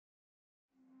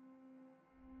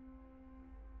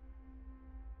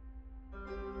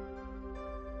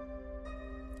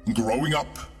Growing up,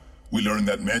 we learn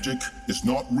that magic is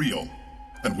not real,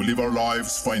 and we live our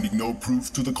lives finding no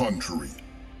proof to the contrary.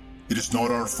 It is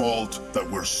not our fault that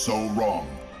we're so wrong,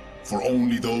 for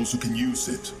only those who can use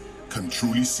it can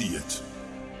truly see it.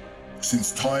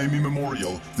 Since time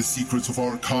immemorial, the secrets of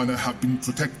Arcana have been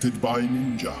protected by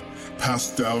ninja,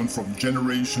 passed down from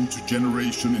generation to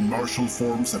generation in martial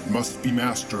forms that must be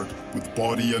mastered with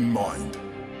body and mind.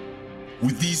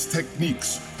 With these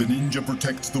techniques, the ninja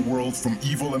protects the world from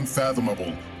evil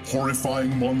unfathomable,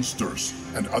 horrifying monsters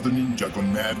and other ninja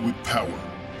gone mad with power.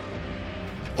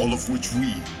 All of which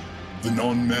we, the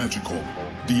non-magical,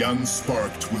 the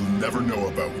unsparked, will never know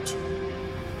about.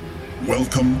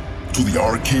 Welcome to the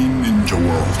Arcane Ninja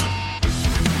World.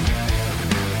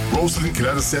 Rosalind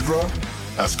Cedra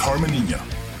as Carmen Ninja.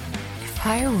 If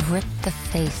I ripped the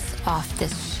face off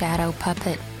this shadow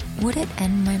puppet, would it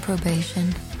end my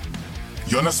probation?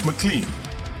 Jonas McLean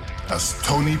as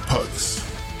Tony Pugs.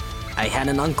 I had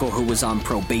an uncle who was on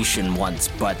probation once,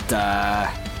 but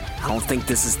I don't think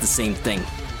this is the same thing.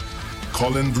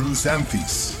 Colin Bruce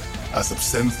Anthes as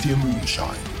Absenthia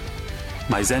Moonshine.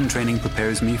 My Zen training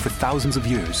prepares me for thousands of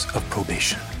years of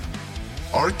probation.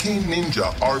 Arcane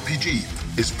Ninja RPG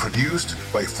is produced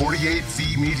by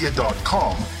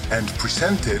 48vmedia.com and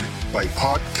presented by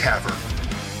Pod Cavern.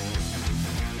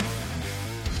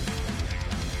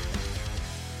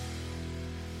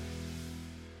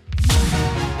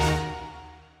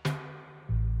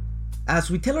 As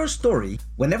we tell our story,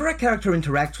 whenever a character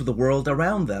interacts with the world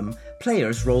around them,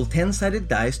 players roll 10-sided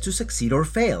dice to succeed or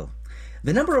fail.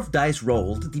 The number of dice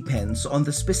rolled depends on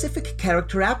the specific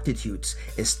character aptitudes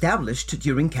established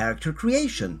during character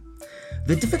creation.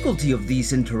 The difficulty of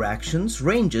these interactions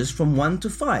ranges from 1 to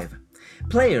 5.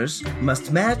 Players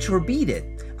must match or beat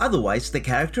it, otherwise the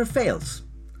character fails.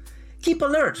 Keep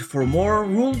alert for more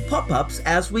rule pop-ups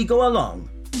as we go along.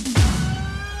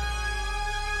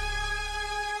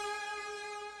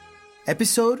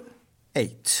 Episode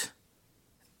 8.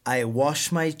 I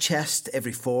wash my chest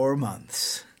every 4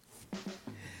 months.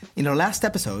 In our last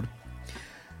episode,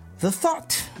 the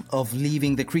thought of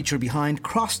leaving the creature behind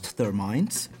crossed their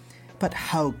minds, but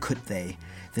how could they?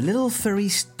 The little furry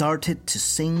started to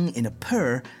sing in a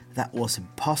purr that was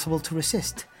impossible to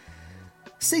resist.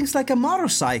 "Sings like a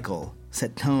motorcycle,"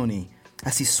 said Tony,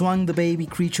 as he swung the baby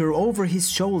creature over his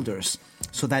shoulders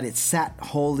so that it sat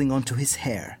holding onto his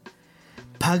hair.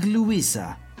 Pug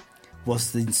Louisa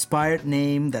was the inspired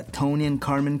name that Tony and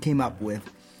Carmen came up with,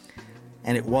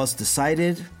 and it was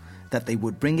decided that they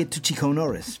would bring it to Chico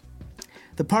Norris.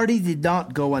 The party did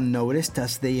not go unnoticed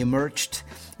as they emerged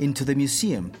into the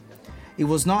museum. It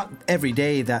was not every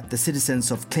day that the citizens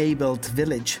of Claybelt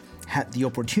Village had the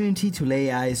opportunity to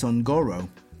lay eyes on Goro.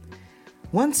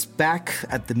 Once back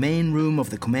at the main room of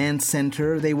the command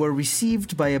center, they were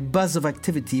received by a buzz of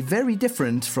activity very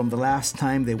different from the last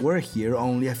time they were here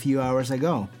only a few hours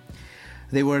ago.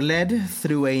 They were led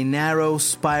through a narrow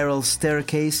spiral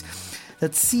staircase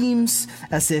that seems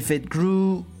as if it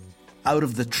grew out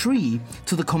of the tree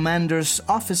to the commander's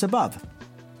office above.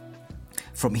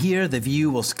 From here, the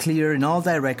view was clear in all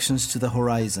directions to the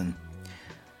horizon.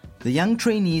 The young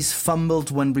trainees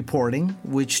fumbled when reporting,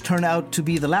 which turned out to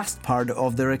be the last part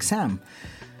of their exam.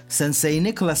 Sensei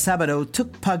Nicola Sabato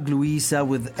took Pug Louisa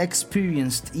with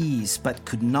experienced ease, but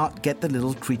could not get the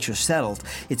little creature settled.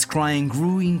 Its crying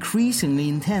grew increasingly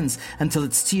intense until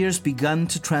its tears began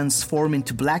to transform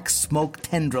into black smoke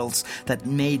tendrils that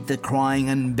made the crying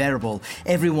unbearable.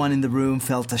 Everyone in the room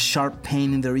felt a sharp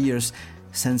pain in their ears.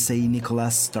 Sensei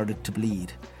Nicolas started to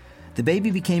bleed. The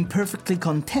baby became perfectly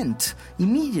content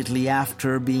immediately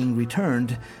after being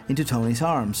returned into Tony's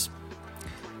arms.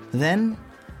 Then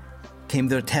came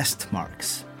their test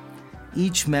marks.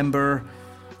 Each member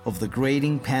of the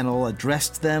grading panel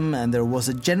addressed them, and there was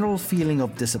a general feeling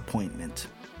of disappointment.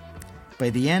 By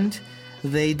the end,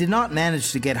 they did not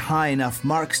manage to get high enough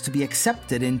marks to be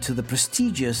accepted into the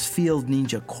prestigious Field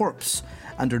Ninja Corps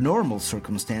under normal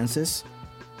circumstances.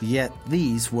 Yet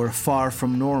these were far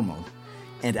from normal.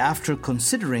 And after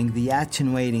considering the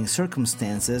attenuating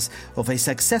circumstances of a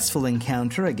successful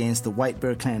encounter against the White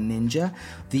Bear Clan ninja,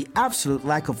 the absolute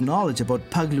lack of knowledge about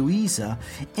Pug Louisa,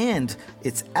 and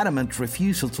its adamant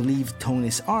refusal to leave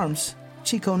Tony's arms,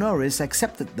 Chico Norris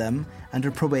accepted them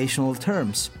under probational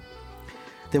terms.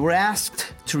 They were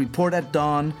asked to report at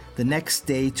dawn the next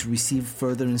day to receive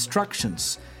further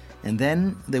instructions, and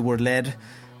then they were led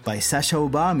by Sasha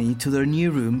Obami to their new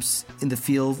rooms in the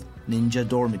Field Ninja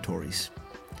dormitories.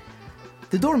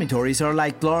 The dormitories are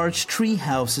like large tree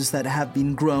houses that have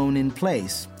been grown in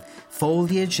place.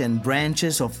 Foliage and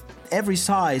branches of every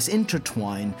size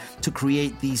intertwine to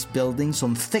create these buildings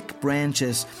on thick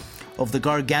branches of the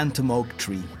gargantum oak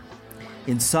tree.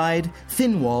 Inside,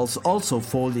 thin walls, also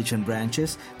foliage and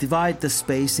branches, divide the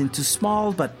space into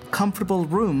small but comfortable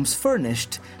rooms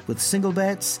furnished with single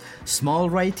beds, small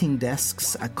writing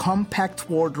desks, a compact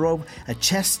wardrobe, a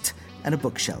chest, and a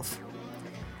bookshelf.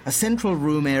 A central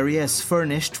room area is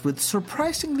furnished with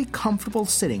surprisingly comfortable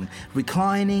sitting,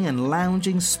 reclining, and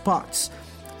lounging spots,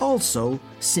 also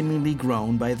seemingly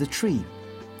grown by the tree.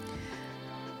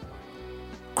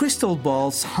 Crystal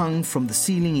balls hung from the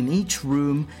ceiling in each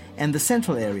room and the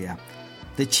central area.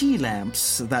 The chi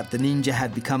lamps that the ninja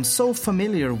had become so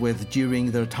familiar with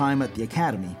during their time at the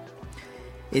academy.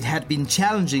 It had been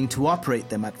challenging to operate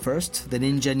them at first. The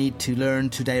ninja need to learn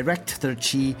to direct their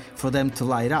chi for them to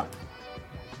light up.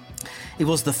 It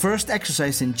was the first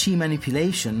exercise in chi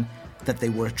manipulation that they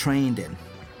were trained in.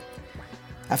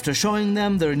 After showing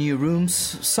them their new rooms,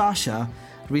 Sasha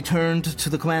returned to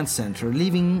the command center,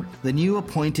 leaving the new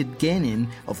appointed genin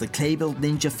of the clay-built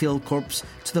ninja field corps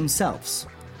to themselves,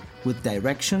 with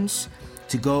directions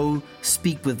to go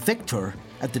speak with Victor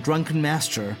at the Drunken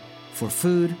Master for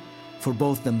food for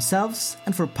both themselves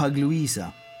and for Pug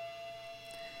Louisa.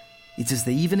 It is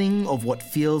the evening of what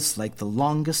feels like the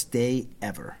longest day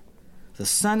ever. The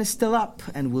sun is still up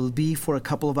and will be for a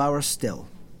couple of hours still.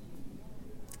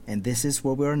 And this is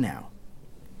where we are now.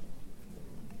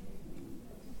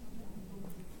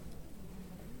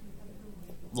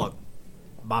 Look,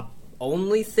 my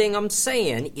only thing I'm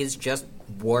saying is just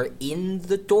we're in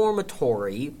the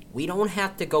dormitory. We don't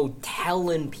have to go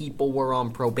telling people we're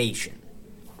on probation.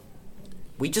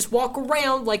 We just walk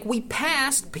around like we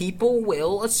passed. People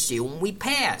will assume we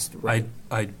passed, right?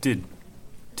 I did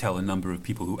tell a number of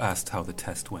people who asked how the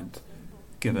test went,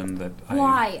 given that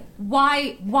Why?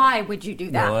 Why would you do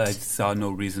that? Well, I saw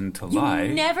no reason to lie.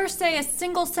 You never say a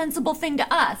single sensible thing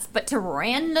to us, but to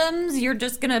randoms, you're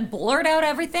just gonna blurt out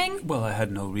everything? Well, I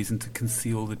had no reason to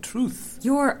conceal the truth.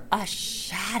 You're a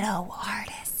shadow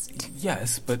artist.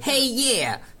 Yes, but... Hey,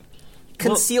 yeah.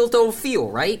 Conceal don't feel,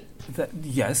 right?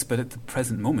 Yes, but at the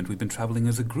present moment we've been traveling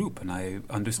as a group, and I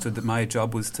understood that my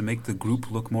job was to make the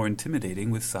group look more intimidating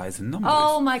with size and numbers.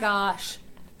 Oh my gosh.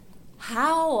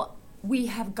 How we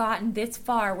have gotten this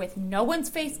far with no one's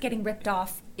face getting ripped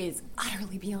off is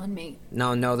utterly beyond me.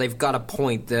 No, they've got a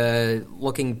point.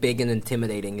 Looking big and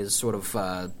intimidating is sort of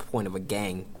a point of a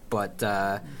gang, but...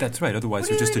 That's right, otherwise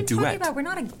What we're are just you a even duet. talking about? We're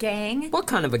not a gang. What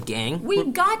kind of a gang? We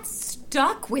got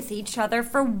stuck with each other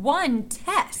for one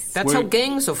test. That's how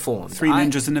gangs are formed. Three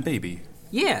ninjas and a baby.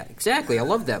 Yeah, exactly. I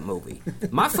love that movie.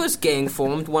 My first gang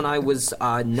formed when I was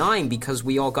 9 because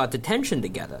we all got detention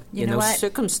together. You know what?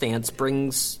 Circumstance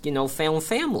brings, found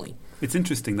family. It's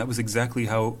interesting, that was exactly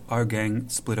how our gang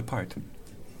split apart.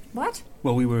 What?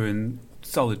 Well, we were in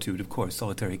solitude, of course,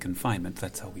 solitary confinement.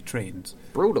 That's how we trained.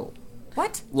 Brutal.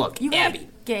 What? Look, you had Abby.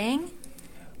 a gang?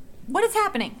 What is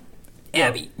happening?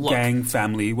 Abby, look. Gang,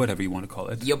 family, whatever you want to call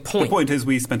it. Your point. The point is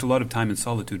we spent a lot of time in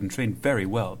solitude and trained very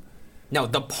well. No,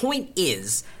 the point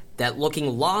is that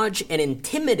looking large and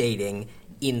intimidating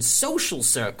in social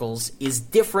circles is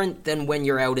different than when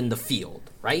you're out in the field,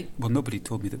 right? Well, nobody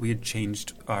told me that we had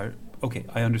changed our... Okay,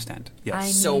 I understand. Yes. I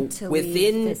So need to within-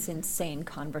 leave this insane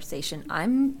conversation.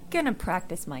 I'm gonna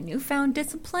practice my newfound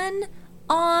discipline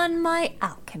on my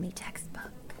alchemy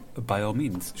textbook. By all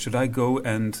means. Should I go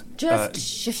and... Just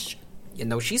shush.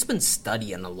 She's been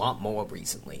studying a lot more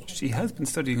recently. She has been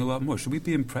studying a lot more. Should we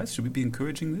be impressed? Should we be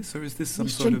encouraging this? Or is this some You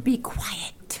sort should of... be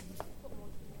quiet.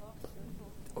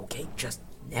 Okay, just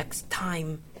next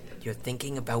time you're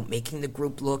thinking about making the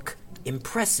group look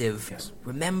impressive, Yes.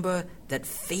 remember that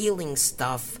failing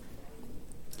stuff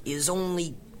is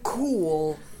only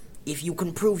cool if you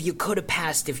can prove you could have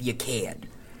passed if you cared,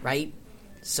 right?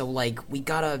 So, we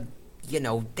gotta,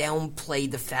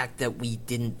 downplay the fact that we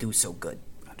didn't do so good.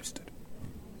 Understood.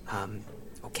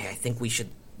 Okay, I think we should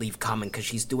leave Carmen because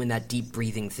she's doing that deep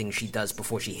breathing thing she does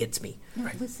before she hits me. No,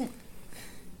 listen.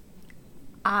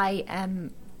 I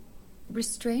am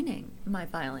restraining my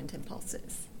violent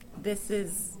impulses. This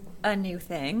is a new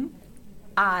thing.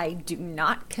 I do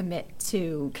not commit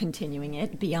to continuing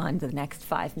it beyond the next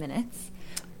 5 minutes,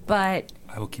 but...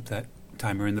 I will keep that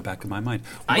timer in the back of my mind.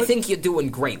 I think you're doing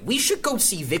great. We should go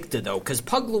see Victor, though, because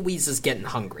Pug Louise is getting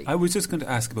hungry. I was just going to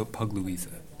ask about Pug Louisa.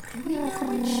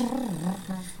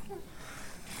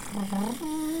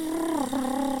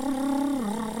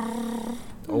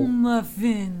 Oh,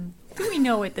 Muffin. Do we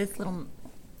know what this little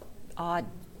odd,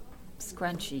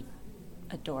 scrunchy,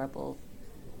 adorable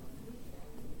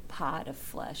pod of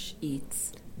flesh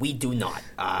eats? We do not.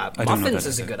 don't know Muffins that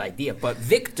is a either. good idea, but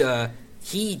Victor,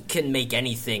 he can make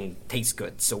anything taste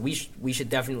good, so we should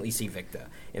definitely see Victor.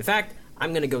 In fact,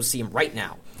 I'm going to go see him right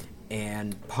now.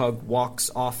 And Pug walks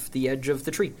off the edge of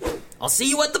the tree. I'll see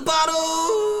you at the bottom!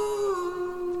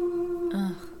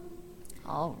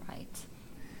 All right.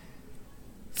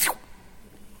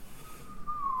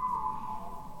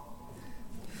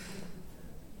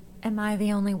 Am I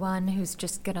the only one who's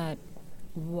just gonna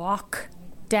walk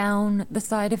down the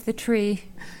side of the tree?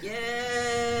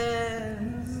 Yes!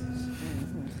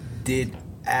 Did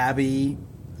Abby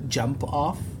jump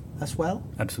off as well?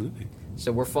 Absolutely.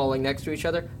 So we're falling next to each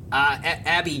other?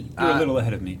 Abby... You're a little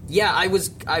ahead of me. Yeah,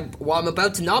 I'm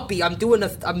about to not be. I'm doing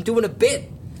a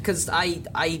bit. Because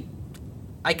I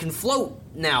can float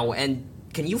now, and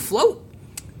can you float?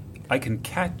 I can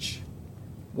catch.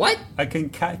 What? I can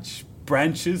catch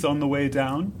branches on the way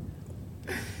down.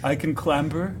 I can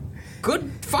clamber. Good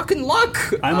fucking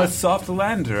luck! I'm a soft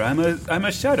lander. I'm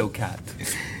a shadow cat.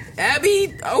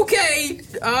 Abby, okay.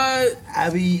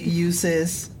 Abby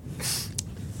uses...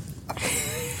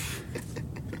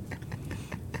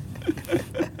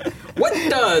 What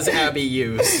does Abby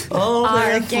use? all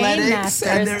their Our game athletics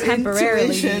and masters their temporarily.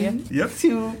 intuition Yep.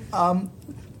 to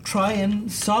try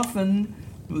and soften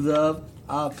the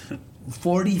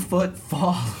 40-foot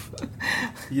fall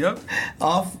Yep.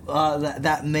 off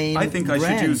that main I think I should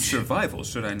branch. use survival,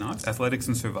 should I not? Athletics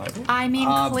and survival? I mean,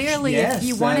 clearly, yes, if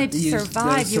you that wanted to used the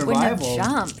survive, you wouldn't have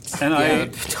survival. jumped. And Yeah, I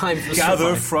time for gather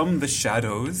survival. from the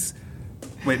shadows.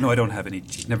 Wait, no, I don't have any.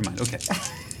 Never mind. Okay.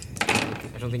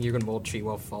 I don't think you're gonna roll chi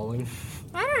while falling.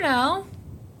 I don't know.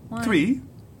 3.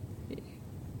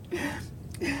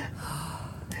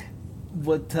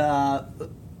 What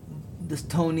does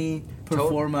Tony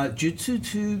perform a jutsu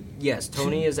to? Yes,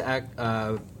 Tony is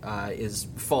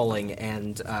falling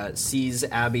and sees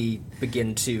Abby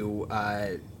begin to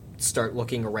start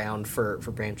looking around for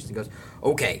branches and goes,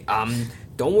 "Okay,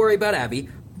 don't worry about Abby.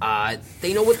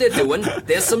 They know what they're doing.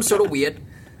 There's some sort of weird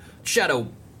shadow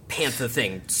panther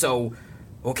thing. So,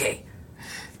 okay,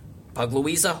 Pug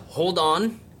Louisa, hold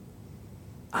on.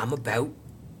 I'm about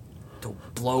to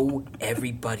blow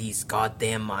everybody's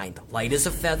goddamn mind. Light as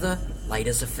a feather, light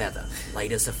as a feather,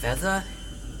 light as a feather.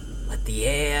 Let the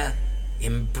air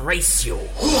embrace you."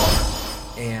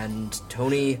 And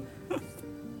Tony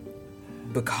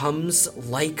becomes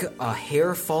like a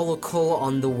hair follicle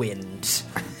on the wind.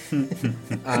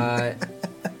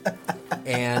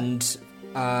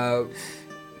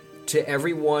 To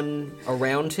everyone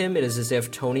around him, it is as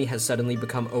if Tony has suddenly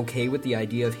become okay with the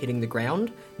idea of hitting the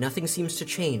ground. Nothing seems to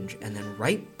change, and then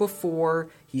right before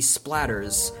he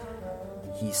splatters,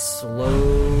 he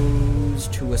slows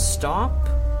to a stop,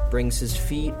 brings his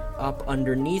feet up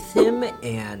underneath him,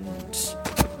 and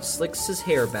slicks his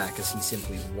hair back as he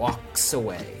simply walks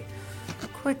away.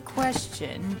 Quick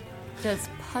question. Does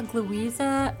Pug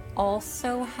Louisa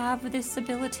also have this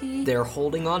ability? They're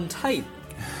holding on tight.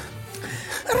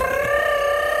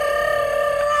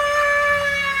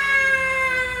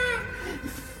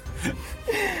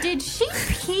 Did she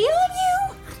pee on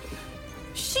you?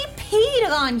 She peed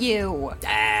on you.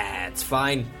 It's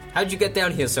fine. How'd you get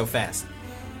down here so fast?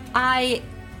 I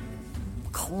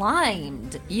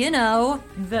climbed,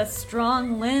 the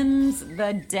strong limbs,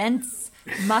 the dense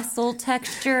muscle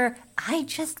texture. I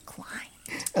just climbed.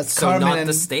 As So Carmen not and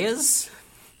the stairs?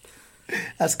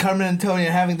 as Carmen and Tony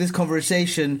are having this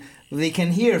conversation, they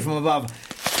can hear from above.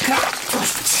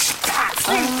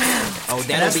 Oh, as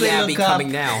that'll be they Abby look up-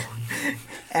 coming now.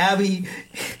 Abby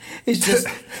is just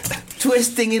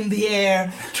twisting in the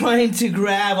air, trying to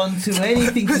grab onto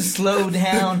anything to slow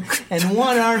down, and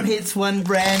one arm hits one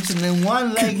branch, and then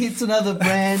one leg hits another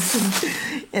branch,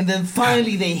 and then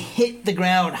finally they hit the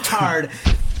ground hard.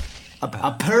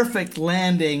 A perfect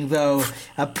landing, though,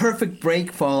 a perfect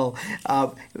break fall,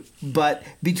 but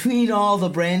between all the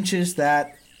branches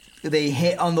that they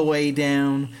hit on the way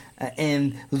down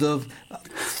and the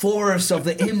force of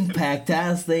the impact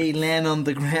as they land on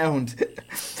the ground,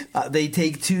 they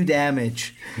take 2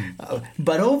 damage.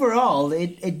 But overall,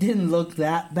 it didn't look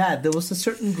that bad. There was a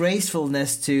certain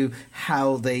gracefulness to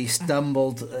how they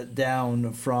stumbled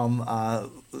down from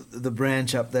the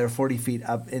branch up there, 40 feet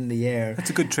up in the air.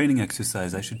 That's a good training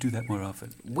exercise. I should do that more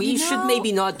often. We should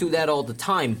maybe not do that all the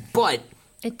time, but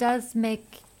It does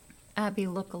make Abby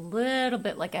look a little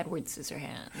bit like Edward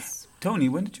Scissorhands. Tony,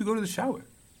 when did you go to the shower?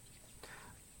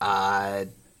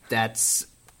 that's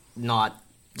not...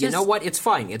 You know what? It's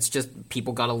fine. It's just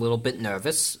people got a little bit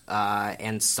nervous,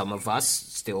 and some of us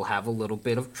still have a little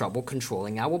bit of trouble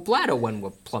controlling our bladder when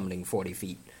we're plummeting 40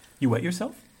 feet. You wet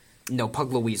yourself? No,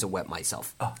 Pug Louisa wet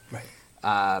myself. Oh, right.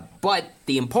 But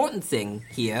the important thing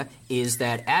here is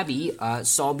that Abby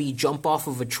saw me jump off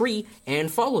of a tree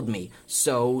and followed me.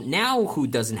 So now who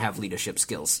doesn't have leadership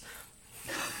skills?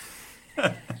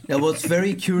 Now, what's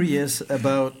very curious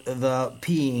about the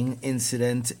peeing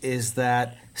incident is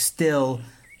that still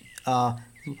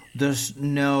there's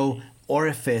no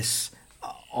orifice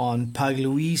on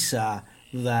Pagluisa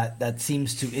that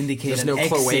seems to indicate There's an no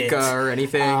exit. cloaca or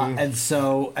anything. And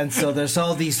so there's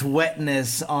all these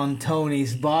wetness on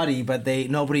Tony's body, but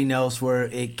nobody knows where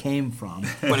it came from.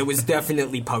 But it was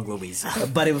definitely Pug Louise.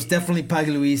 But it was definitely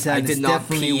Pagluisa. I did not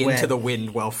definitely pee wet. into the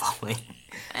wind while falling.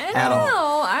 I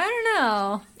don't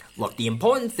know. Look, the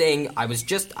important thing, I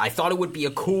thought it would be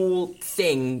a cool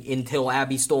thing until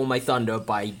Abby stole my thunder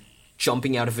by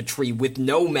jumping out of a tree with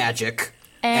no magic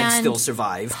and still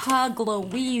survived. Pug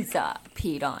Louisa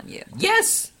peed on you.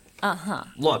 Yes! Uh-huh.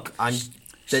 Look,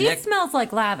 She smells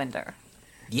like lavender.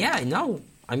 Yeah, I know.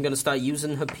 I'm gonna start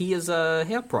using her pee as a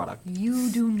hair product.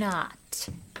 You do not.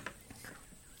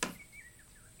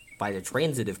 By the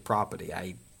transitive property,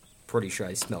 I'm pretty sure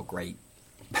I smell great.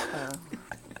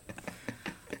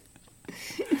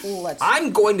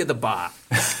 I'm going to the bar.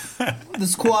 The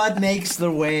squad makes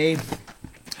their way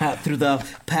through the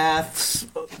paths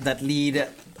that lead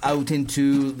out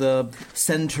into the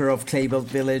center of Claybelt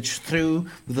Village, through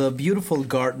the beautiful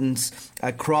gardens,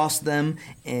 across them,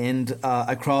 and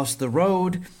across the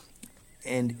road,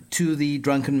 and to the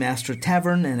Drunken Master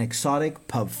Tavern and exotic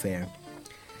pub fare.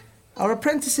 Our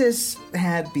apprentices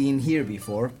had been here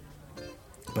before,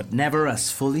 but never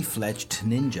as fully fledged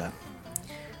ninja.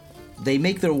 They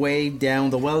make their way down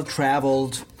the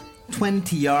well-traveled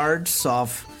 20 yards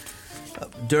of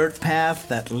dirt path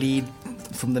that lead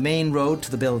from the main road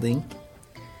to the building.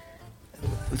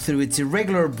 Through its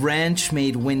irregular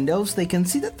branch-made windows, they can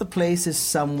see that the place is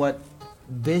somewhat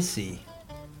busy.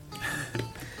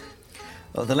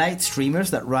 The light streamers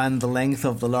that run the length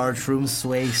of the large room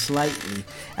sway slightly.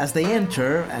 As they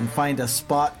enter and find a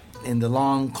spot in the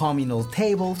long communal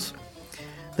tables,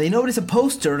 they notice a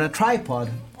poster and a tripod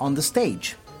on the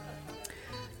stage.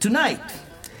 Tonight,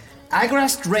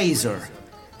 Agrast Razor,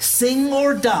 Sing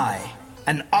or Die,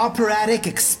 an operatic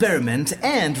experiment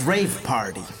and rave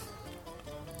party.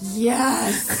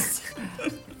 Yes!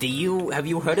 Have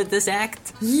you heard of this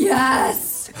act?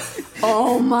 Yes!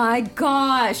 Oh my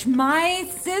gosh, my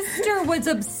sister was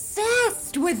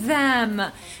obsessed with them.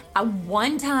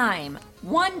 One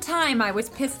time I was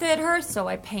pissed at her, so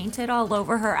I painted all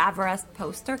over her Avarest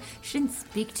poster. She didn't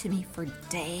speak to me for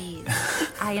days.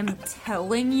 I am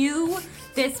telling you,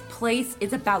 this place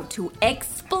is about to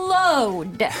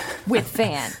explode with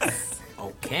fans.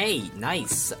 Okay,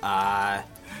 nice.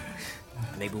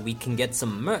 Maybe we can get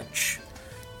some merch.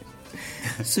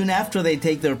 Soon after they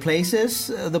take their places,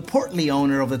 the portly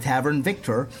owner of the tavern,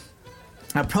 Victor,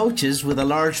 approaches with a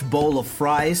large bowl of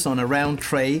fries on a round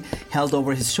tray held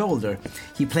over his shoulder.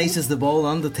 He places the bowl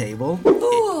on the table.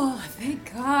 Oh,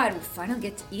 thank God. We finally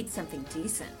get to eat something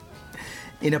decent.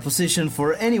 In a position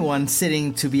for anyone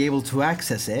sitting to be able to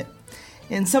access it.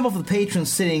 And some of the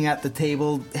patrons sitting at the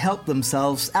table help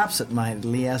themselves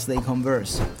absent-mindedly as they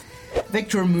converse.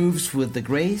 Victor moves with the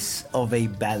grace of a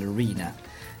ballerina,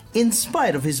 in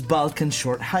spite of his bulk and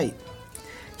short height.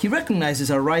 He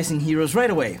recognizes our rising heroes right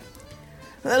away.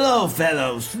 Hello,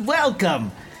 fellows.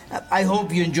 Welcome. I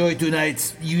hope you enjoyed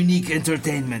tonight's unique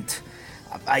entertainment.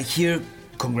 I hear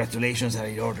congratulations are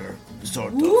in order,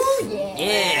 sort of. Ooh,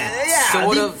 yeah.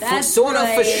 Sort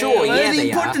of for sure. Yeah, the they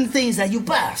important things that you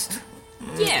passed.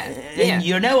 Yeah. And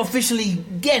you're now officially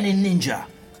Genin Ninja.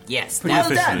 Yes, Pretty that,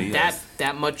 officially, that, yes.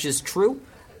 that much is true.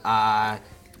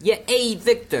 Hey,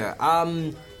 Victor,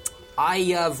 I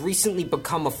have recently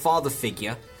become a father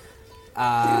figure.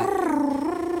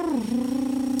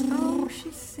 Oh,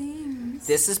 she sings.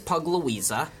 This is Pug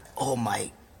Louisa. Oh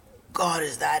my God,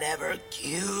 is that ever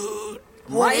cute? Right?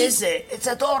 What is it? It's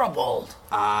adorable.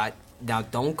 Now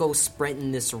don't go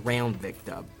spreading this around,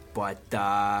 Victor, but,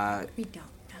 We don't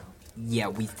know. yeah,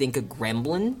 we think a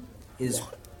gremlin is...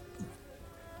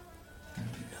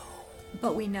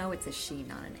 But we know it's a she,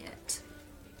 not an it.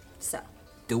 So,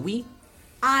 Do we?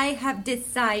 I have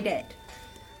decided.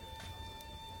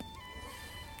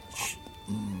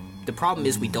 The problem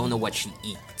is we don't know what she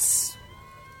eats.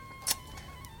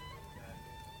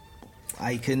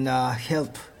 I can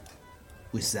help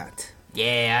with that.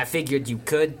 Yeah, I figured you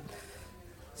could.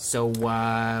 So,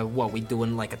 what, we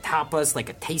doing like a tapas, like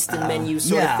a tasting menu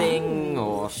sort yeah. of thing?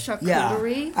 Or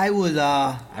Charcuterie? I would,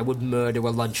 I would murder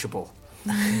a Lunchable.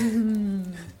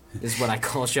 Is what I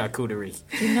call charcuterie.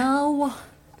 You know,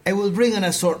 I will bring an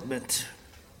assortment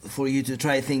for you to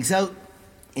try things out.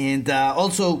 And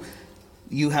also,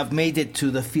 you have made it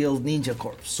to the Field Ninja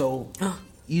Corps, so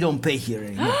you don't pay here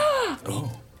anymore.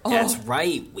 That's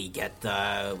right. We get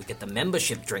the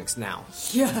membership drinks now.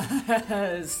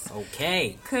 Yes.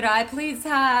 Okay. Could I please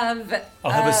have...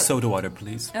 I'll have a soda water,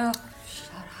 please. Oh,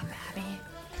 shut up, Abby.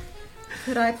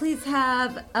 Could I please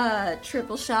have a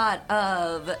triple shot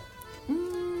of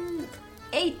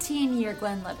 18-year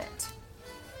Glenlivet?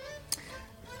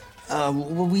 Well,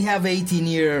 we have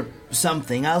 18-year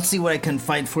something. I'll see what I can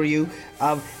find for you.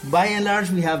 By and large,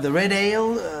 we have the red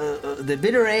ale, the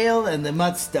bitter ale, and the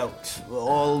mud stout,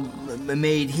 all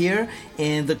made here.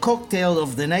 And the cocktail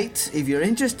of the night, if you're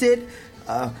interested,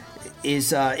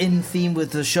 is in theme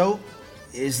with the show,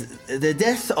 is the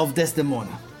death of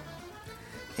Desdemona.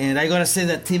 And I gotta say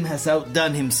that Tim has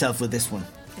outdone himself with this one.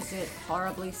 Is it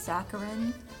horribly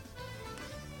saccharine?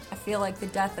 I feel like the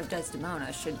death of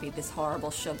Desdemona should be this horrible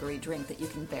sugary drink that you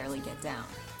can barely get down.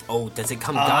 Oh, does it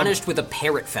come garnished with a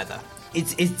parrot feather?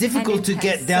 It's difficult And to it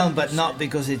get has down, so but much not sugar.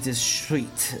 because it is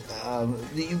sweet.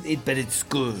 But it's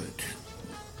good.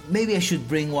 Maybe I should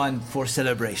bring one for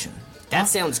celebration. That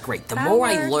sounds great. The That more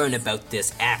I works. learn about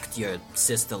this act your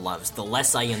sister loves, the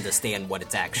less I understand what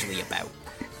it's actually about.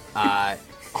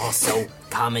 Also,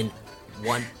 Carmen,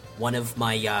 one of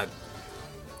my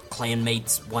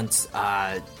clanmates once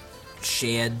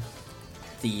shared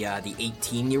the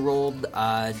 18-year-old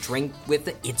drink with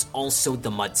it. It's also the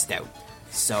mud stout.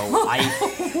 So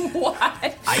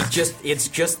What? it's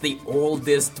just the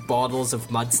oldest bottles of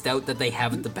mud stout that they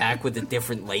have at the back with a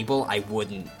different label. I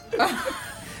wouldn't.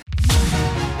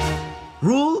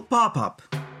 Rule pop-up.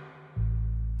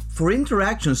 For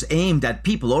interactions aimed at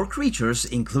people or creatures,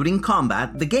 including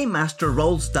combat, the Game Master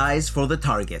rolls dice for the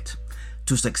target.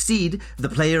 To succeed, the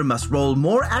player must roll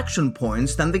more action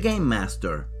points than the Game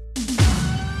Master.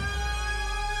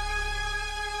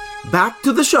 Back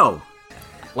to the show.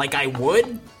 Like, I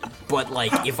would, but,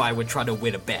 like, if I would try to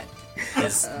win a bet.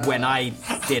 Because when I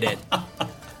did it,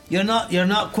 You're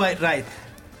not quite right.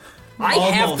 I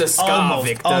have the scar,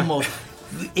 Victor. Almost.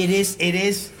 It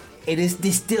is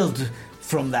distilled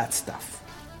from that stuff.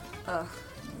 Nothing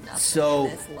So,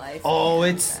 in this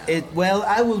life well,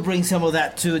 I will bring some of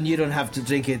that too, and you don't have to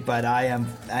drink it. But I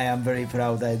am very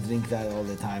proud. I drink that all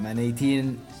the time. An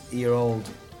 18-year-old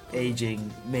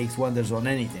aging makes wonders on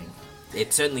anything.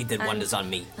 It certainly did wonders on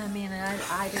me. I mean,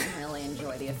 I didn't really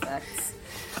enjoy the effects.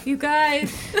 You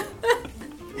guys,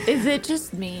 is it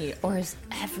just me, or is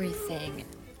everything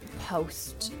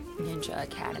post Ninja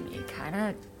Academy kind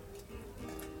of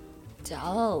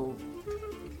dull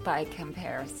by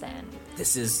comparison?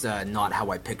 This is not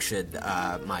how I pictured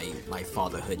my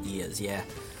fatherhood years, yeah.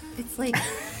 It's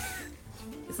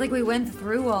like we went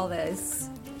through all this,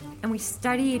 and we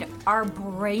studied our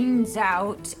brains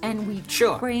out, and we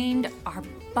Sure. trained our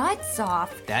butts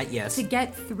off That, yes. to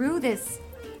get through this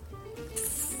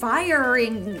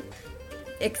firing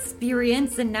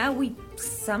experience, and now we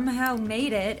somehow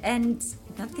made it, and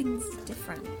nothing's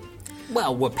different.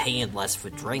 Well, we're paying less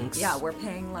for drinks. Yeah, we're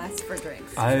paying less for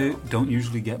drinks. I don't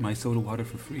usually get my soda water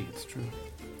for free, it's true.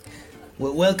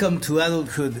 Well, welcome to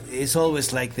adulthood. It's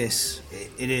always like this.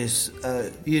 It is,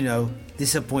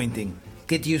 disappointing.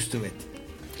 Get used to it.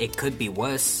 It could be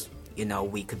worse. You know,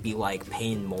 we could be, like,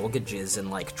 paying mortgages and,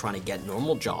 like, trying to get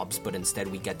normal jobs, but instead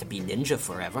we get to be ninja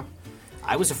forever.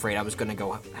 I was afraid I was gonna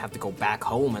have to go back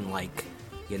home and, like,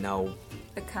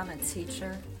 Become a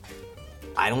teacher.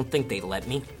 I don't think they let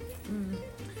me.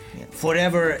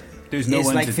 Forever There's no is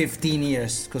one like to- 15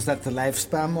 years, because that's the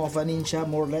lifespan of a ninja,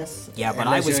 more or less. Yeah, but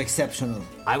Unless I was- you're exceptional.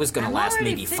 I was gonna I'm last already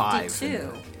maybe 5.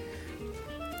 52.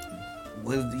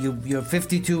 Well, you're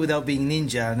 52 without being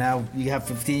ninja. Now you have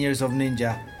 15 years of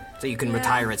ninja. So you can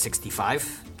retire at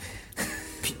 65?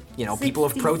 People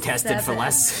have protested for 67.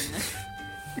 less.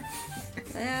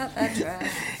 Yeah, that's right.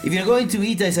 If you're going to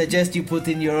eat, I suggest you put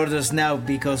in your orders now,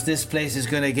 because this place is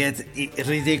gonna get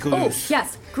ridiculous.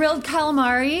 Yes, grilled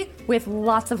calamari with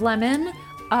lots of lemon,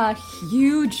 a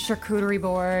huge charcuterie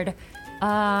board.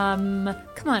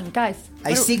 Come on, guys.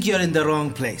 I think you're in the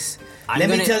wrong place. Let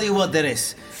me tell you what there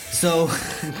is. So,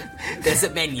 There's a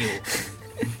menu.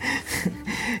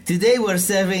 today we're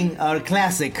serving our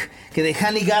classic, the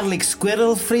honey garlic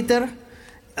squirrel fritter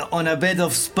on a bed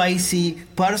of spicy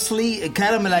parsley,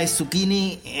 caramelized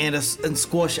zucchini, and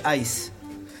squash ice.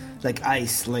 Like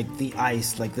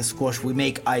the squash. We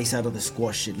make ice out of the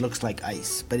squash. It looks like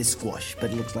ice, but it's squash,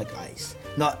 but it looks like ice.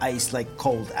 Not ice like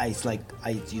cold ice, like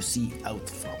ice you see out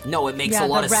from. No, it makes Yeah, a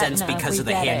lot the of sense retina, because we of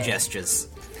the get hand it. gestures.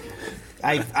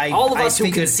 All All of us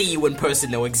who can see you in person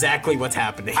know exactly what's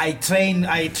happening. I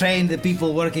train the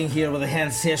people working here with the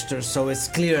hand gestures, so it's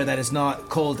clear that it's not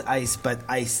cold ice, but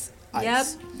ice.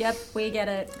 Yep, we get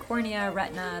it. Cornea,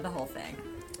 retina, the whole thing.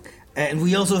 And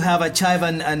we also have a chive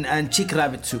and chick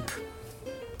rabbit soup.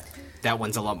 That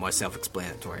one's a lot more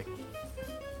self-explanatory.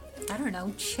 I don't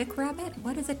know, chick rabbit?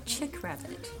 What is a chick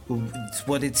rabbit? It's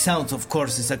what it sounds, of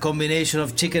course. It's a combination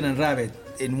of chicken and rabbit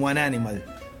in one animal.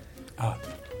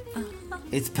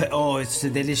 It's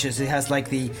delicious. It has like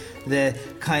the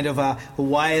kind of a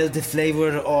wild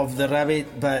flavor of the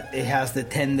rabbit, but it has the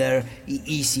tender,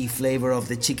 easy flavor of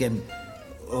the chicken.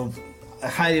 I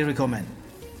highly recommend.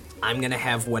 I'm gonna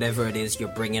have whatever it is you're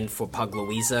bringing for Pug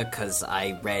Louisa, because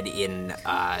I read in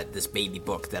this baby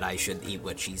book that I should eat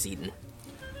what she's eating.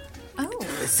 Oh.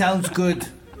 It sounds good.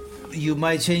 You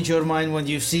might change your mind when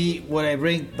you see what I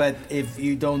bring, but if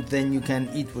you don't, then you can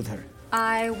eat with her.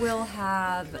 I will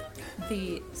have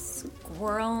the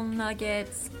squirrel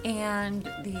nuggets and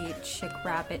the chick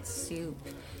rabbit soup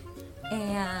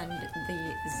and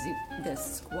the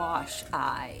squash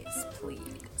eyes,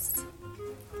 please.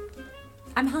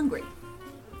 I'm hungry.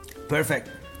 Perfect.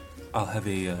 I'll have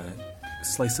a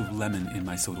slice of lemon in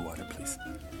my soda water, please.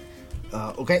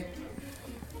 Okay.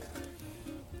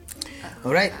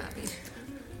 All right.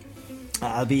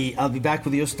 I'll be back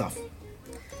with your stuff.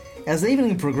 As the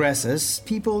evening progresses,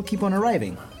 people keep on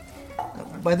arriving.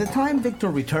 By the time Victor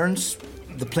returns,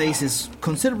 the place is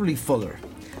considerably fuller.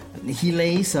 He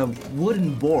lays a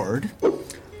wooden board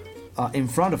in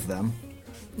front of them,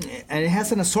 and it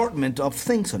has an assortment of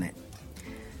things on it.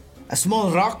 A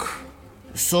small rock,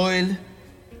 soil,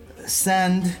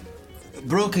 sand,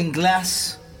 broken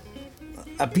glass,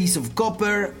 a piece of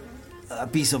copper, a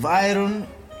piece of iron,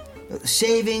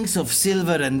 shavings of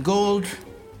silver and gold,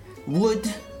 wood,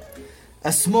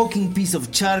 a smoking piece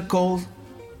of charcoal.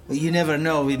 You never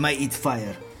know, it might eat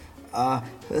fire.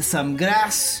 Some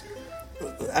grass,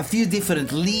 a few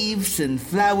different leaves and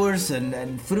flowers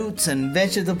and fruits and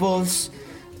vegetables,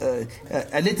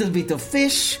 a little bit of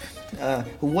fish,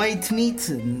 white meat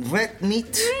and red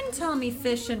meat. You didn't tell me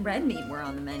fish and red meat were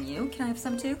on the menu. Can I have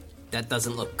some too? That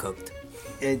doesn't look cooked.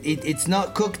 It's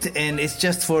not cooked, and it's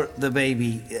just for the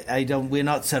baby. We're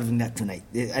not serving that tonight.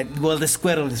 The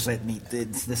squirrel is red meat.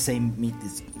 It's the same meat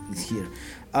is here.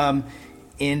 And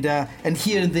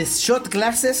here in these shot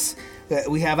glasses,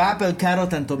 we have apple,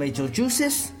 carrot, and tomato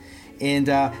juices, and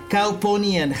cow,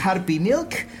 pony, and harpy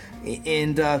milk,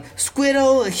 and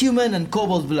squirrel, human, and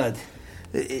kobold blood.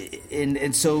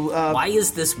 And so. Why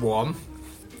is this warm?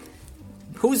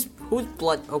 Whose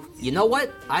blood? Oh, you know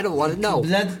what? I don't want to know.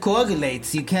 Blood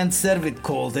coagulates. You can't serve it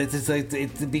cold.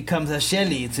 It becomes a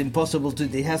jelly. It's impossible to.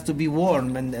 It has to be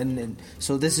warm, and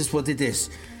so this is what it is.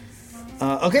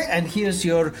 Okay, and here's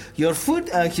your food.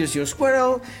 Here's your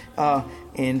squirrel,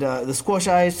 and the squash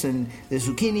ice, and the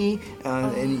zucchini,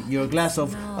 and your glass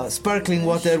of sparkling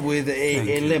water with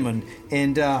a lemon.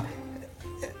 And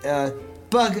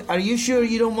Bug, are you sure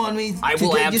you don't want me I to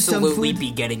will get you some absolutely food?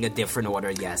 be getting a different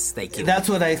order, yes, thank you. That's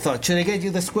what I thought. Should I get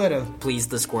you the squirrel? Please,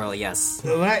 the squirrel, yes.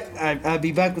 All right, I'll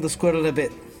be back with the squirrel in a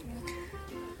bit.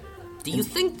 Do you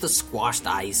think the squashed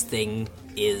eyes thing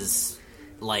is,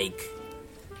 like,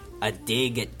 a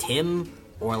dig at Tim?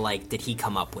 Or, like, did he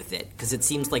come up with it? Because it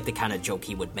seems like the kind of joke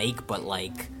he would make, but,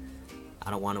 like,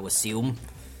 I don't want to assume.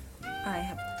 I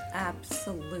have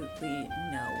absolutely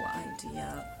no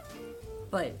idea.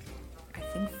 But I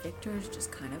think Victor's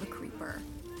just kind of a creeper.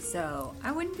 So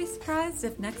I wouldn't be surprised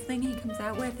if next thing he comes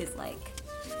out with is like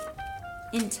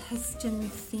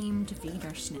intestine-themed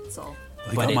Wiener Schnitzel.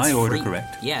 You got my order free.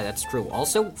 correct. Yeah, that's true.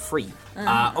 Also free.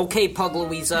 Okay, Pug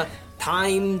Louisa,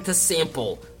 time to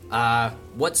sample.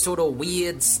 What sort of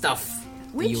weird stuff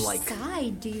do you like? Which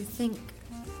side do you think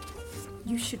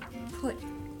you should put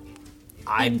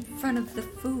in front of the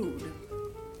food?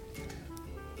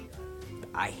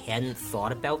 I hadn't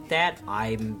thought about that.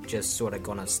 I'm just sort of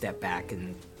gonna step back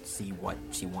and see what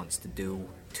she wants to do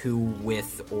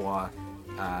with or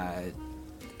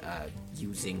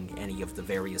using any of the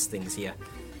various things here.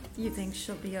 Do you think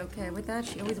she'll be okay with that?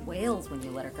 She always wails when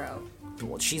you let her go.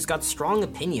 Well, she's got strong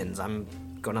opinions. I'm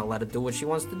gonna let her do what she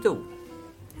wants to do.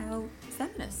 How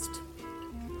feminist.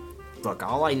 Look,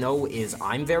 all I know is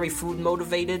I'm very food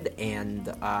motivated, and,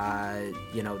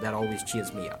 that always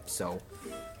cheers me up, so...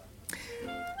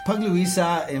 Pug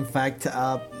Louisa, in fact,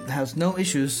 has no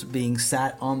issues being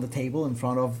sat on the table in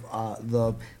front of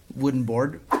the wooden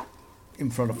board, in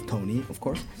front of Tony, of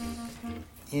course,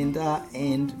 and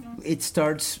it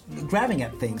starts grabbing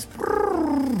at things,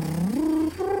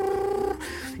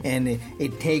 and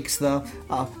it takes the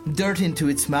dirt into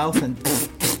its mouth and.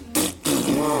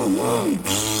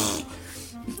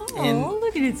 Oh,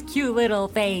 look at his cute little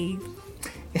face.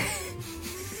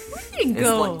 Where you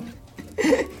go?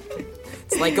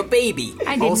 It's like a baby,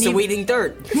 also eating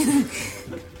dirt.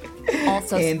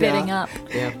 Also spitting up.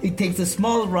 Yeah. It takes a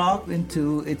small rock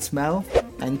into its mouth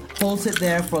and holds it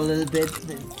there for a little bit,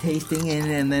 tasting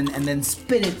in, and then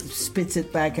spits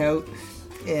it back out.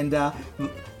 And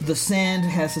the sand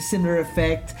has a similar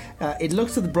effect. It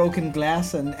looks at the broken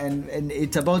glass, and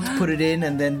it's about to put it in,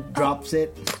 and then drops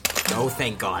it. Oh,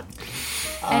 thank God.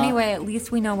 Anyway, at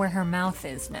least we know where her mouth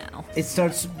is now. It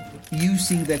starts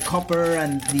using the copper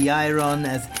and the iron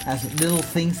as little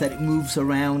things that it moves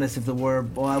around as if they were,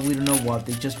 well, we don't know what.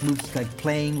 It just moves, like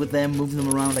playing with them, moving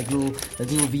them around like little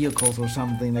vehicles or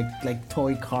something, like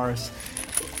toy cars.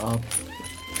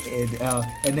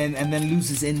 And then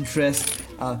loses interest.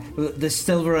 The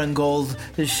silver and gold,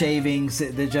 the shavings,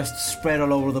 they just spread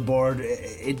all over the board.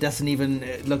 It doesn't even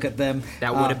look at them.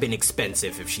 That would have been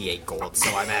expensive if she ate gold, so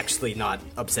I'm actually not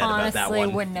upset about that one.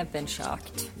 Honestly, wouldn't have been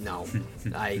shocked. No.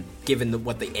 Given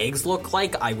what the eggs look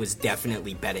like, I was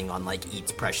definitely betting on,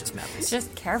 Eats precious metals.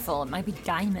 Just careful, it might be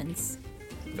diamonds.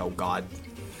 Oh, God.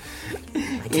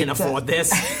 I can't afford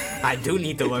this. I do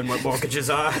need to learn what mortgages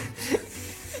are.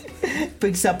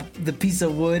 Picks up the piece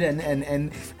of wood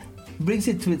and brings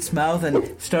it to its mouth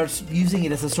and starts using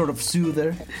it as a sort of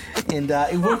soother. And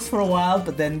it works for a while,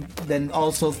 but then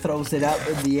also throws it out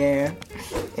in the air.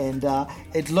 And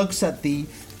it looks at the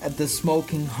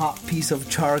smoking hot piece of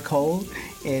charcoal,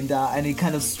 and it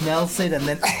kind of smells it, and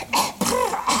then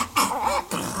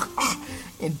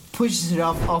it pushes it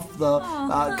off the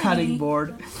cutting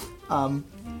board.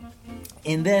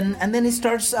 And then it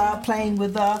starts playing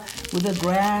with the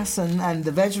grass and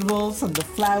the vegetables and the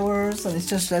flowers, and it's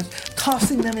just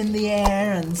tossing them in the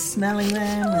air and smelling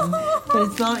them, but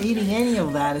it's not eating any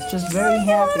of that. It's just very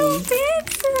happy.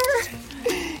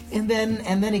 And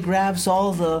then it grabs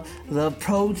all the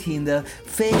protein, the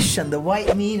fish and the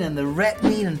white meat and the red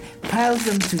meat, and piles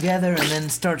them together, and then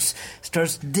starts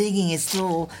digging its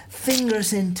little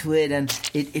fingers into it, and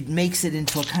it makes it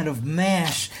into a kind of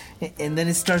mash. And then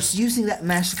it starts using that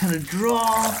mash to kind of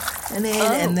draw an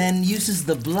egg, and then uses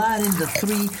the blood in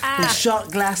the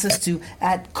shot glasses to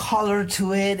add color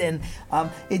to it, and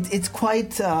it's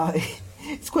quite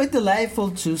it's quite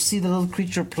delightful to see the little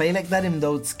creature play like that, even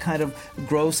though it's kind of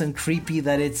gross and creepy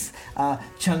that it's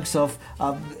chunks of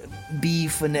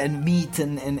beef and meat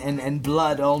and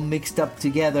blood all mixed up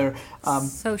together.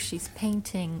 So she's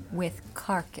painting with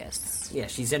carcass. Yeah,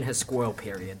 she's in her squirrel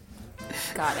period.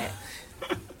 Got it.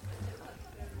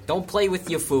 Don't play with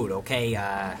your food, okay?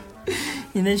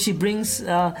 And then she brings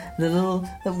the little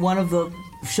one of the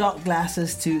shot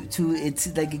glasses to its,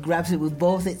 like, it grabs it with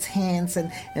both its hands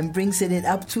and brings it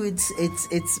up to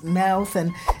its mouth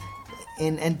and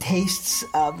tastes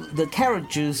the carrot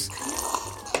juice.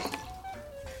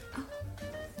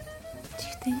 Do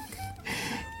you think?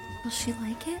 Will she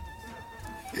like it?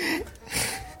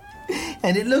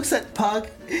 And it looks at Puck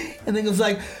and then goes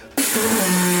like.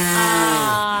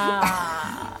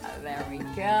 There we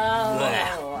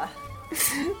go.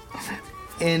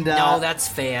 And no, that's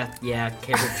fair. Yeah,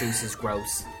 carrot juice is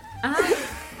gross.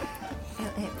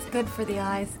 It's good for the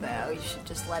eyes, though. You should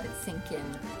just let it sink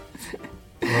in.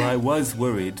 Well, I was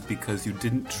worried because you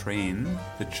didn't train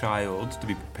the child to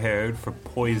be prepared for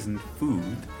poisoned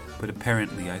food, but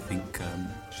apparently I think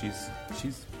she's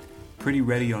pretty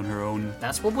ready on her own.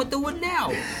 That's what we're doing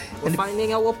now. We're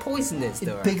finding out what poison is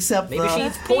to her. Picks up Maybe she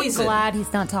eats I'm poison. glad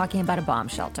he's not talking about a bomb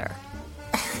shelter.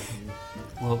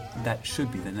 Well, that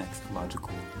should be the next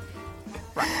logical.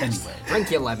 Anyway.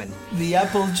 Drink your lemon. The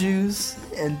apple juice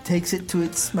and takes it to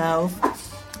its mouth,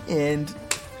 and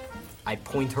I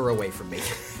point her away from me.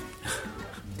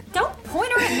 Don't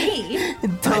point her at me.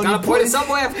 and I gotta point it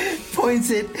somewhere.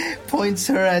 Points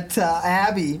her at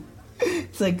Abby.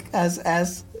 It's like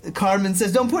as Carmen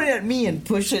says, "Don't point it at me," and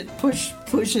pushes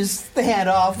the head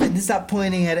off and stop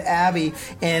pointing at Abby,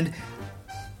 and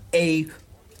a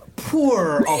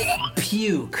pour of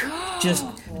puke just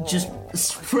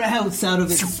sprouts out of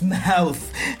its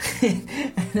mouth and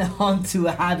onto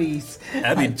Abby's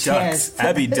Abby chest.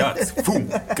 ducks.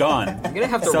 Boom, gone. I'm gonna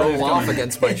have to So roll off gone.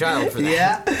 against my child for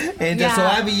that. Yeah, and so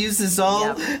Abby uses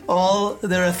all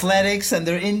their athletics and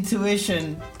their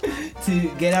intuition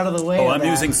to get out of the way. Oh, of I'm that.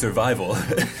 using survival.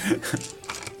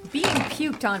 Being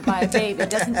puked on by a baby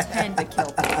doesn't tend to kill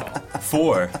people.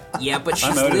 4. Yeah, but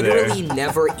she's I'm out of literally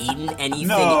never eaten anything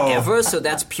No. ever, so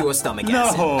that's pure stomach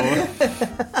acid.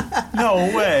 No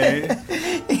way.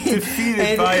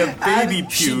 Defeated by a baby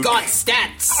puke. She got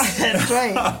stats. That's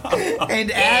right.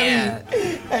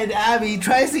 And Abby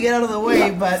tries to get out of the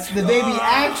way, but the baby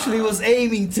actually was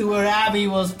aiming to where Abby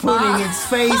was putting its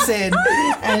face in,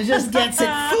 and just gets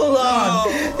it full on.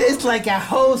 It's like a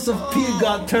hose of puke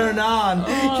got turned on,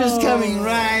 just coming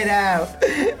right out.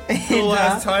 The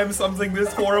last time something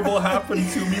this horrible happened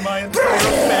to me, my entire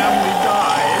family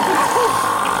died.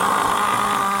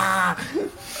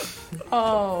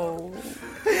 Oh.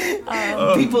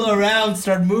 People around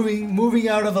start moving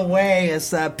out of the way as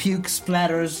puke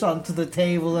splatters onto the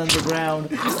table and the ground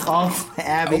off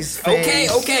Abby's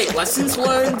face. Okay. Lessons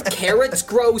learned. Carrot's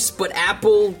gross, but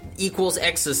apple equals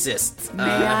exorcist. May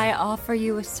I offer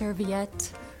you a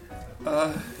serviette?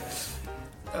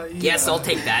 Yes, I'll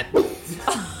take that.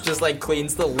 Just like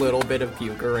cleans the little bit of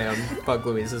puke around Pug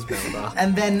Louise's mouth off.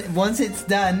 And then once it's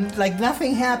done, like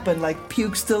nothing happened, like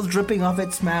puke still dripping off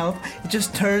its mouth, it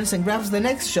just turns and grabs the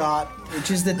next shot,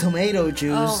 which is the tomato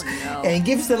juice, and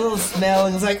gives the little smell,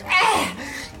 and it's like, ah!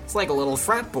 It's like a little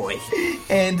frat boy.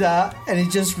 And it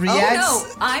just reacts. Oh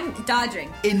no, I'm dodging.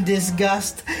 In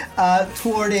disgust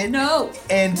toward it. No.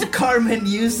 And Carmen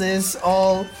uses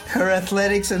all her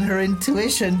athletics and her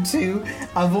intuition to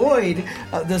avoid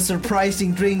the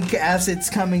surprising drink as it's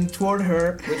coming toward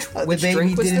her. Which the baby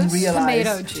drink was didn't this? realize.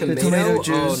 Tomato juice. The tomato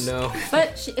juice. Oh no.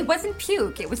 But it wasn't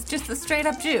puke. It was just the straight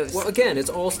up juice. Well, again, it's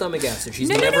all stomach acid. She's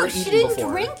no, never she eaten didn't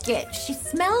before. drink it. She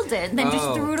smelled it and then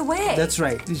just threw it away. That's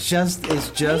right. It's just the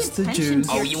attention juice.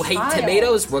 to Oh, your you hate child.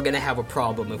 tomatoes? We're gonna have a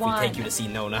problem if we Why? take you to see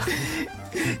Nona.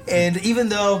 And even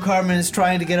though Carmen is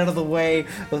trying to get out of the way,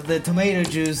 the tomato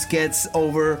juice gets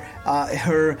over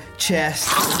her chest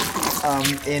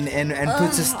and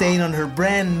puts a stain on her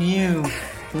brand new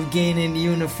Gainan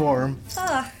uniform. It's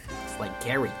like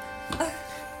Gary.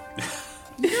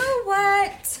 You know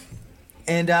what?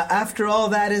 And after all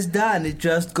that is done, it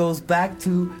just goes back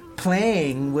to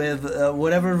playing with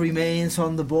whatever remains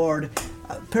on the board.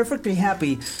 Perfectly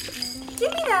happy.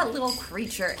 Give me that little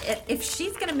creature. If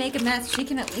she's gonna make a mess, she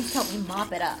can at least help me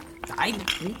mop it up.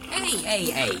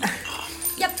 Hey.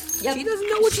 Yep. She doesn't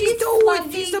know what she's doing.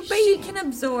 Fluffy. She's a She baby. can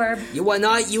absorb. You are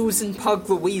not using Pug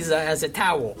Louisa as a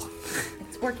towel.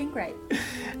 It's working great.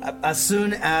 As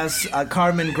soon as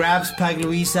Carmen grabs Pug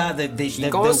Louisa, the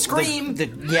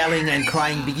yelling and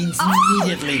crying begins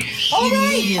immediately.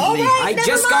 Immediately. I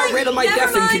just got rid of my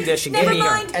deafening condition. Give me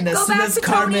her. And as Go soon back as to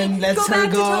Carmen Tony. lets Go her back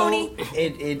to go, Tony.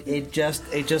 it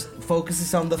just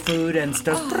focuses on the food and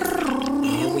starts.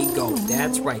 Here we go.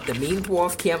 That's right. The mean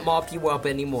dwarf can't mop you up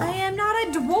anymore. I am not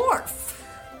a dwarf.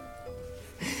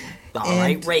 All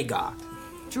right, Rhaegar.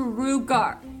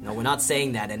 Drugar. No, we're not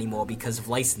saying that anymore because of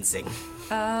licensing.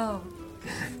 Oh.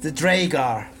 The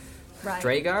Dragar. Right.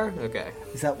 Dragar? Okay.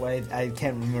 Is that why I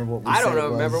can't remember what we I said? don't it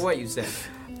was. remember what you said.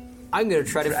 I'm gonna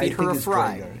try to I feed her think a it's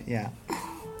fry. Dragar, yeah.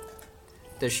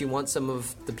 Does she want some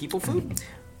of the people food?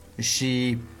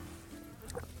 She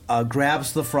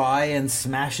grabs the fry and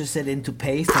smashes it into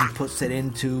paste and puts it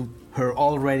into her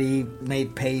already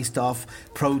made paste of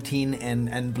protein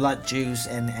and blood juice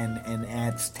and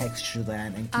adds texture to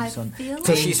that and keeps on feel like-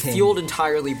 So she's painting. fueled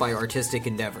entirely by artistic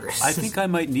endeavors. I think I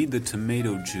might need the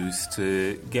tomato juice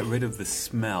to get rid of the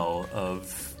smell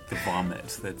of the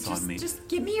vomit that's on me. Just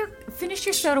give me finish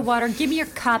your soda water, give me your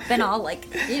cup, and I'll The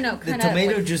kind of.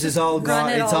 tomato juice is all gone.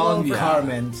 It's all on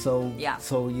Carmen, so Yeah.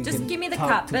 so you just can give me the talk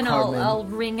cup, to and Carmen. I'll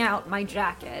wring out my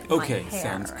jacket. Okay, my hair,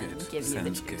 sounds and good. give you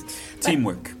Sounds the good. juice. But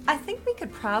Teamwork. I think we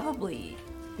could probably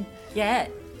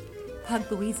get Pug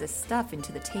Louisa's stuff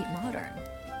into the Tate Modern.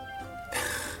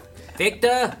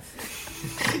 Victor?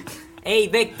 Hey,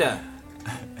 Victor.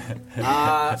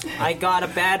 I got a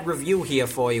bad review here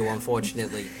for you,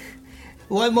 unfortunately.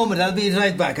 One moment, I'll be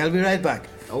right back.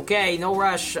 Okay, no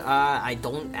rush. I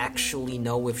don't actually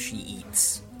know if she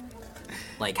eats.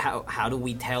 Like, how do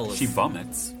we tell if... She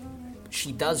vomits.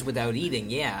 She does without eating,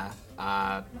 yeah.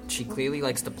 She clearly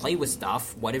likes to play with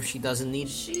stuff. What if she doesn't need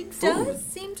She food? does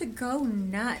seem to go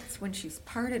nuts when she's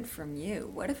parted from you.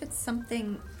 What if it's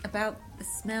something about the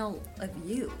smell of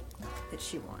you that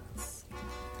she wants?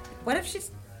 What if she's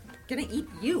gonna eat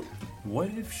you? What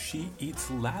if she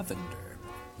eats lavender?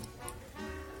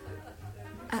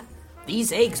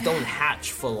 These eggs don't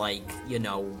hatch for, like,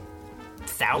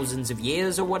 thousands of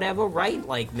years or whatever, right?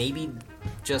 Like, maybe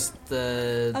just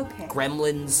the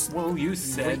gremlins Well, you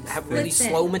said have that- really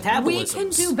slow metabolisms. We can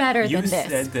do better You than this.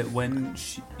 said that when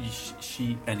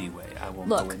she anyway, I won't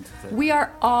go Look, into the... we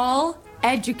are all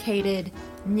educated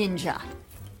ninja.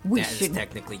 We That is should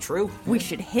technically true. we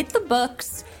should hit the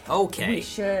books. Okay. We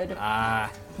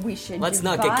should Let's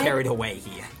not get carried away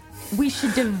here. We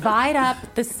should divide up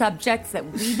the subjects that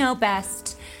we know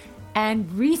best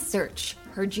and research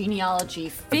her genealogy.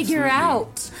 Figure Absolutely.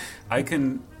 out. I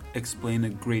can explain a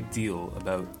great deal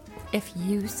about... If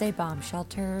you say bomb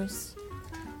shelters,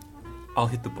 I'll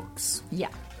hit the books. yeah.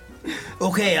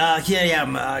 Okay, here I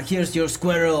am. Here's your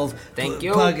squirrel. Thank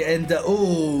you. Pug and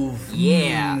ooh.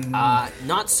 Yeah,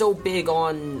 not so big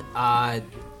on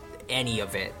any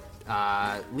of it.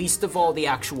 Least of all the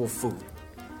actual food.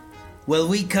 Well,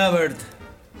 we covered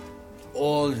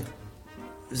all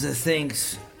the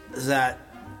things that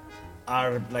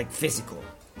are like physical.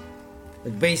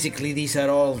 Like basically, these are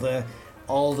all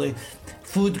the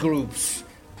food groups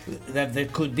that there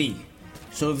could be.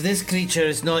 So if this creature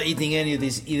is not eating any of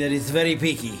this, either it's very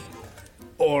picky,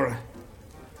 or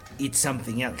eats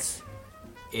something else.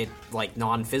 It like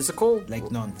non-physical? Like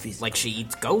non-physical. Like she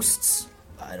eats ghosts?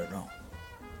 I don't know.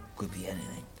 Could be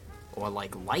anything. Or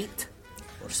like light?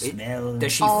 Or smell.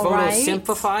 Does she All right.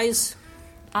 photosynthesize?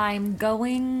 I'm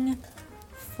going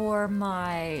for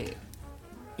my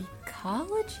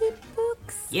ecology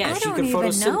books. Yeah, I she don't could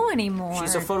even know anymore.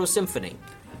 She's a photosymphony.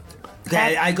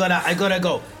 Okay, I gotta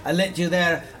go. I'll let you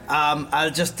there. I'll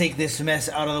just take this mess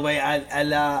out of the way.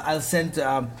 I'll send.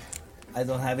 I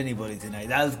don't have anybody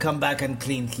tonight. I'll come back and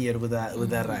clean here with that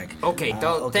rag. Okay,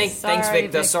 thanks, Sorry,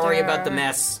 Victor. Sorry about the Victor.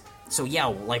 mess. So yeah,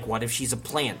 like what if she's a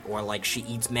plant, or like she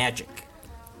eats magic?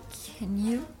 Can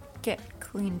you get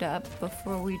cleaned up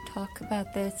before we talk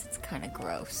about this? It's kind of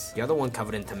gross. The other one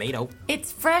covered in tomato.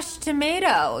 It's fresh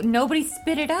tomato. Nobody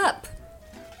spit it up.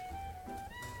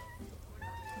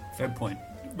 Fair point.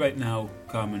 Right now,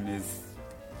 Carmen is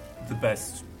the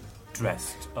best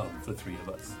dressed of the three of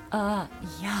us.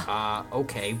 Yeah.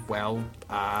 Okay, well,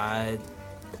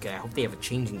 okay, I hope they have a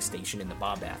changing station in the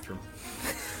bar bathroom.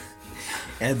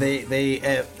 And they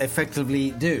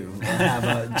effectively do have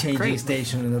a changing Great.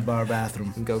 station in the bar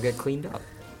bathroom. Go get cleaned up.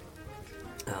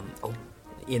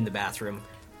 In the bathroom.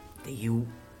 Do you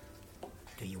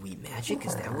eat magic?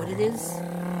 Is that what it is?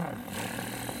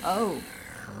 Oh.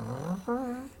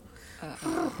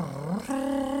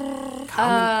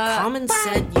 Common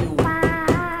said you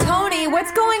Tony,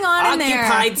 what's going on in there?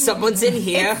 occupied someone's in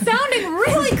here. It's sounding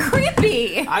really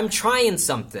creepy. I'm trying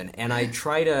something, and I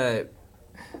try to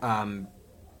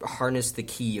harness the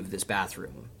key of this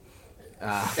bathroom.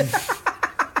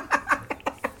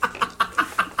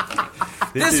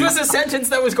 This was a sentence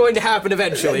that was going to happen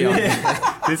eventually.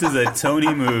 This is a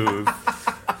Tony move.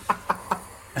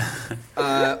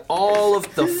 All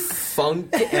of the funk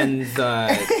and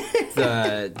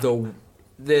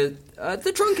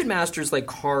the drunken master's like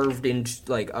carved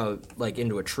into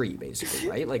into a tree, basically,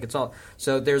 right? Like it's all.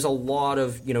 So there's a lot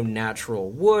of natural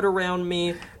wood around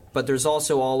me, but there's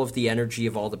also all of the energy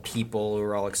of all the people who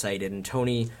are all excited. And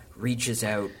Tony reaches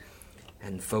out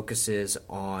and focuses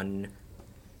on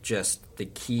just the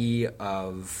key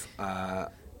of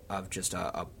just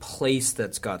a place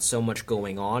that's got so much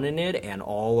going on in it, and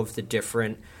all of the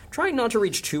different, trying not to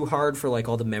reach too hard for like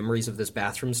all the memories of this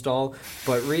bathroom stall,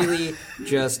 but really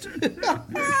just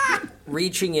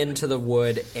reaching into the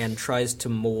wood and tries to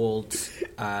mold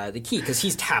the key, because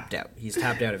he's tapped out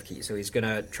of key, so he's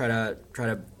gonna try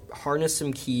to harness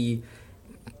some key.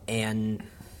 And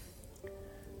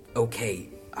okay,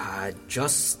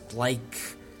 just like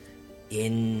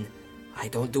I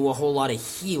don't do a whole lot of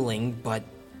healing, but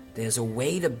there's a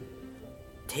way to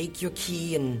take your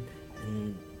key and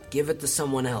give it to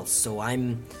someone else. So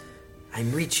I'm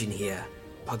reaching here.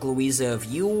 Pug Louisa, if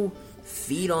you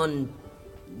feed on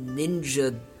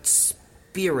ninja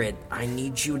spirit, I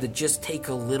need you to just take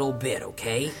a little bit,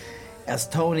 okay? As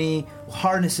Tony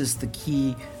harnesses the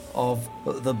key of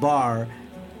the bar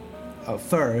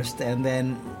first, and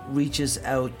then reaches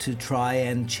out to try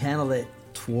and channel it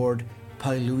toward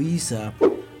Pagluisa,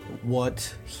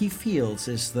 what he feels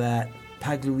is that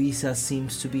Pagluisa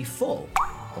seems to be full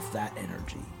of that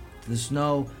energy. There's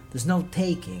no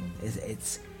taking.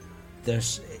 It's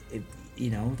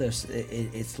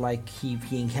like he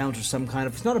encounters some kind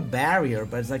of, it's not a barrier,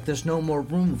 but it's like there's no more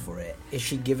room for it. Is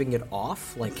she giving it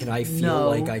off? Like, can I feel No,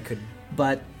 like I could?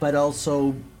 But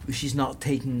also she's not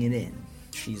taking it in.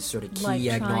 She's sort of key Like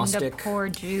agnostic. trying to pour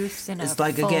juice in It's a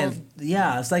like, full again,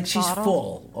 yeah, it's like she's bottle?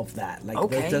 full of that. Like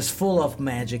Okay. there's full of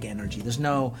magic energy. There's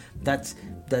no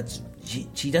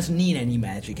she doesn't need any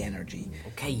magic energy.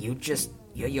 Okay, you're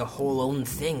your whole own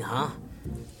thing,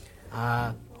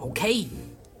 huh? Okay.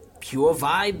 Pure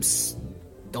vibes.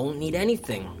 Don't need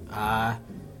anything.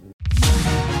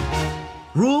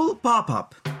 Rule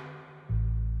pop-up.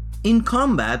 In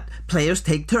combat, players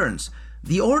take turns.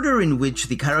 The order in which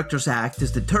the characters act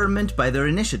is determined by their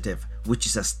initiative, which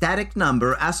is a static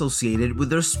number associated with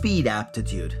their speed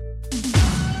aptitude.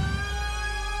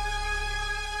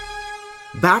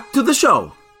 Back to the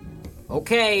show.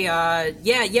 Okay,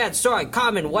 sorry,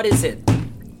 Carmen, what is it?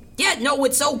 Yeah, no,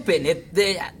 it's open.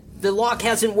 The lock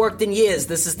hasn't worked in years.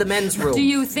 This is the men's room. Do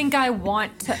you think I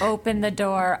want to open the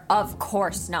door? Of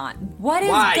course not. What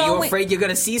is Why? going? You afraid you're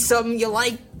gonna see something you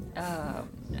like?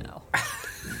 No.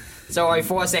 So I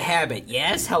force a habit.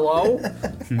 Yes, hello?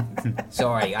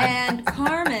 Sorry, And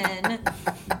Carmen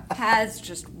has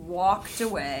just walked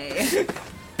away.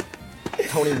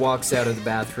 Tony walks out of the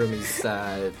bathroom. He's,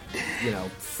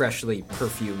 freshly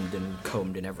perfumed and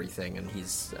combed and everything, and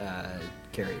he's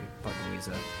carrying Puck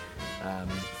Louisa,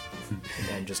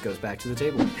 and just goes back to the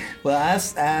table. Well,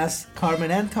 as Carmen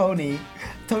and Tony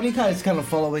is kind of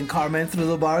following Carmen through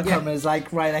the bar. Yeah. Carmen is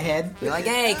like right ahead. You're like,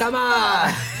 hey, come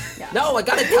on! No, I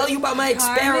gotta tell you about my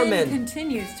experiment. Carmen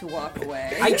continues to walk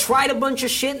away. I tried a bunch of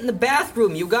shit in the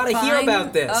bathroom. You gotta hear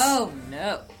about this. Oh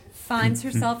no! Finds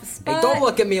herself a spot. Hey, don't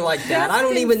look at me like that. just I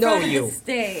don't in even know front of you. the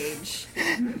stage.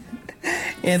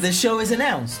 And the show is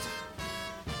announced.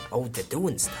 Oh, they're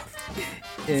doing stuff.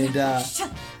 And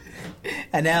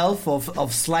an elf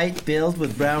of slight build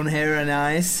with brown hair and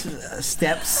eyes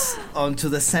steps onto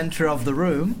the center of the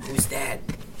room. Who's that?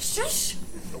 Shush!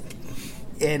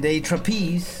 And a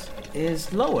trapeze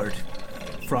is lowered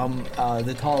from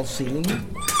the tall ceiling.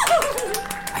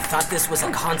 I thought this was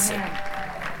a concert.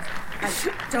 I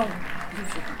don't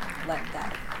usually let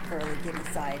that girly giddy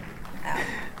side out.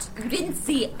 You didn't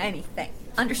see anything.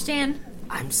 Understand?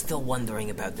 I'm still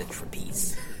wondering about the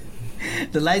trapeze.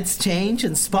 The lights change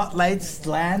and spotlights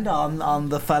land on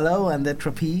the fellow and the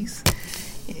trapeze.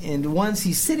 And once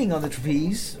he's sitting on the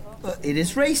trapeze, it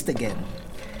is raised again.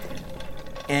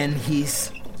 And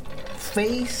his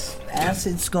face, as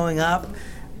it's going up,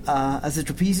 as the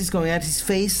trapeze is going out, his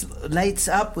face lights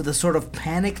up with a sort of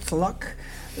panicked look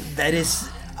that is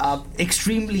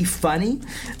extremely funny,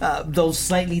 though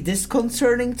slightly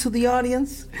disconcerting to the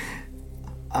audience.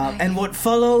 And what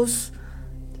follows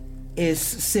is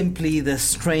simply the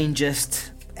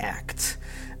strangest act.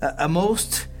 A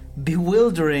most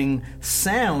bewildering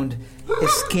sound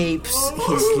escapes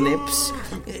his lips.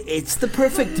 It's the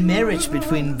perfect marriage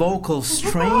between vocal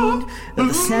strain,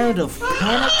 the sound of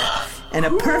panic, and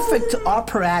a perfect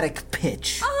operatic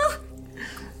pitch.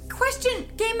 Question,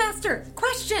 Game Master,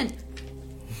 question.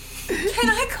 Can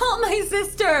I call my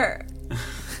sister?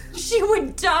 She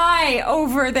would die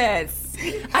over this.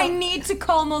 I need to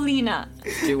call Molina.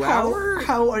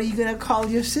 How are you gonna call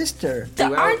your sister?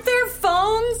 Aren't there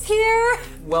phones here?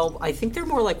 Well, I think they're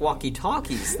more like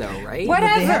walkie-talkies, though, right?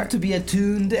 Whatever. But they have to be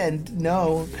attuned, and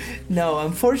no,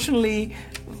 unfortunately,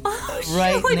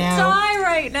 right she would now, die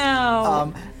right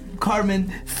now.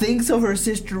 Carmen thinks of her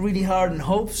sister really hard and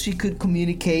hopes she could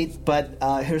communicate, but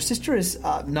her sister is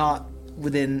not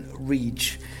within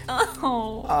reach.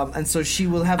 Oh. And so she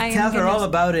will have to tell her all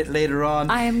about it later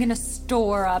on. I am going to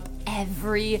store up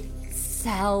every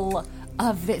cell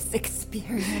of this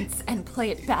experience and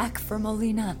play it back for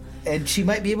Molina. And she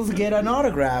might be able to get an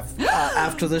autograph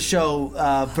after the show,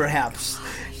 perhaps.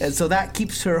 And so that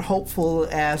keeps her hopeful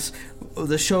as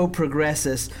the show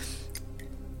progresses.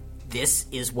 This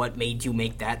is what made you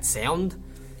make that sound?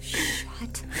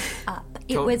 Shut up.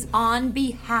 It was on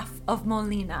behalf of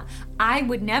Molina. I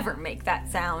would never make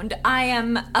that sound. I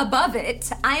am above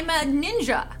it. I'm a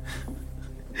ninja.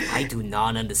 I do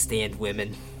not understand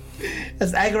women.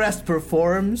 As Agarast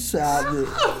performs,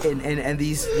 and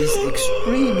these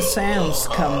extreme sounds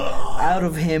come out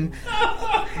of him,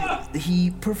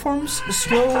 he performs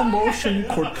slow motion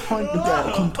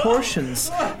contortions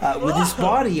with his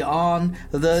body on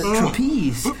the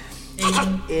trapeze.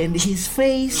 And his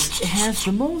face has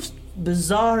the most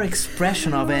bizarre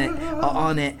expression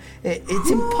on it. It's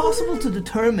impossible to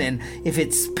determine if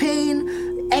it's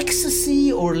pain,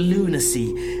 ecstasy, or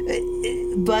lunacy.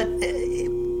 But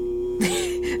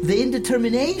the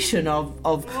indetermination of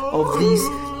these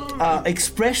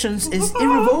expressions is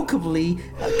irrevocably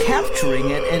capturing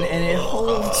it, and it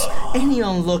holds any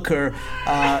onlooker's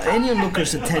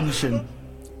attention.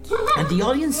 And the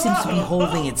audience seems to be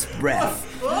holding its breath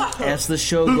as the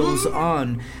show goes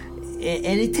on.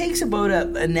 And it takes about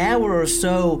an hour or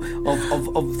so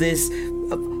of this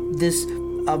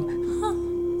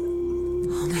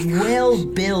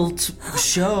well-built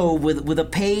show with a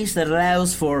pace that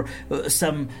allows for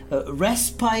some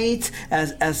respite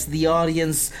as the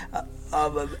audience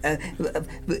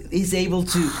is able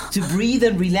to breathe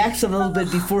and relax a little bit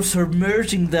before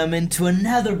submerging them into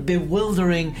another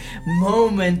bewildering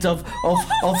moment of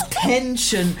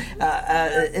tension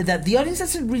that the audience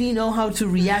doesn't really know how to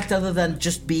react other than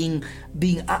just being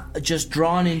just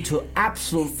drawn into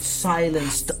absolute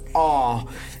silenced awe.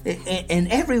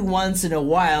 And every once in a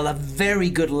while, a very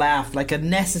good laugh, like a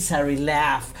necessary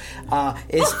laugh,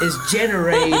 is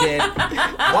generated. That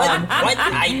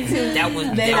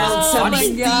was some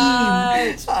funny.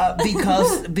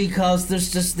 steam, because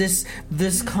there's just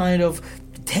this kind of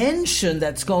tension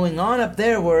that's going on up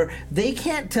there where they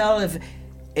can't tell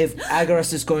if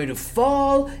Agaras is going to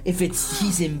fall, if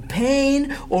he's in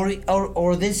pain,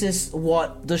 or this is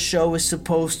what the show is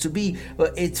supposed to be.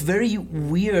 It's very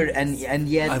weird, and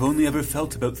yet... I've only ever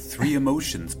felt about 3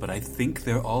 emotions, but I think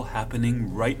they're all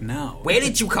happening right now. Where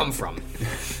did you come from?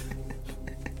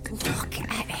 Look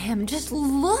at him. Just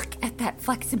look at that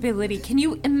flexibility. Can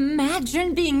you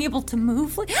imagine being able to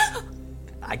move like...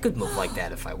 I could move like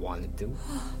that if I wanted to.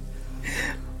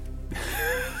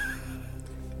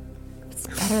 It's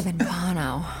better than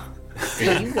Bono.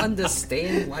 Do you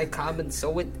understand why Common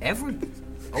so it ever...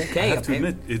 Okay, I have to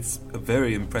admit, it's a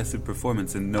very impressive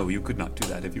performance, and no, you could not do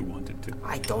that if you wanted to.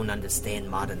 I don't understand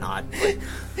modern art, but...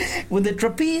 When the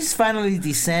trapeze finally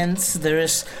descends, there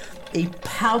is a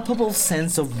palpable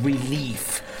sense of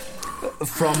relief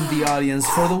from the audience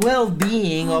for the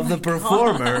well-being of the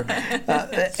performer.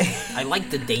 I like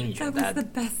the danger That was the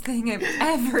best thing I've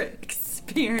ever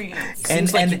experienced.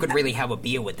 Seems like you could really have a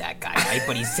beer with that guy, right?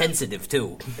 But he's sensitive,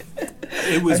 too.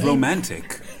 It was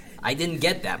romantic. I didn't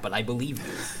get that, but I believe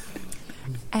you.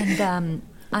 And,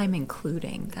 I'm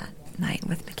including that night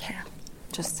with Mikhail.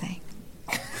 Just saying.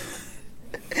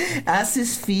 As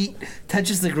his feet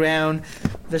touches the ground,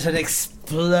 there's an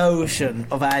explosion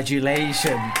of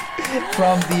adulation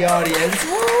from the audience.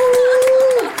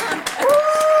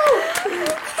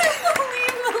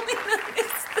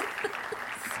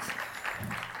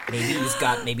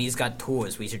 Maybe he's got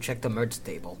tours. We should check the merch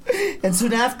table. And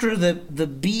soon after, the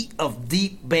beat of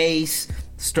deep bass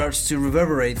starts to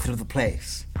reverberate through the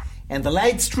place. And the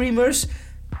light streamers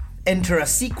enter a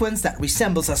sequence that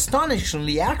resembles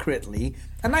astonishingly accurately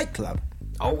a nightclub.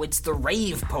 Oh, it's the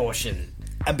rave portion.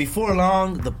 And before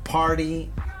long, the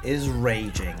party is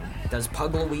raging. Does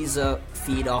Pug Louisa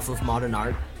feed off of modern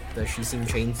art? Does she seem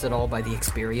changed at all by the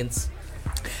experience?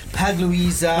 Pug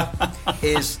Louisa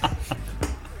is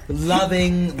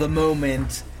loving the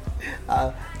moment,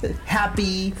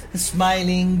 happy,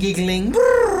 smiling, giggling,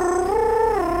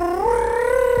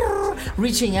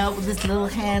 reaching out with its little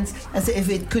hands as if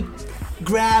it could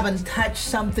grab and touch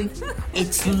something.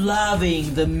 It's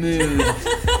loving the mood.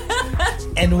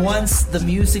 And once the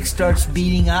music starts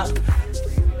beating up,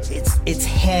 its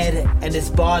head and its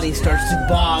body starts to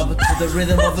bob to the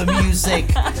rhythm of the music.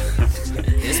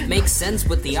 This makes sense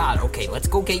with the art. Okay, let's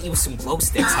go get you some glow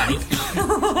sticks, honey.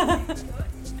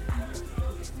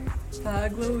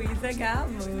 Pug Louisa got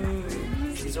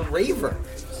moves. She's a raver.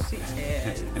 She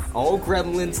is. All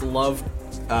gremlins love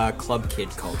club kid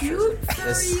culture. Cute,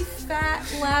 furry, fat,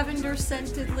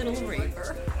 lavender-scented little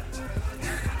raver.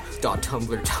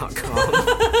 .tumblr.com.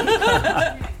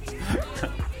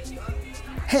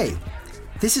 Hey,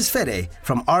 this is Fede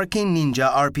from Arcane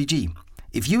Ninja RPG.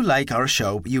 If you like our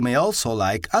show, you may also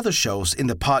like other shows in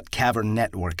the Pod Cavern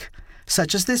network,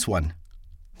 such as this one.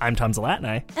 I'm Tom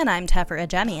Zalatni. And I'm Tefera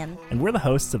Jemian. And we're the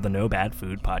hosts of the No Bad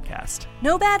Food podcast.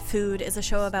 No Bad Food is a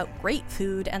show about great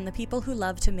food and the people who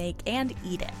love to make and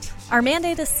eat it. Our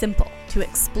mandate is simple: to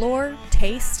explore,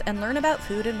 taste, and learn about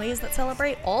food in ways that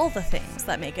celebrate all the things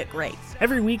that make it great.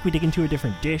 Every week we dig into a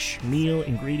different dish, meal,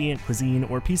 ingredient, cuisine,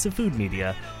 or piece of food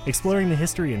media, exploring the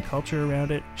history and culture around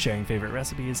it, sharing favorite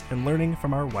recipes, and learning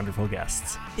from our wonderful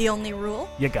guests. The only rule?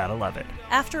 You gotta love it.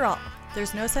 After all,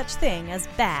 there's no such thing as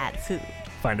bad food.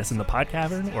 Find us in the Pod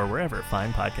Cavern or wherever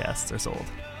fine podcasts are sold.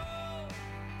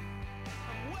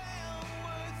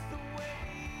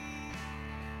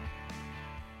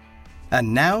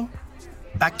 And now,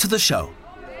 back to the show.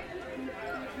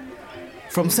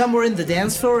 From somewhere in the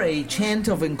dance floor, a chant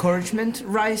of encouragement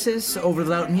rises over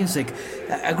the loud music.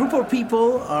 A group of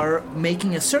people are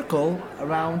making a circle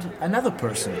around another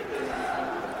person.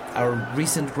 Our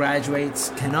recent graduates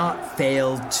cannot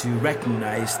fail to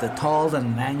recognize the tall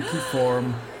and lanky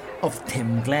form of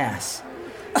Tim Glass.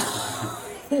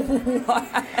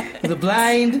 The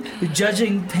blind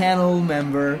judging panel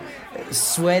member,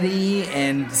 sweaty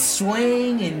and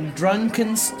swaying in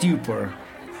drunken stupor.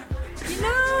 You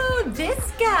know,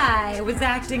 this guy was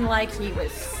acting like he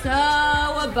was so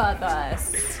above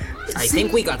us. I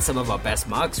think we got some of our best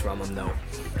marks from him, though.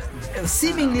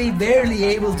 Seemingly barely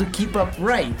able to keep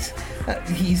upright.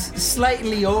 His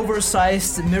slightly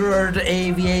oversized mirrored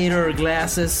aviator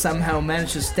glasses somehow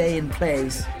manage to stay in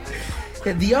place.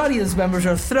 The audience members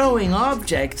are throwing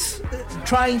objects,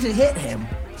 trying to hit him.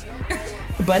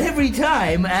 But every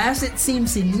time, as it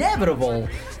seems inevitable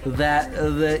that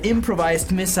the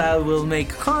improvised missile will make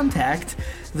contact,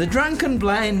 the drunken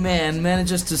blind man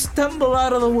manages to stumble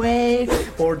out of the way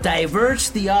or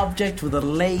diverge the object with a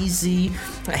lazy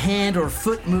hand or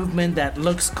foot movement that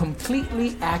looks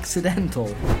completely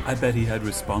accidental. I bet he had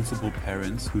responsible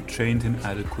parents who trained him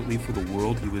adequately for the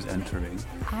world he was entering.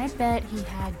 I bet he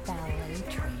had ballet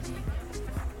training.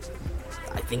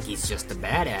 think he's just a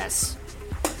badass.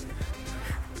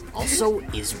 Also,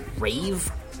 is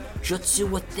rave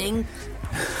jutsu a thing?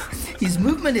 His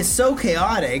movement is so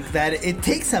chaotic that it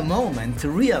takes a moment to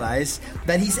realize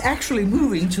that he's actually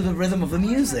moving to the rhythm of the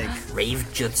music. Rave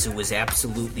jutsu is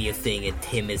absolutely a thing, and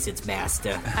Tim is its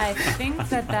master. I think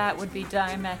that would be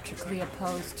diametrically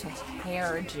opposed to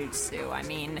hair jutsu. I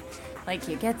mean, like,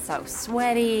 you get so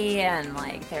sweaty, and,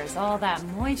 like, there's all that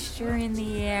moisture in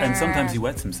the air. And sometimes he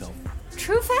wets himself.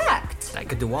 True fact. I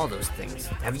could do all those things.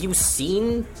 Have you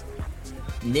seen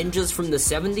ninjas from the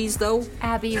 70s, though?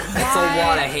 Abby, why? That's a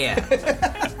lot of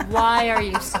hair. Why are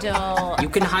you still... You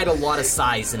can hide a lot of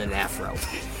size in an afro.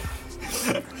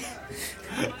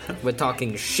 We're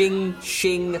talking shing,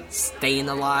 staying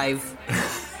alive.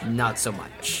 Not so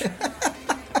much.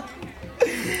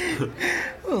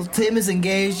 Well, Tim is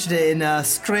engaged in a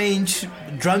strange,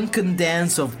 drunken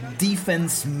dance of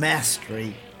defense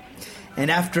mastery.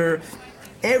 And after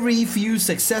every few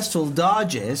successful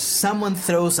dodges, someone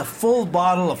throws a full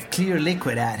bottle of clear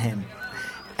liquid at him.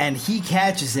 And he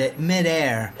catches it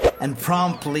midair and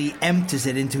promptly empties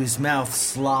it into his mouth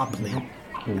sloppily.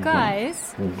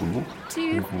 Guys, do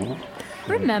you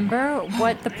remember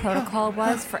what the protocol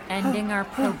was for ending our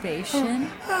probation?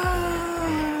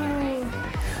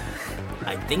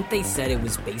 I think they said it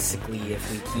was basically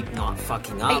if we keep not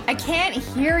fucking up. I can't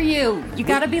hear you. You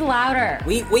gotta be louder.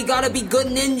 We gotta be good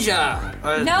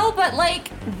ninja. No, but like,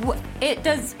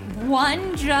 does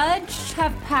one judge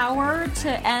have power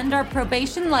to end our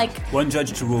probation? Like one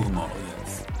judge to rule them all,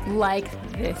 yes. Like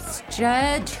this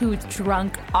judge who's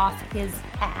drunk off his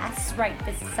ass right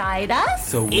beside us?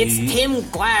 So It's Tim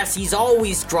Glass. He's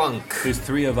always drunk. There's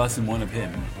 3 of us and 1 of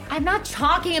him. I'm not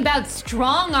talking about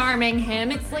strong-arming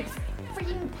him. It's like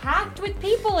packed with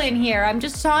people in here. I'm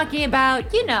just talking about,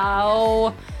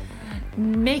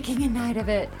 making a night of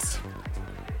it.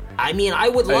 I mean, I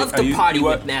would love to party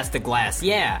with Master Glass,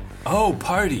 yeah. Oh,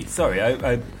 party. Sorry,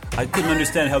 I couldn't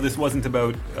understand how this wasn't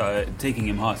about taking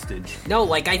him hostage. No,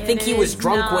 like, I think he was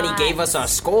drunk when he gave us our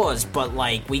scores, but,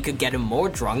 like, we could get him more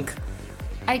drunk.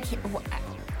 I can't...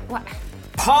 What?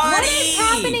 Party! What is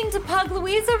happening to Pug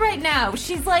Louisa right now?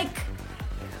 She's like...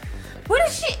 What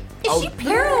is she... Is she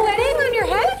pirouetting on your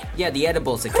head? Yeah, the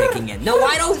edibles are kicking in. No,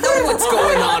 I don't know what's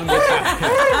going on with her.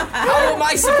 How am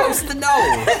I supposed to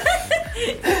know?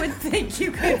 You would think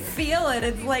you could feel it.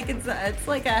 It's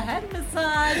like a head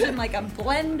massage and like a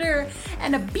blender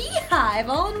and a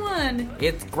beehive all in one.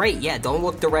 It's great. Yeah, don't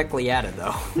look directly at it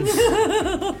though.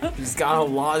 He's got a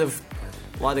lot of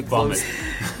clothes.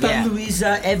 Yeah.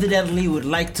 Louisa evidently would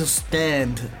like to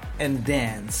stand and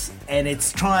dance, and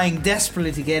it's trying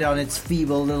desperately to get on its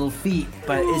feeble little feet,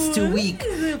 but it's too weak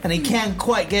and it can't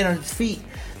quite get on its feet.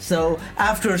 So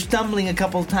after stumbling a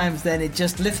couple times, then it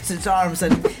just lifts its arms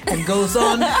and goes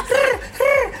on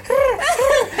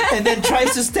and then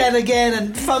tries to stand again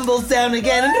and fumbles down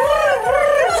again.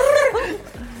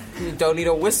 You don't need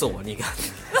a whistle when you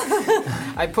got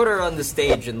I put her on the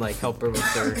stage and like help her with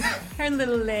her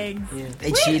little legs. Yeah.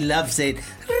 And she loves it.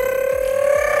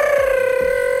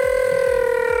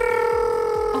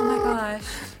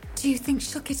 Do you think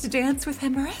she'll get to dance with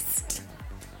Emerist?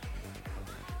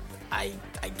 I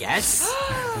guess.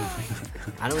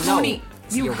 I don't Tony, know.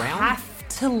 Is he you around? have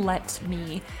to let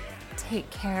me take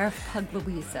care of Pug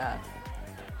Louisa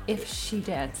if she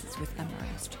dances with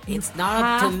Emerist. It's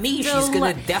not up to me. She's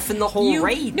gonna deafen the whole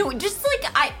raid. No, just like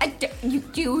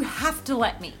you have to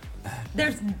let me.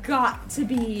 There's got to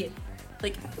be.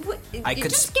 Like,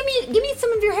 just give me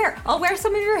some of your hair. I'll wear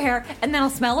some of your hair, and then I'll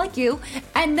smell like you,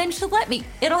 and then she'll let me.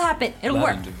 It'll happen. It'll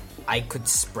work. I could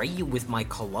spray you with my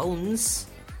colognes.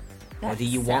 That or do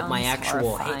you want my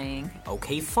actual hair?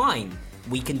 Okay, fine.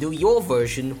 We can do your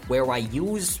version where I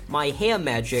use my hair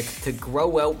magic to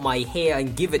grow out my hair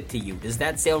and give it to you. Does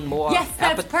that sound more? Yes,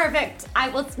 that's perfect. I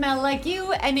will smell like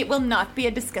you, and it will not be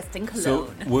a disgusting cologne.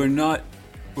 So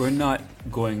we're not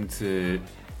going to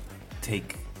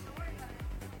take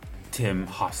Tim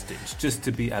hostage, just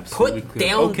to be absolutely Put clear.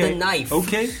 down the knife.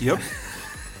 Okay, yep.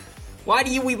 Why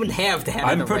do you even have to have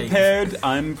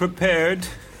I'm prepared.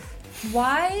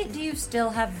 Why do you still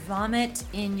have vomit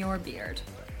in your beard?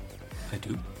 I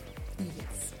do.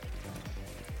 Yes.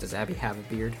 Does Abby have a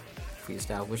beard? If we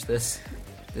establish this?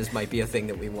 This might be a thing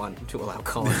that we want to allow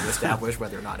Colin to establish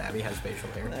whether or not Abby has facial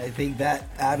hair. I think that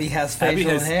Abby has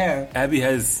facial hair. Abby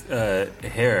has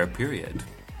hair, period.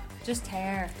 Just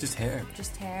hair. Just hair.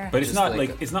 Just hair. But it's not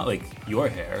like it's not like your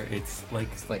hair. It's like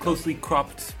closely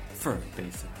cropped fur,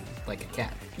 basically. Like a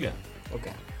cat. Yeah.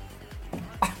 Okay.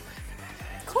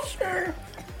 Sure.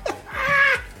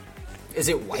 Is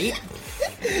it white?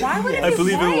 Why would it be I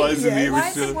believe white? it was, and Why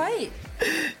is it white?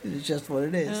 It's just what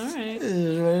it is. All right. It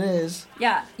is what it is.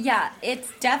 Yeah,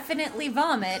 it's definitely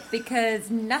vomit because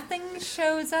nothing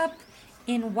shows up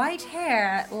in white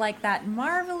hair like that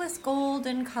marvelous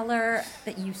golden color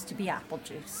that used to be apple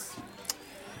juice.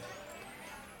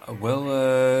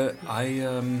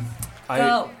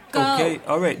 Go. Okay,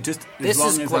 all right. Just as This long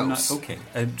is as gross. I'm not okay.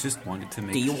 I just wanted to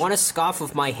make. Do you want a scarf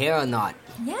of my hair or not?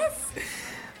 Yes.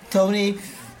 Tony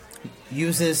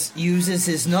uses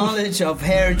his knowledge of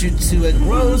hair jutsu and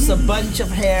grows a bunch of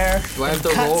hair. Do I have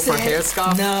and to roll cuts for it. hair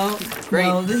scarf? No, Great.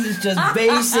 no. This is just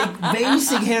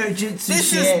basic hair jutsu.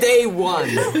 This shit. is day one.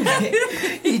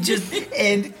 He just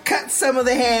cuts some of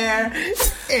the hair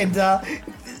and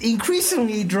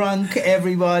increasingly drunk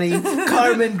everybody.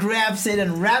 Carmen grabs it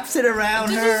and wraps it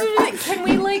around her. Can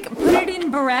we put it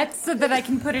in barrettes so that I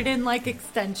can put it in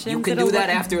extensions? You can It'll do that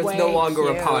look after it's way no longer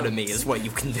cute. a part of me, is what you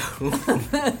can do.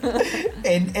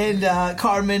 And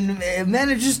Carmen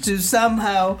manages to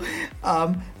somehow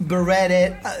barrette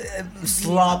it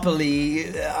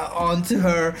sloppily onto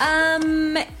her.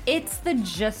 It's the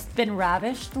just been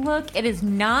ravished look. It is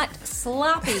not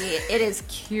sloppy. It is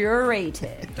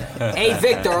curated. Hey,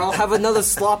 Victor, I'll have another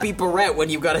sloppy barrette when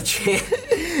you got a chance.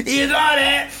 You got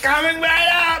it! Coming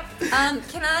right up!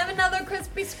 Can I have another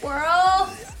crispy squirrel?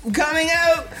 Coming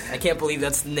out! I can't believe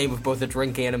that's the name of both a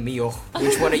drink and a meal.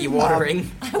 Which one are you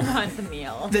ordering? I want the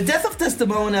meal. The death of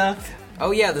Desdemona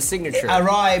Oh, yeah, the signature.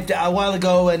 arrived a while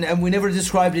ago and we never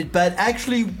described it, but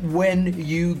actually when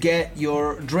you get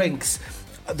your drinks,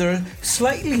 they're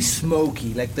slightly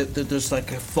smoky, there's a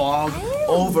fog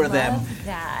over them.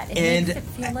 That. It And- makes it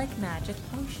feel like magic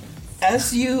potions.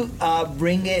 As you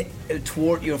bring it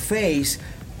toward your face,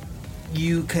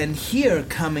 you can hear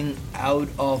coming out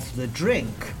of the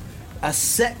drink a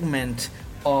segment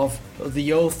of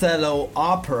the Othello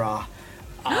opera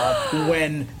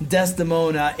when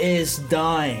Desdemona is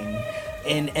dying.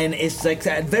 And it's like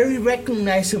that very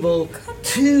recognizable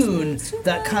tune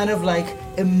that kind of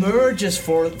emerges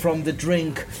from the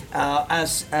drink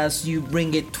as you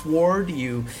bring it toward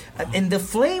you. And the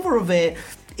flavor of it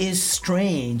is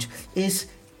strange.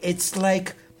 It's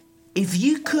like if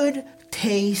you could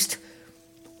taste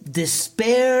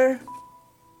despair,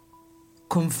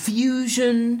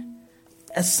 confusion,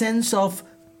 a sense of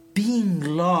being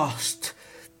lost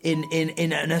in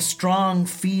a strong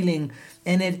feeling,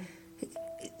 and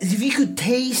if you could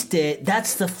taste it,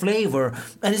 that's the flavor.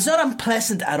 And it's not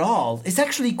unpleasant at all. It's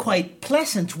actually quite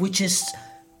pleasant, which is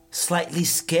slightly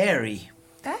scary.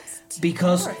 That's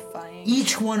Because terrifying.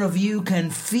 each one of you can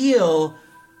feel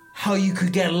how you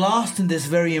could get lost in this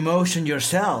very emotion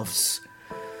yourselves.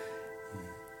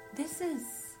 This is...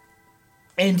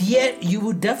 And yet, you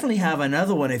would definitely have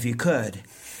another one if you could.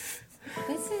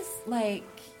 This is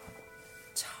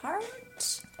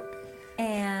tart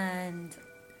and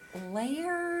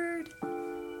layered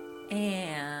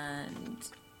and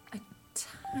a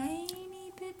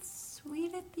tiny bit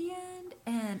sweet at the end,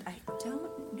 and I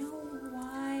don't know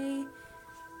why,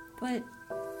 but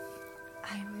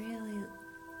I really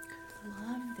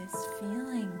love this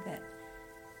feeling that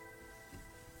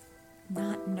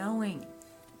not knowing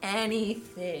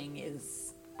anything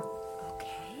is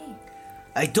okay.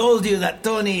 I told you that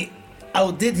Tony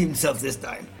outdid himself this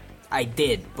time. I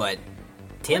did, but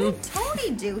Tim? What did Tony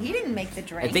do? He didn't make the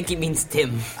drink. I think he means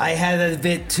Tim. I had a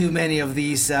bit too many of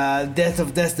these Death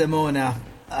of Desdemona.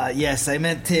 Yes, I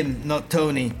meant Tim, not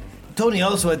Tony. Tony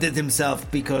also outdid himself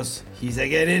because he's a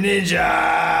getty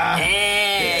ninja.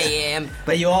 Hey, I am.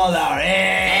 But you all are.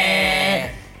 Eh.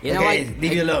 You know, okay,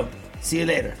 leave you alone. See you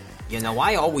later. You know,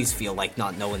 I always feel like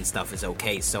not knowing stuff is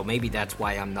okay, so maybe that's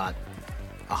why I'm not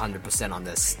 100% on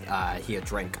this here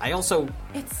drink. I also...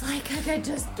 It's like I could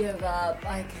just give up.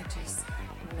 I could just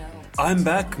melt. I'm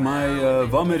back. My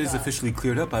vomit is officially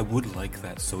cleared up. I would like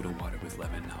that soda water with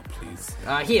lemon now, please.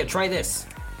 Here, try this.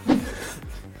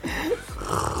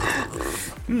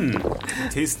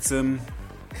 It tastes,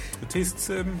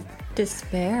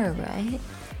 Despair, right?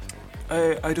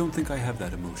 I don't think I have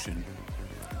that emotion.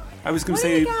 I was gonna What do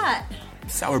say you got?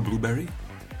 sour blueberry.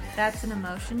 That's an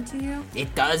emotion to you?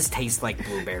 It does taste like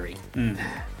blueberry.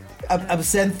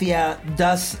 Absenthia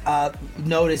does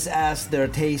notice as they're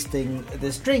tasting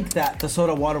this drink that the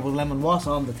soda water with lemon was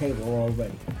on the table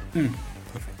already.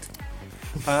 Perfect.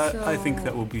 I think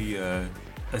that will be a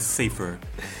safer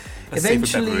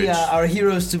Eventually, beverage. our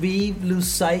heroes-to-be lose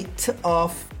sight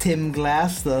of Tim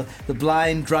Glass, the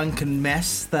blind, drunken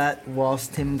mess that was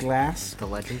Tim Glass. The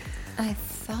legend. I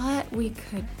thought we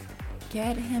could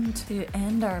get him to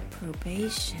end our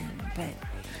probation, but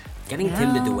Getting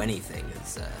Tim to now do anything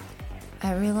is...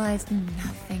 I realized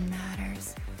nothing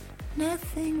matters.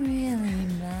 nothing really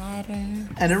matters.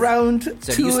 And around 2 in the morning...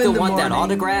 So do you still want that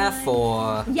autograph,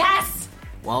 or... Yes!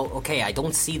 Well, okay, I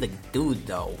don't see the dude,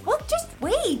 though. Well, just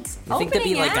wait. I think there'd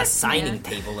be like a act, signing man.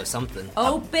 table or something.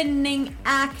 Opening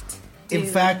act. In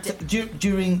fact,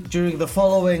 during the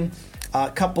following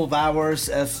couple of hours,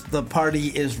 as the party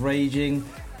is raging,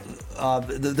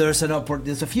 there's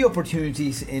a few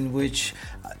opportunities in which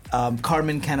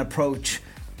Carmen can approach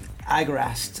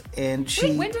Agarast, and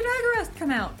she. Wait, when did Agarast come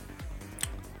out?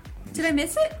 Did I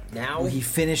miss it? Now he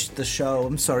finished the show.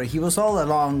 I'm sorry, he was all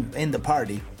along in the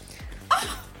party.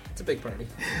 it's a big party.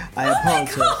 I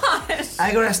apologize.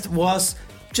 Agarast was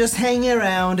just hanging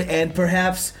around, and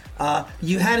perhaps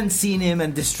you hadn't seen him,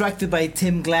 and distracted by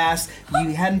Tim Glass,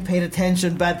 you hadn't paid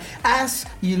attention. But as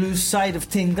you lose sight of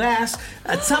Tim Glass,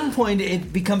 at some point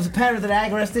it becomes apparent that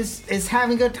Agarast is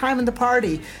having a good time in the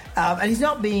party, and he's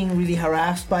not being really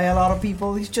harassed by a lot of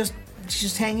people. He's just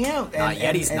hanging out and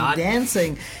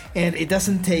dancing, and it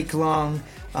doesn't take long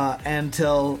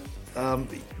until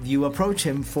you approach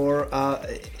him for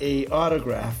a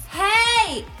autograph.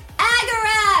 Hey,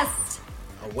 Agarast!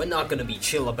 Oh, we're not gonna be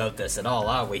chill about this at all,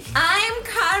 are we? I'm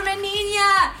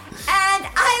Carmenina, and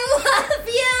I love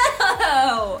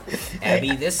you!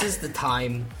 Abby, this is the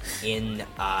time in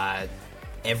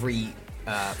every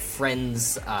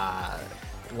friend's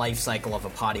life cycle of a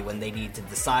party when they need to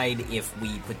decide if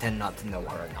we pretend not to know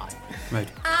her or not. Right.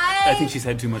 I think she's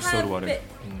had too much soda water.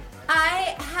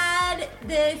 I had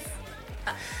this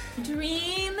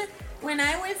dream when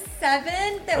I was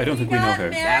 7 that I don't think we know her.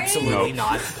 married. Absolutely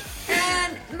not.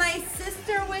 And my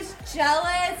sister was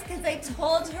jealous because I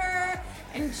told her,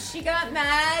 and she got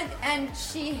mad and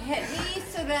she hit me.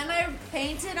 So then I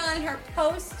painted on her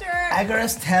poster.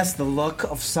 Agarast has the look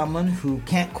of someone who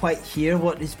can't quite hear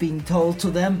what is being told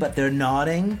to them, but they're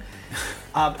nodding.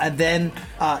 And then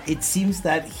it seems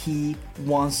that he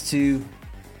wants to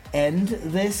end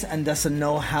this and doesn't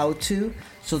know how to.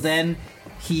 So then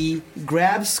he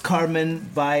grabs Carmen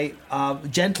by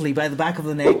gently by the back of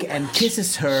the neck and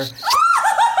kisses her,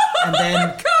 and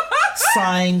then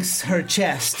signs her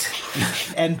chest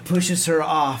and pushes her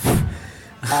off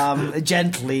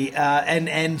gently.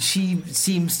 And she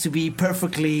seems to be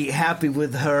perfectly happy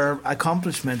with her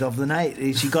accomplishment of the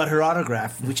night. She got her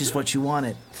autograph, which is what she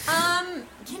wanted.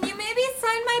 Can you maybe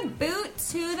sign my boot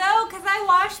too, though? Because I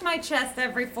wash my chest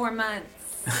every 4 months.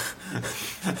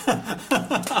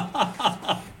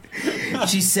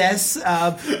 She says,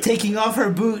 taking off her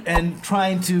boot and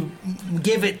trying to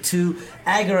give it to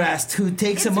Agarast, who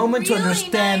takes a moment to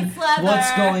understand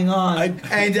what's going on.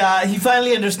 And he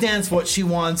finally understands what she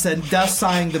wants and does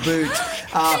sign the boot.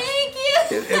 Thank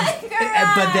you,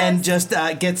 Agarast. But then just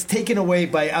gets taken away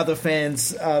by other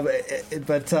fans.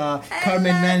 But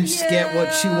Carmen managed to get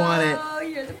what she wanted.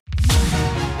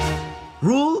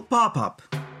 Rule pop-up.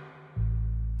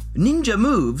 Ninja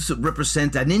moves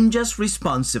represent a ninja's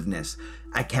responsiveness.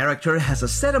 A character has a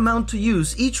set amount to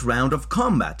use each round of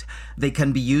combat. They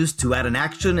can be used to add an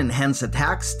action, enhance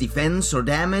attacks, defense, or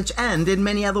damage, and in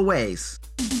many other ways.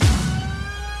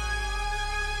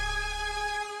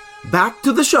 Back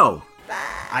to the show.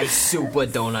 I super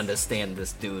don't understand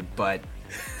this dude, but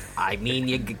I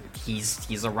mean,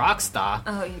 he's a rock star.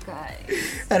 Oh, you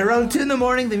guys. At around 2 in the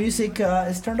morning, the music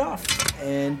is turned off,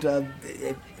 and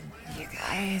You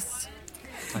guys.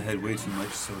 I had way too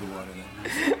much soda water that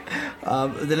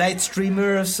night. the light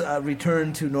streamers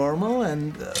return to normal,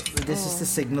 and this is the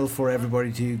signal for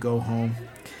everybody to go home.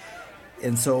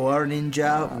 And so our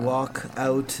ninja walk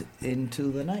out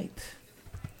into the night.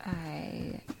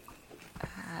 I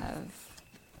have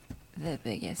the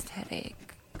biggest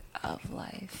headache of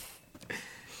life.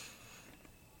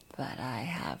 But I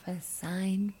have a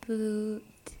signed boot.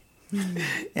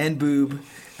 And boob.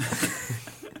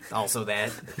 Also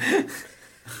that.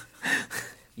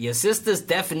 Your sister's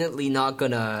definitely not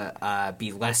gonna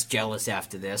be less jealous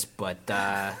after this, but,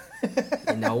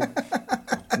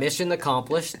 mission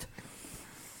accomplished.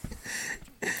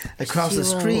 Across She the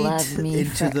will street, love me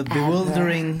into the forever.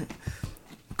 bewildering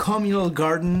communal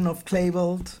garden of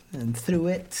Claybolt, and through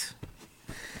it,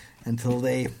 until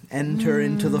they enter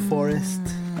into the forest.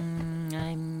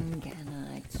 I'm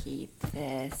gonna keep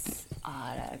this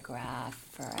autograph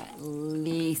for at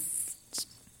least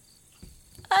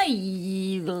a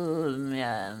year.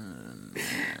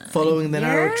 Following the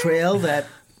narrow trail that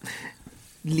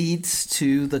leads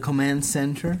to the command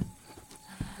center,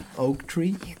 Oak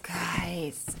Tree. You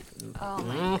guys. Oh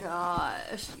my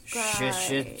gosh.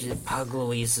 Shit.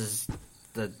 Pugglies is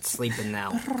sleeping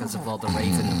now because of all the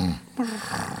raving.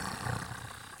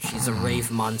 She's a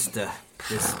rave monster.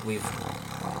 Did we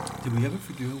ever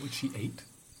figure out what she ate?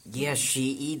 Yeah, she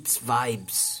eats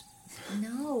vibes.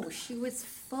 No, she was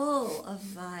full of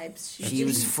vibes. She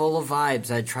was full of vibes.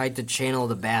 I tried to channel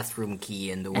the bathroom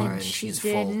key into her, and she she's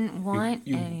didn't full. want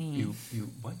any. You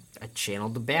what? I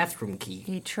channeled the bathroom key.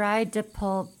 He tried to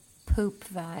pull poop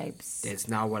vibes. That's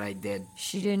not what I did.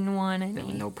 She didn't want any. There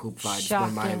were no poop vibes.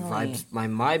 Shockingly. My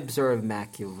vibes are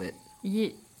immaculate.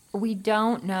 We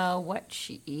don't know what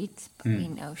she eats, but we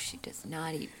know she does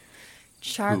not eat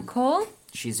charcoal.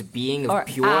 She's a being Or of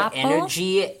pure apple?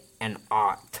 energy and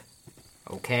art.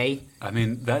 Okay? I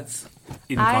mean, that's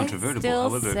incontrovertible. I still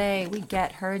However, say we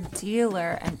get her a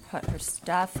dealer and put her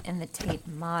stuff in the Tate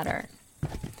Modern.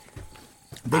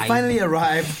 They finally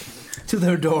arrive to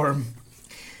their dorm.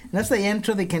 And as they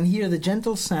enter, they can hear the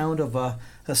gentle sound of a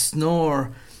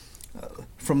snore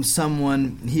from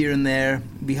someone here and there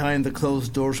behind the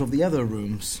closed doors of the other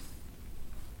rooms.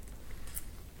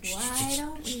 Why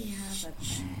don't we have a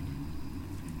bed?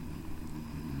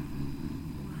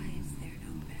 Why is there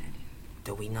no bed?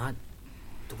 Do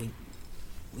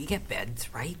we get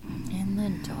beds, right? In the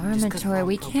 'cause we're dormitory, on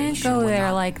we can't probation, go we're there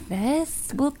not- like this.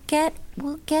 We'll get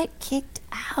kicked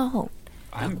out.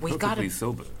 I'm we perfectly gotta-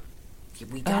 sober.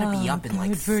 We gotta be up in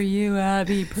like Good for you,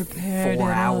 Abby. Prepared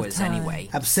 4 at all hours times. anyway.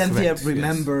 Absentia Correct,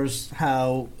 remembers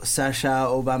how Sasha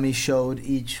Obami showed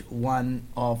each one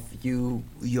of you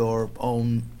your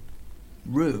own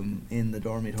room in the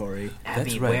dormitory. That's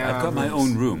Abby, right. where I've are got my rooms?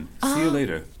 own room. See you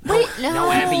later. Wait, no,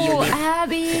 No, Abby, you need-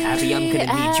 Abby, Abby, I'm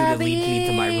gonna need you to lead me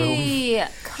to my room.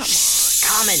 Abby.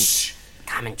 Come on.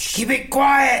 Carmen, Keep it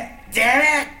quiet,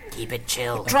 damn it! keep it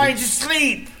chill. Trying to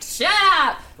sleep. Shut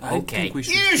up! I Okay. think we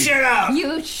should You keep- shut up.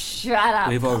 You shut up.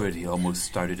 We've already almost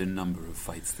started a number of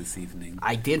fights this evening.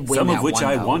 I did win Some that of which one,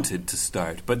 I though. wanted to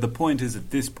start, but the point is,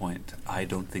 at this point, I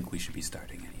don't think we should be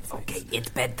starting any fights. Okay, it's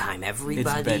bedtime,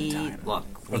 everybody. It's bedtime. Look,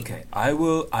 Okay, I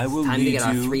will time to lead get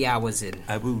our you. 3 hours in.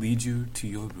 I will lead you to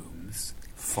your rooms.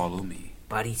 Follow me.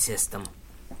 Buddy system.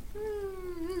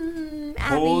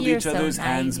 Abby, Hold you're each so other's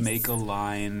hands, nice. make a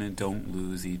line, and don't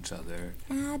lose each other.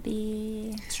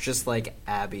 Abby. It's just like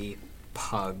Abby,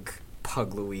 Pug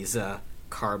Louisa,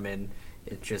 Carmen.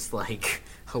 It's just like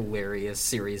hilarious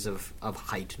series of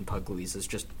height and Pug Louisa's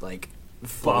just like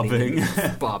floating,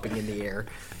 bobbing in the air.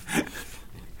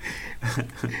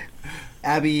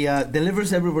 Abby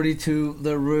delivers everybody to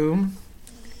their room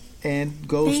and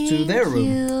goes to their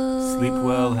room. Sleep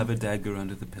well, have a dagger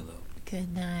under the pillow.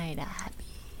 Good night, Abby.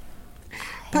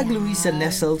 Pug Louisa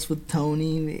nestles with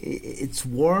Tony. Its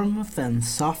warmth and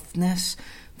softness,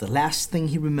 the last thing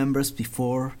he remembers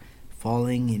before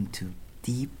falling into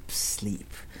deep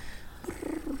sleep.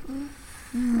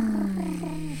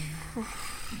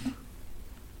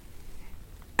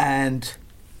 And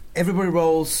everybody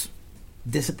rolls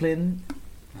discipline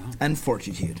and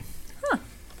fortitude.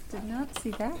 Did not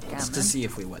see that coming. Just to see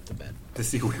if we wet the bed. To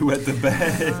see we wet the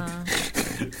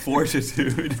bed.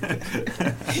 Fortitude.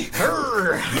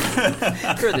 Heard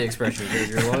the expression, gird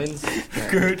your loins.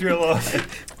 Gird your loins.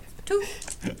 2.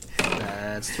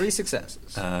 That's 3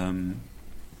 successes.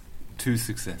 2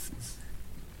 successes.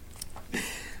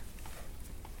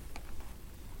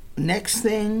 Next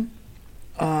thing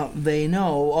they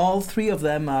know, all 3 of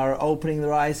them are opening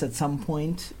their eyes at some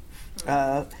point.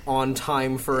 On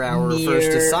time for our first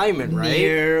assignment, right?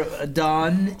 Near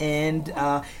dawn, and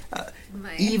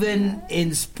even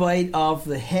in spite of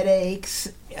the headaches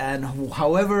and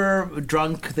however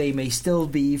drunk they may still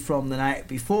be from the night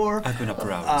before, I've been up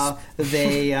for hours.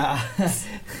 they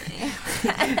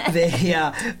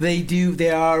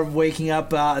are waking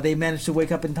up. They manage to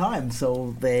wake up in time,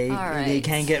 so they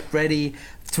can get ready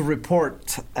to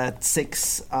report at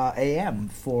 6 a.m.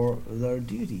 for their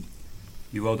duty.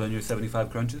 You all done your 75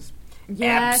 crunches?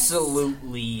 Yes.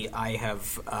 Absolutely, I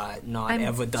have not I'm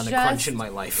ever done a just crunch in my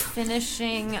life.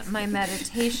 Finishing my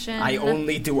meditation. I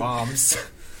only do arms.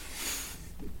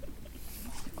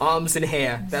 Arms and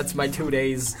hair. That's my 2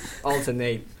 days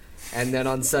alternate. And then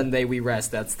on Sunday we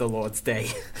rest. That's the Lord's Day.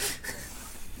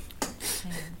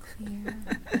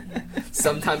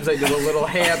 Sometimes I do a little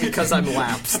hair because I'm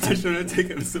lapsed. I should have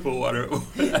taken a sip of water.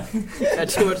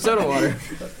 That's too much soda water.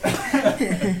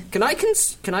 Can I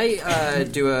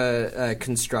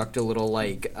construct a little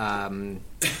like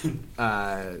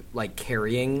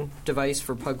carrying device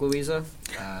for Pug Louisa?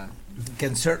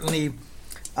 Can certainly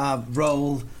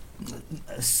roll,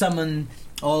 summon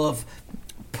all of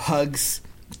Pug's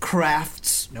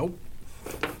crafts. Nope.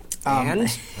 And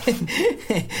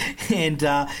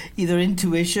either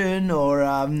intuition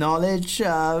or knowledge,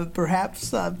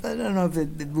 perhaps. I don't know if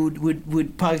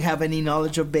would Pug have any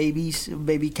knowledge of baby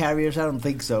carriers. I don't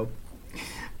think so.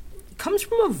 comes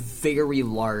from a very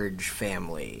large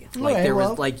family. Like Okay, there was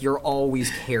well- like you're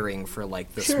always caring for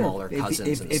like the smaller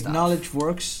cousins and if stuff. knowledge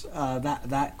works,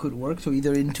 that could work. So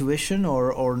either intuition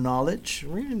or knowledge.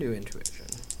 We're gonna do intuition.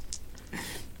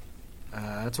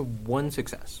 That's a 1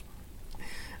 success.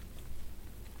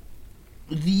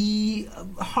 The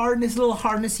little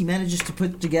harness he manages to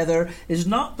put together is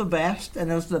not the best,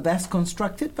 and it's the best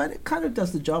constructed, but it kind of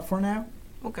does the job for now.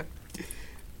 Okay.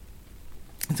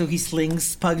 And so he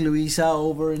slings Pug Louisa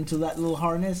over into that little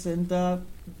harness, and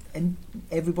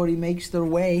everybody makes their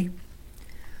way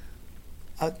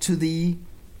out to the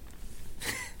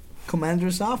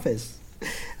commander's office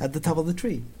at the top of the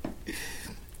tree.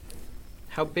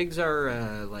 How big's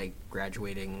our like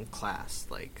graduating class?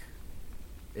 Like,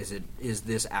 is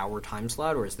this our time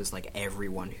slot, or is this like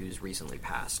everyone who's recently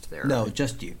passed there? No,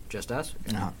 just you. Just us.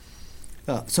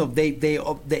 Okay. So they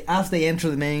as they enter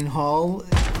the main hall,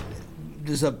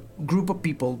 there's a group of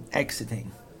people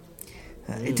exiting.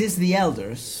 It is the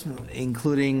elders,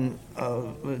 including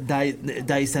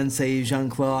Dai Sensei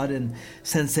Jean-Claude and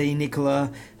Sensei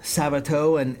Nicola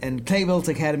Sabato and Clayville's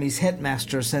Academy's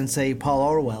headmaster Sensei Paul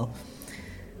Orwell.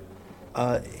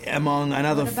 Among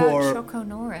another What four. about Choco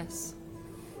Norris?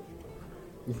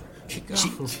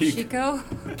 Chico?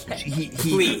 Okay.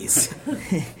 Please.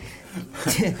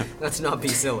 Let's not be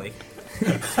silly.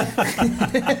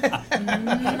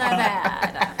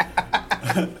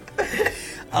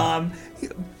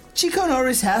 Chico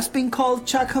Norris has been called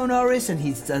Chaco Norris, and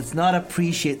he does not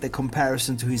appreciate the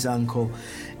comparison to his uncle.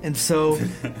 And so,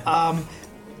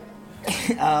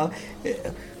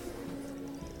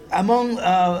 among,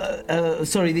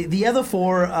 the other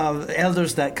four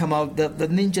elders that come out, the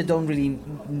ninja don't really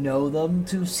know them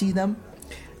to see them.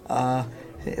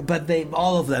 But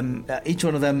all of them, each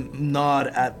one of them nod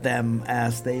at them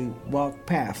as they walk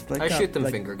past. I shoot them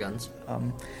finger guns.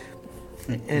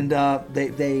 And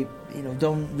they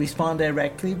don't respond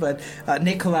directly, but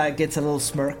Nicola gets a little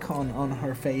smirk on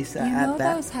her face You at know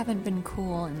that. those haven't been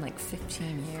cool in like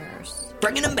 15 years.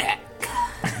 Bringing them back.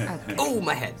 Oh,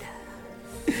 my head.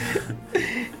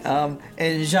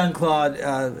 And Jean-Claude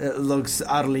looks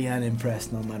utterly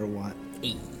unimpressed no matter what.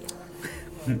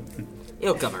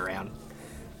 He'll come around.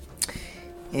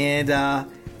 And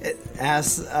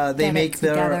as they Get make it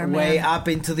their together, way man. up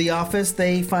into the office,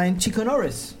 they find Chico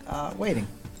Norris waiting.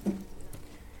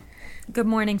 Good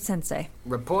morning, Sensei.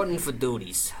 Reporting for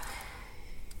duties.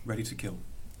 Ready to kill.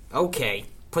 Okay,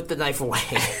 put the knife away.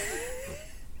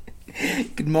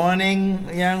 Good morning,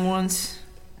 young ones.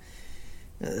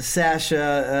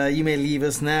 Sasha, you may leave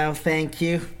us now, thank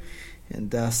you.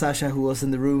 And Sasha, who was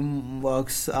in the room,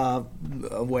 walks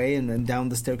away and down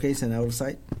the staircase and out of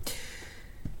sight.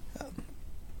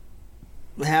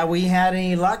 Have we had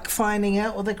any luck finding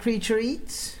out what the creature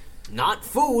eats? Not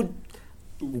food.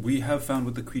 We have found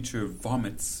what the creature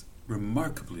vomits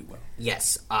remarkably well.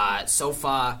 Yes, so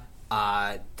far,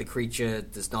 the creature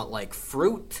does not like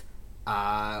fruit,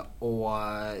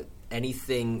 or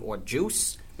anything, or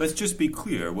juice. Let's just be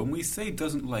clear. When we say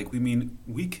doesn't like, we mean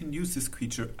we can use this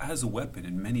creature as a weapon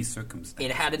in many circumstances.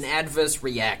 It had an adverse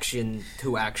reaction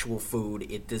to actual food.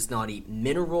 It does not eat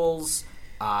minerals.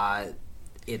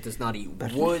 It does not eat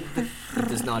wood. It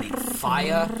does not eat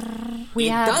fire. It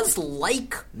does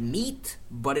like meat,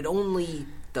 but it only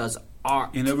does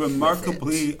art. In a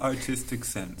remarkably artistic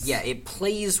sense. Yeah, it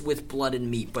plays with blood and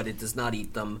meat, but it does not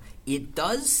eat them. It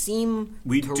does seem...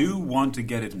 We do want to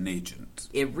get it an agent.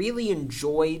 It really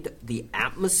enjoyed the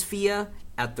atmosphere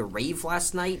at the rave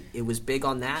last night. It was big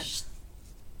on that.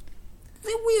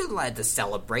 We're allowed to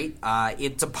celebrate.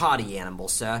 It's a party animal,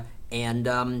 sir. And,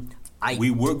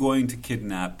 we were going to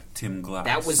kidnap Tim Glass.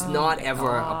 That was not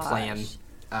ever a plan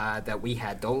that we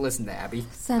had. Don't listen to Abby.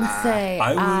 Sensei,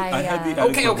 I had the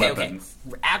adequate Okay. weapons.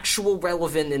 Actual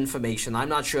relevant information. I'm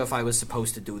not sure if I was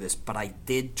supposed to do this, but I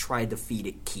did try to feed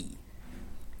it key.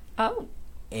 Oh.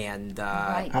 And,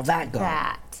 Right. How'd that go?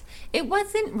 It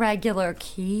wasn't regular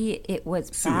key, it was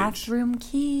bathroom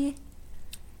key.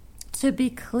 To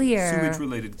be clear.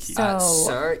 Sewage-related key.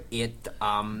 Sir,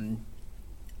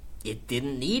 it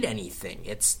didn't need anything.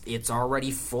 It's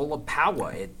already full of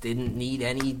power. It didn't need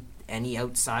any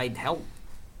outside help.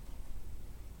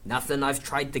 Nothing I've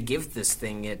tried to give this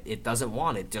thing it doesn't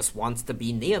want. It just wants to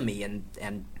be near me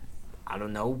and I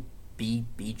don't know, be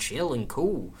chill and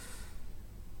cool.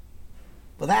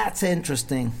 Well, that's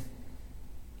interesting.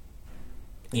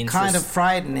 Kind of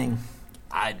frightening.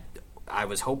 I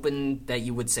was hoping that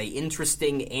you would say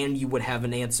interesting and you would have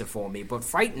an answer for me, but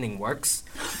frightening works.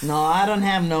 No, I don't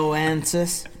have no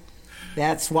answers.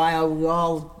 That's why we're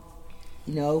all,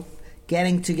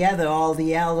 getting together, all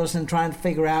the elders, and trying to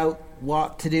figure out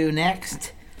what to do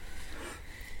next.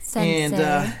 Sensei,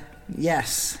 And,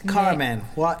 yes, Carmen,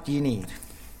 what do you need?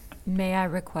 may I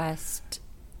request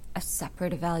a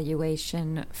separate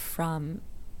evaluation from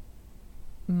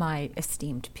my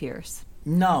esteemed peers?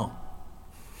 No.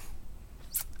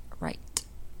 Right.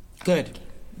 Good.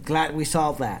 Glad we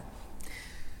solved that.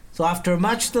 So after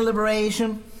much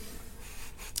deliberation,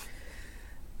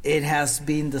 it has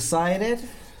been decided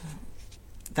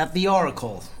that the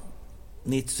Oracle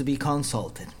needs to be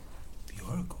consulted. The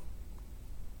Oracle?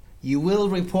 You will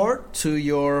report to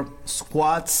your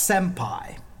squad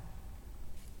senpai.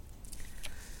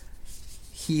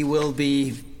 He will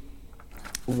be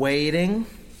waiting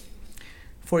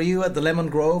for you at the Lemon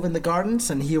Grove in the gardens,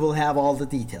 and he will have all the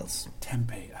details.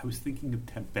 Tempeh. I was thinking of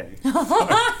tempeh.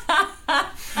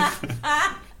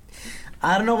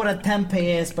 I don't know what a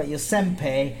tempeh is, but your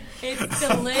senpai It's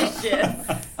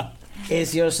delicious.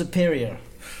 is your superior.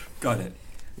 Got it.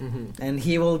 And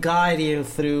he will guide you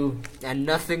through And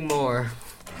nothing more.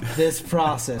 this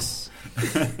process.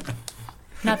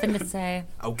 Nothing to say.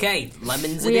 Okay,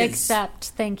 lemons We it is. accept.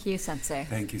 Thank you, Sensei.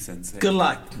 Thank you, Sensei. Good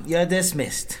luck. You're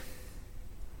dismissed.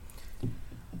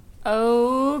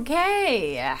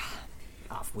 Okay.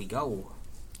 Off we go.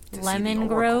 to see Lemon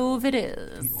the Oracle. Grove it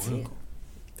The is. Oracle.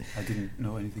 I didn't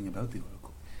know anything about the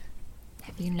Oracle.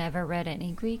 Have you never read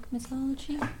any Greek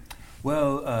mythology?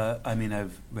 Well, I mean,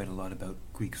 I've read a lot about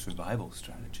Greek survival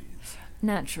strategies.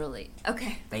 Naturally.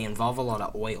 Okay. They involve a lot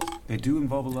of oil. They do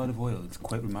involve a lot of oil. It's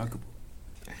quite remarkable.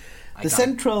 I The got-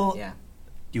 central... Yeah.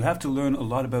 You have to learn a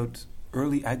lot about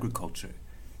early agriculture.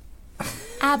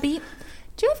 Abby,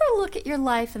 do you ever look at your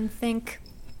life and think,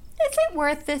 is it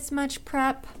worth this much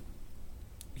prep?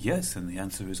 Yes, and the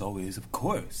answer is always, of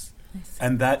course.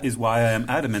 And that is why I am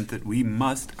adamant that we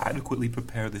must adequately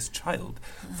prepare this child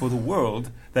for the world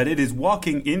that it is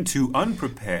walking into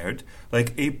unprepared,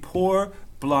 like a poor,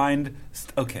 blind...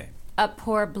 okay. A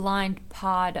poor blind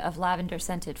pod of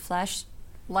lavender-scented flesh,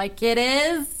 like it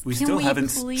is? We Can still haven't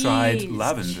please tried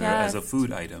lavender as a just-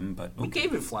 food item, but We okay.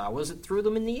 gave it flowers. It threw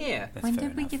them in the air. That's When fair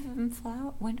did we enough. give him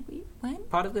flower? When?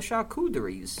 Part of the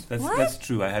charcuteries. That's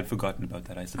true. I had forgotten about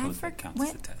that. I suppose that counts as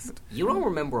a when- test. You don't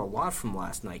remember a lot from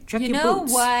last night. Check You your know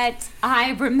boots. what?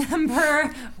 I remember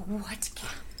what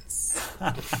counts.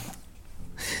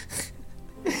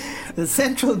 The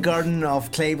central garden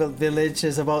of Claybelt Village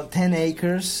is about 10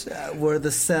 acres where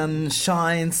the sun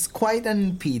shines quite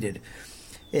unimpeded.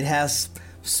 It has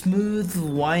smooth,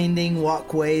 winding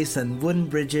walkways and wooden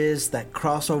bridges that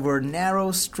cross over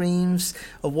narrow streams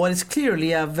of what is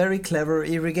clearly a very clever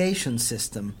irrigation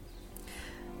system.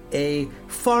 A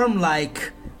farm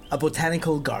like a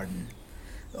botanical garden.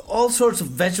 All sorts of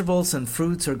vegetables and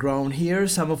fruits are grown here,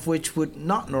 some of which would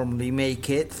not normally make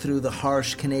it through the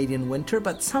harsh Canadian winter,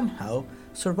 but somehow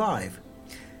survive.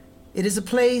 It is a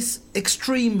place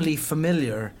extremely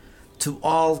familiar to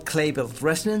all Claybelt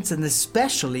residents and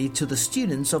especially to the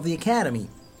students of the academy,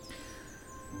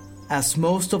 as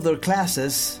most of their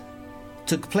classes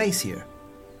took place here.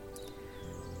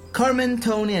 Carmen,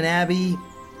 Tony, and Abby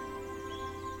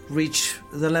reach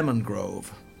the Lemon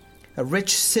Grove. A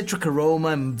rich citric aroma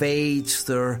invades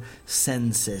their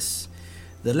senses.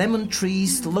 The lemon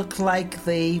trees look like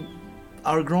they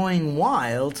are growing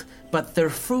wild, but their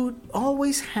fruit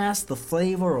always has the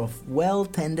flavor of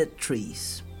well-tended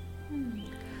trees.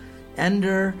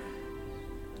 Under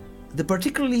the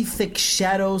particularly thick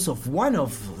shadows of one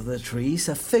of the trees,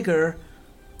 a figure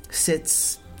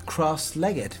sits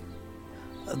cross-legged.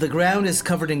 The ground is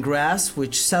covered in grass,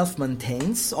 which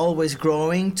self-maintains, always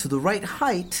growing to the right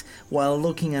height while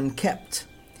looking unkempt.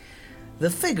 The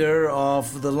figure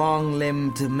of the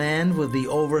long-limbed man with the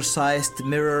oversized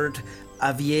mirrored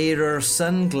aviator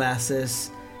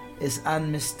sunglasses is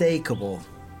unmistakable.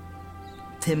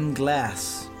 Tim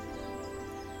Glass.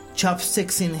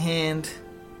 Chopsticks in hand,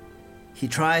 he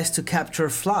tries to capture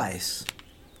flies.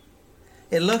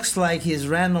 It looks like he's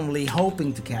randomly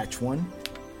hoping to catch one.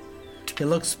 He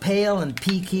looks pale and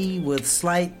peaky with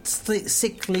slight,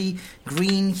 sickly,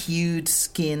 green-hued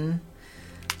skin,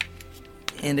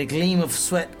 and a gleam of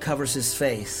sweat covers his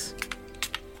face.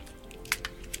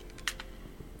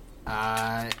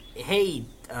 Hey,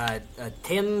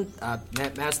 Tim,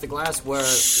 Master Glass, we're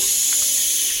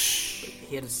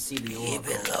here to see the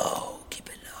Oracle. Keep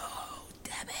it low,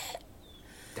 damn it.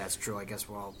 That's true, I guess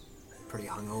we're all pretty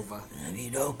hungover. Have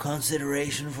you no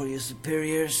consideration for your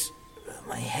superiors?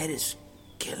 My head is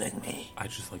killing me. I'd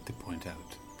just like to point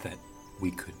out that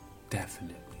we could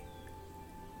definitely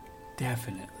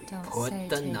Don't Put say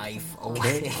the take knife him.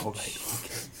 away. All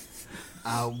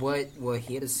right, okay. We're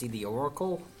here to see the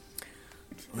Oracle?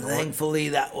 Thankfully,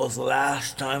 that was the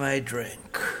last time I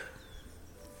drank.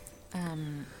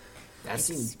 That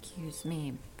seems... Excuse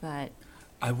me, but...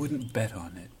 I wouldn't bet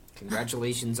on it.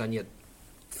 Congratulations on your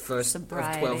first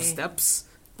Sobriety. of 12 steps,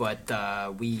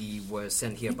 but we were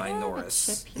sent here by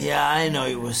Norris. Yeah, I know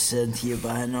he was sent here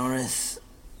by Norris.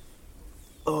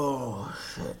 Oh,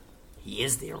 shit. He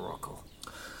is the Oracle.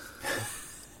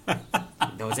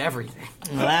 He knows everything.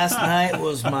 Last night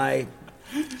was my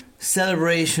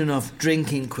celebration of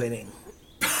drinking quitting.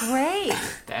 Great.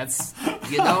 That's,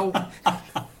 you know...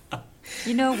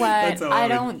 You know what? That's how I I would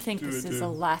don't think do this it, is too. a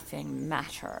laughing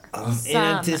matter. In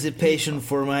anticipation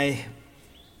for my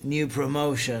new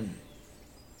promotion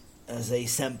as a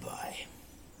senpai.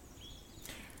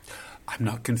 I'm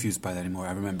not confused by that anymore.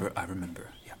 I remember.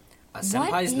 Yeah. A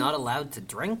senpai's not allowed to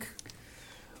drink?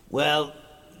 Well,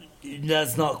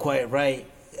 that's not quite right.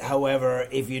 However,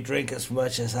 if you drink as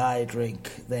much as I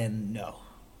drink, then no.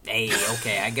 Hey,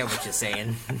 okay, I get what you're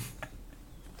saying.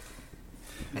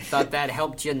 I thought that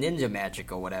helped your ninja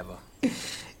magic or whatever.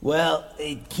 Well,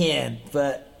 it can,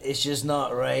 but it's just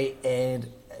not right, and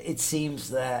it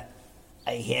seems that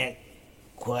I can't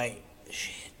quite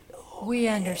We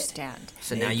understand.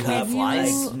 So now you have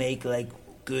flies? Make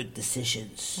good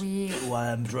decisions We-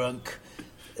 while I'm drunk,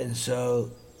 and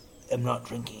so I'm not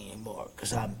drinking anymore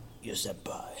because I'm your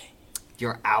senpai.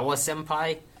 You're our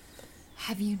senpai?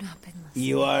 Have you not been listening?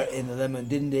 You are in the lemon.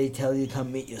 Didn't they tell you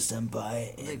come meet your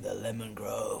senpai in the lemon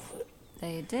grove?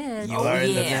 They did. You are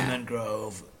in the lemon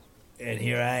grove, and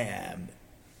here I am,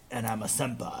 and I'm a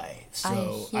senpai,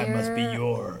 so I must be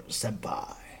your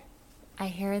senpai. I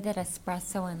hear that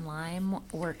espresso and lime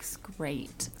works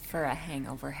great for a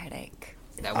hangover headache.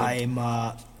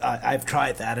 I've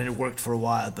tried that and it worked for a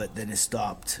while, but then it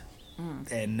stopped,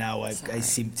 and now I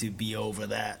seem to be over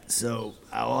that. So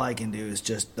all I can do is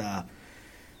just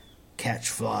catch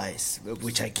flies,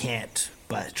 which I can't,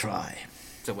 but try.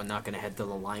 So we're not going to head to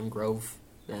the Lime Grove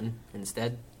then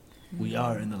instead? We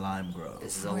are in the lime grove.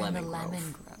 This is a We're in lemon the grove.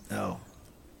 lemon grove. Oh,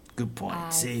 good point. I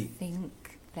See, think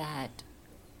that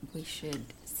we should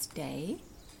stay.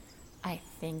 I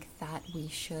think that we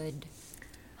should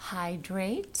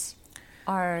hydrate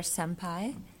our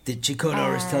senpai. did Chico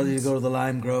Norris tell you to go to the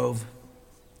lime grove?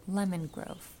 Lemon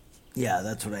Grove. Yeah,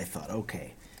 that's what I thought.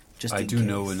 Okay. Just I in do case.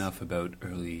 know enough about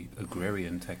early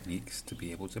agrarian techniques to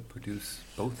be able to produce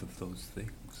both of those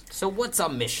things. So what's our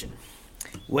mission?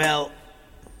 Well,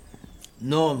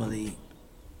 normally,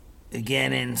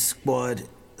 again in squad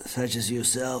such as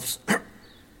yourselves,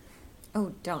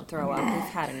 Oh, don't throw up.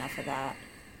 We've had enough of that.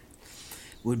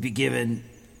 would be given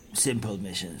simple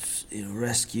missions.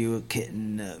 Rescue a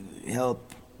kitten,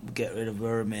 help get rid of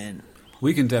vermin.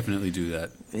 We can definitely do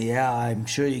that. Yeah, I'm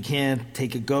sure you can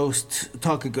talk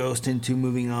a ghost into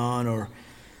moving on, or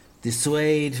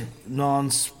dissuade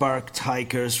non-sparked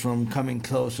hikers from coming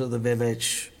closer to the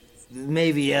village.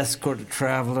 Maybe escort a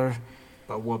traveler.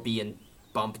 But we're being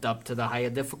bumped up to the higher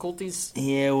difficulties?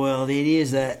 Yeah, well, the idea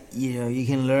is that, you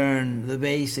can learn the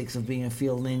basics of being a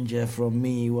field ninja from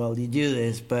me while you do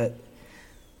this, but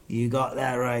you got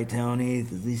that right, Tony.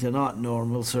 These are not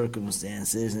normal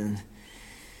circumstances, and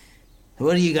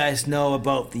what do you guys know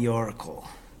about the Oracle?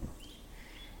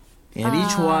 And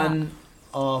each one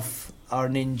of our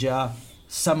ninja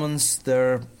summons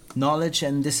their knowledge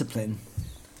and discipline.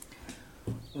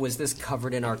 Was this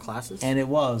covered in our classes? And it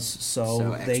was,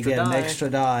 so they extra get an die. extra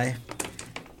die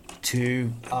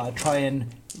to try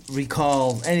and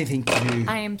recall anything to do.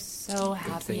 I am so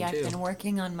happy thing, I've too. been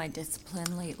working on my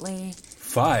discipline lately.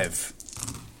 5.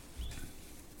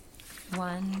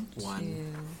 1, One.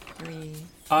 2, 3,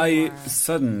 4. I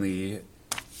suddenly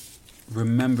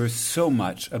remember so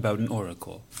much about an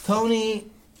oracle. Tony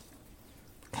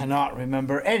cannot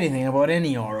remember anything about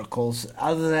any oracles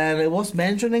other than it was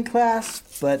mentioned in class,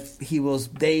 but he was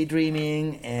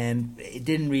daydreaming and it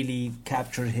didn't really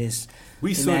capture his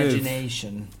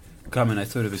imagination. Come, and I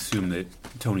sort of assume that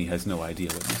Tony has no idea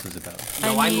what this is about.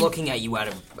 No, I I'm mean- looking at you out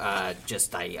of I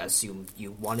assumed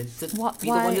you wanted to be the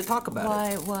one to talk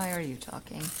about it. Why are you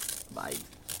talking? I,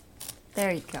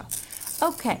 There you go.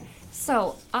 Okay,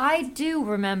 so I do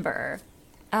remember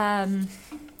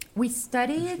we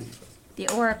studied the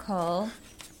Oracle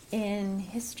in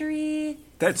history.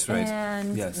 That's right.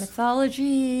 And Yes.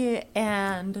 mythology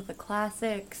and the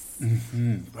classics.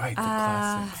 Right, the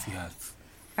classics, yes.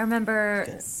 I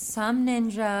remember some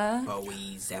ninja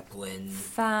Bowie, Zeppelin.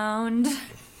 found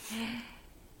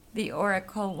the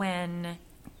Oracle when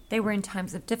they were in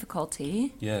times of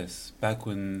difficulty. Yes, back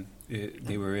when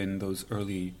they were in those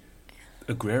early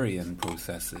agrarian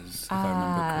processes, if I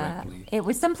remember correctly. It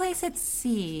was someplace at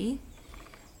sea,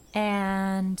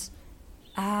 and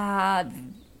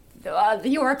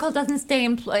The oracle doesn't stay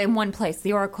in one place.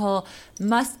 The oracle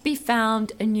must be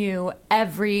found anew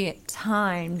every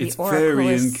time the oracle very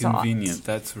is inconvenient.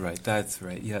 sought. That's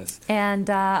right, yes. And,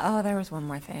 there was one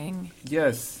more thing.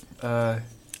 Yes,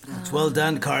 It's well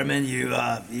done, Carmen.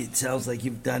 It sounds like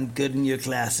you've done good in your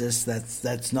classes.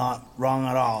 That's not wrong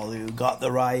at all. You got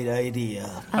the right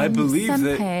idea. I believe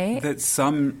Senpai. that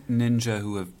some ninja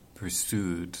who have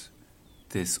pursued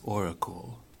this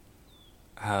oracle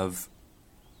have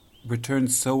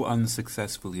returned so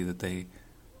unsuccessfully that they,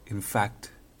 in fact,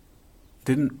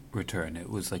 didn't return. It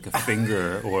was like a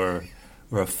finger or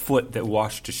a foot that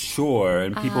washed ashore,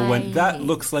 and people went, "That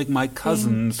looks like my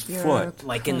cousin's foot."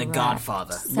 Like in The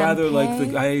Godfather. Rather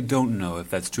like I don't know if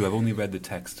that's true. I've only read the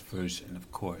text version,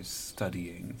 of course,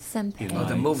 studying. Senpai. Oh,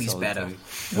 the movie's better.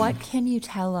 What can you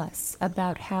tell us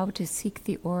about how to seek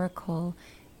the oracle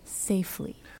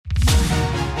safely?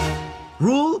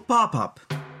 Rule pop-up.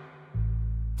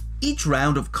 Each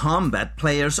round of combat,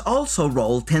 players also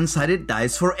roll 10-sided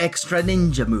dice for extra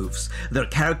ninja moves. Their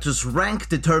character's rank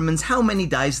determines how many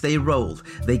dice they rolled.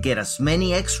 They get as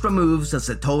many extra moves as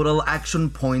the total action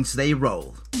points they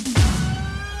roll.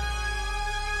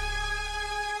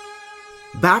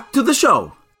 Back to the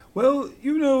show. Well,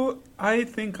 I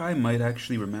think I might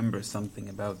actually remember something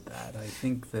about that. I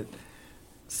think that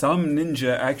some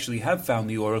ninja actually have found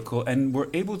the oracle and were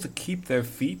able to keep their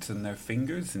feet and their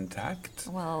fingers intact.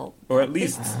 Well, or at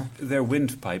least their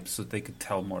windpipes so they could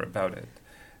tell more about it.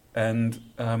 And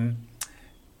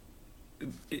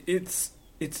it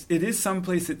is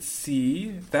someplace at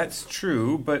sea, that's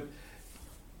true, but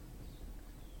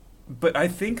I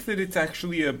think that it's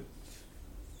actually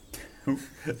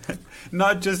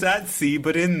not just at sea,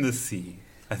 but in the sea.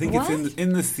 I think it's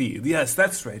in the sea. Yes,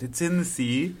 that's right. It's in the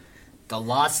sea. The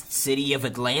lost city of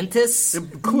Atlantis?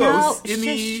 Close. No,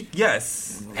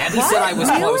 yes. Abby said I was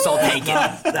close, I'll take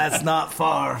it. That's not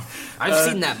far. I've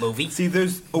seen that movie. See,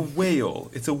 there's a whale.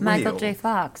 It's a whale. Michael J.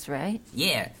 Fox, right?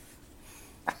 Yeah.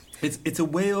 It's a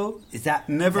whale. Is that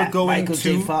never that going Michael to?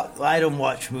 J. Fox? I don't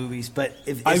watch movies, but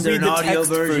is I there read an the audio text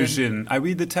version? I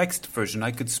read the text version.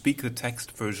 I could speak the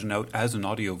text version out as an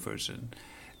audio version.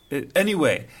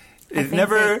 Anyway,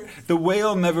 the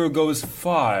whale never goes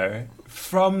far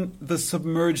from the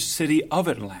submerged city of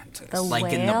Atlantis.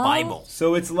 Like in the Bible.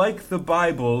 So it's like the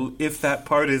Bible, if that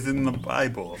part is in the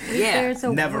Bible. Yeah. There's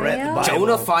a Never whale? read the Bible.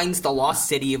 Jonah finds the lost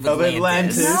city of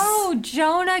Atlantis. No,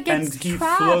 Jonah gets And he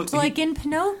trapped like in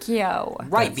Pinocchio.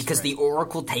 Right, That's because right. the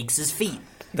oracle takes his feet.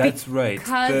 That's right.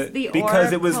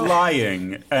 Because it was oracle-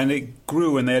 lying and it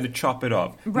grew and they had to chop it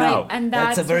off. Right, Now, and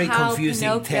that's that's a very how confusing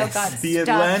Pinocchio test. got the stuck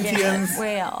Atlanteans, in a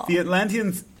whale. the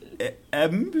Atlanteans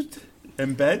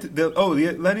embed. The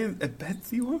Atlanteans embed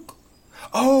the oracle.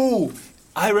 Oh,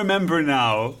 I remember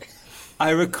now.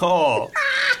 I recall.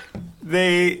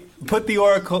 They put the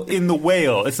oracle in the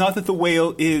whale. It's not that the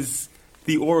whale is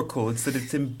the oracle; it's that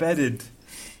it's embedded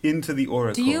into the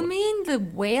oracle. Do you mean the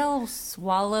whale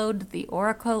swallowed the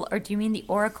oracle, or do you mean the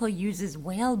oracle uses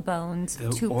whale bones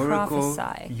to oracle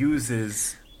prophesy?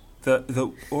 uses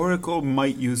the oracle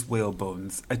might use whale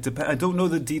bones. I don't know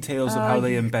the details of how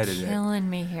they embedded it. Killing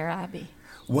me here, Abby.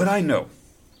 What I know,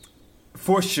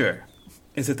 for sure,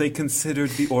 is that they considered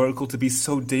the oracle to be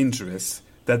so dangerous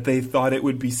that they thought it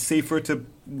would be safer to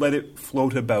let it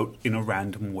float about in a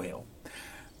random whale.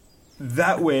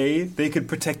 That way, they could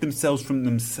protect themselves from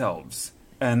themselves.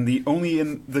 And only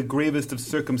in the gravest of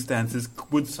circumstances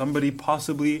would somebody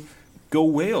possibly go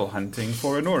whale hunting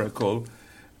for an oracle.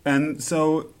 And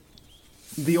so,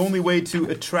 the only way to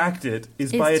attract it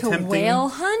is by attempting... whale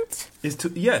hunt?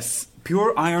 Yes,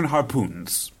 pure iron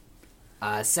harpoons.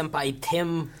 Senpai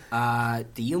Tim,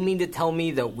 do you mean to tell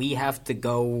me that we have to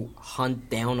go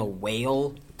hunt down a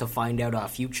whale to find out our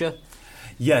future?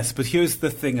 Yes, but here's the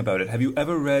thing about it. Have you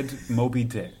ever read Moby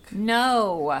Dick?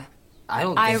 No. I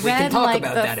don't think we can read talk like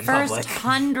about the that in first public.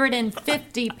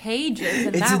 150 pages,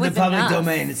 and It's that in the was public enough.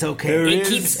 domain. It's okay. It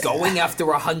keeps going after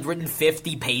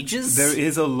 150 pages? There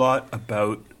is a lot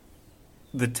about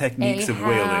the techniques of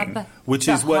whaling, Ahab, which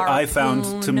the is what I found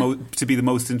harpoon. to be the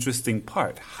most interesting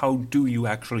part. How do you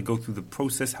actually go through the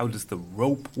process? How does the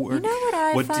rope work? You know what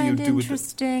I what do find you do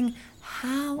interesting?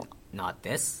 How... Not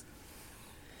this.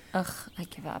 Ugh, I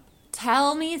give up.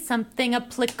 Tell me something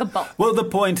applicable. Well, the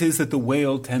point is that the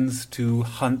whale tends to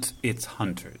hunt its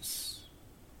hunters.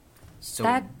 So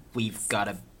That- we've got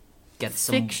to get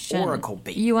some Fiction. oracle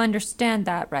bait. You understand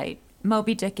that, right?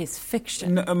 Moby Dick is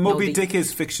fiction. Moby Dick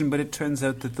is fiction, but it turns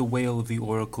out that the whale of the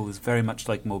oracle is very much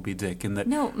like Moby Dick in that...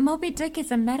 No, Moby Dick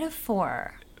is a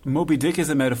metaphor. Moby Dick is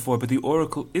a metaphor, but the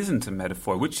Oracle isn't a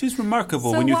metaphor, which is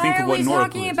remarkable when you think of what an Oracle is. So why are we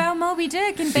talking about Moby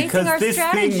Dick and basing because our this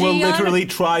strategy thing will on... literally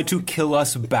try to kill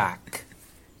us back.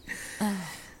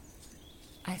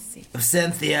 I see.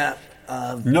 Cynthia.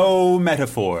 No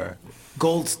metaphor.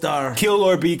 Gold star. Kill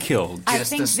or be killed. I Just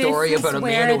think a story this about is a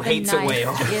man where who hates the a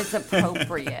whale. knife is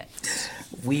appropriate.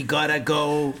 We gotta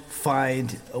go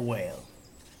find a whale.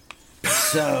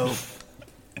 So...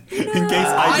 In case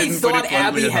I I didn't put thought it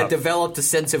Abby bluntly had enough. developed a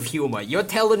sense of humor. You're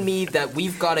telling me that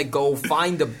we've got to go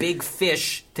find a big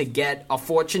fish to get a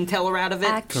fortune teller out of it?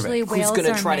 Actually, Who's whales gonna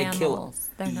are try mammals. to kill it?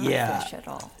 They're not Yeah. fish at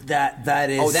all. That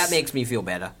is... Oh, that makes me feel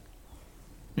better.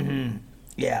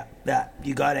 Yeah, that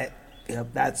you got it. Yep,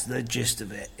 that's the gist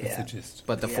of it. Yeah. That's the gist.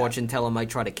 But the fortune teller might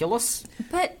try to kill us?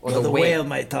 But Or Well, the the whale? whale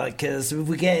might talk, because if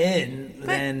we get in, But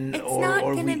then it's or not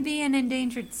or going to we be an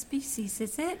endangered species,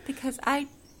 is it? Because I...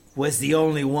 was the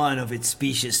only one of its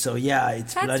species, so yeah,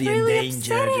 it's That's bloody really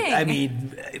endangered. upsetting. I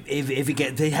mean, if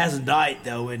it hasn't died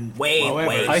though, and Wait,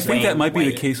 I so- think that might be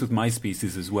the wait. case with my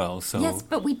species as well. So Yes,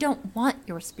 but we don't want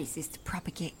your species to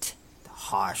propagate.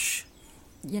 Harsh.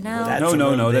 You know? that's No, a no,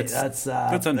 little no, bit- that's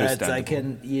I understandable.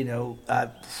 can,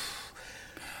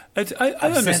 I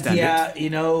understand Cynthia,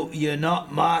 it. You're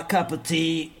not my cup of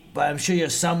tea, but I'm sure you're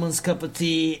someone's cup of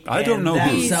tea. I don't and know that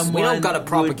whose. We don't someone gotta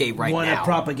propagate right want now. to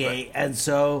propagate, and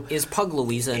so Is Pug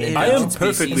Louisa an Is I am endangered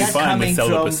perfectly species? that fine with coming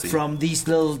celibacy. from these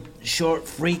little short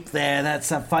freak there?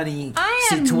 That's a funny I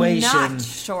am situation. not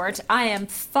short. I am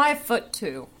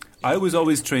 5'2". I was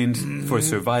always trained for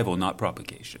survival, not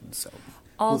propagation. So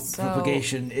Also...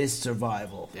 Propagation is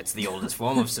survival It's the oldest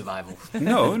form of survival.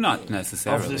 no, not of the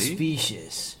necessarily.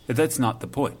 species. That's not the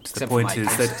point. The Except for point my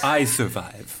is that I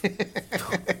survive.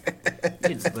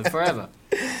 Kids live forever.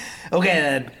 Okay,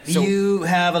 then. So- You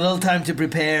have a little time to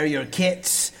prepare your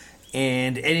kits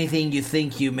and anything you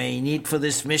think you may need for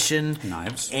this mission.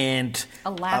 Knives. And A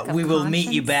lack of we will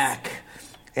meet you conscience? back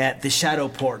at the Shadow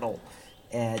Portal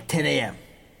at 10 a.m.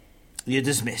 You're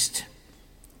dismissed.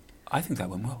 I think that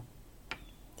went well.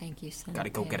 Thank you, Senator. Gotta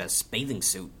go get a bathing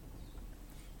suit.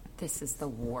 This is the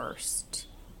worst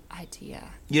idea.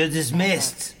 You're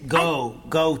dismissed.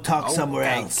 Go talk somewhere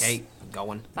else. Okay, I'm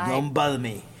going. Bye. Don't bother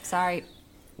me. Sorry.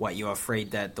 What, you're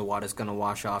afraid that the water's gonna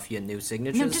wash off your new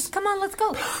signatures? No, just come on, let's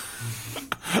go.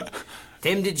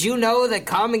 Tim, did you know that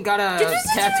Carmen got a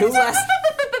tattoo last...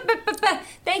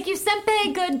 Thank you,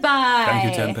 Senpai. Goodbye.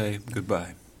 Thank you, Tempeh.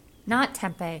 Goodbye. Not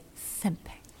Tempeh,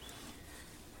 Senpai.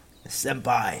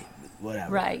 Senpai.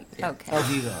 Whatever. Right, okay.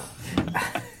 Off you go.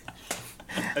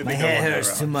 My head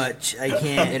hurts too much. I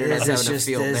can't. Internet's This is having a just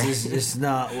field this day. is just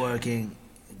not working.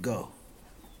 Go.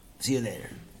 See you later.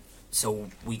 So,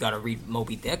 we gotta read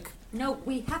Moby Dick? No,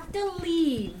 we have to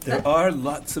leave. There are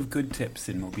lots of good tips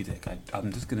in Moby Dick.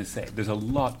 I'm just going to say, there's a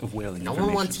lot of whaling No information.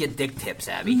 one wants your dick tips,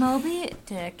 Abby. Moby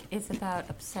Dick is about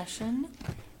obsession,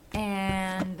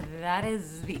 and that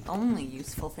is the only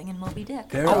useful thing in Moby Dick.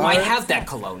 There Oh, I are- have that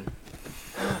cologne.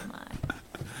 Oh my.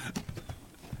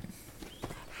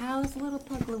 How's little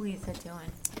Pug Louisa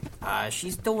doing?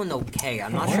 She's doing okay.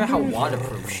 I'm not sure how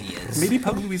waterproof she is. Maybe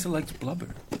Pug Louisa likes blubber.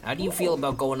 How do you feel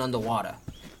about going underwater?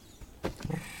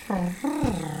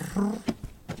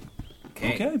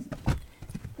 Okay.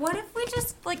 What if we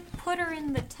just, put her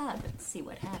in the tub and see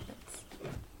what happens?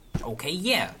 Okay,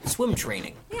 yeah. Swim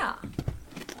training. Yeah.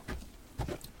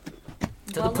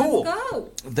 To the pool. Let's go.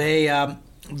 They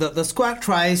the squad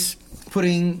tries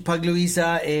putting Pug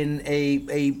Louisa in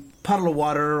a puddle of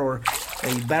water or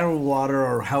a barrel of water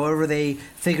or however they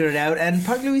figure it out, and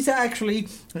Pug Louisa actually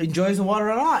enjoys the water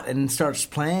a lot and starts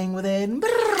playing with it.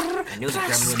 I knew the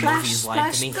Gremlin movies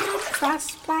lied to me. Splash,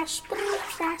 splash,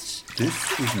 splash.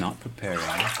 This is not preparing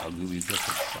Pug Louisa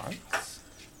for sharks.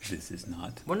 This is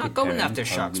not. We're not going preparing after Pug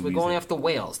sharks. We're Louisa. going after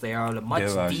whales. They are much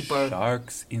There are deeper.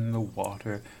 sharks in the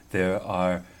water. There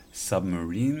are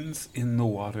submarines in the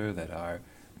water that are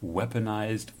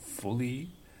weaponized fully.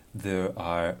 There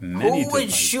are many. Who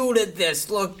would shoot at this?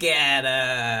 Look at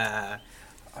her.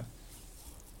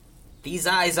 These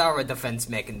eyes are a defense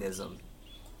mechanism.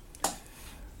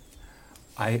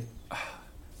 I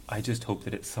just hope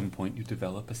that at some point you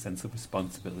develop a sense of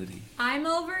responsibility. I'm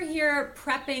over here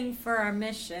prepping for our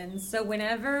mission, so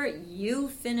whenever you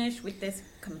finish with this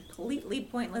completely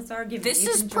pointless argument, This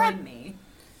you is can prep. join me.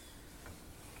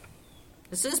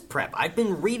 This is prep. I've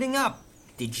been reading up.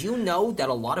 Did you know that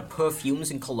a lot of perfumes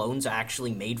and colognes are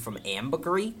actually made from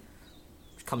ambergris?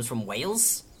 Which comes from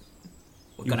whales?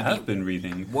 You have been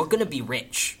reading. We're gonna be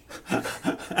rich.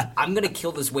 I'm gonna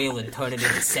kill this whale and turn it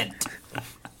into scent.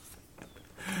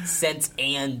 Cents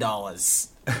and dollars.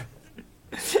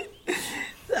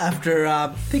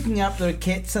 After picking up their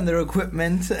kits and their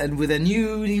equipment, and with a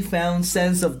newly found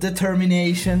sense of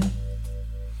determination,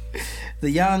 the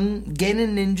young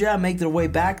Genin ninja make their way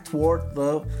back toward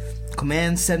the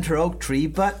command center oak tree,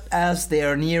 but as they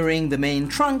are nearing the main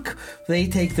trunk, they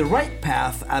take the right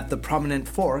path at the prominent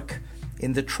fork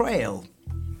in the trail.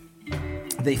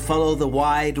 They follow the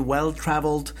wide,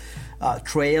 well-traveled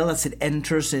trail as it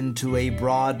enters into a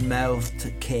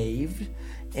broad-mouthed cave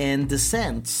and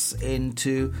descends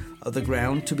into the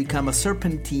ground to become a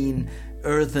serpentine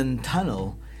earthen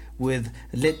tunnel with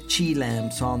lit chi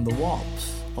lamps on the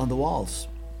walls.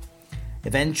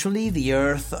 Eventually, the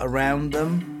earth around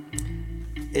them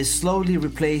is slowly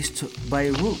replaced by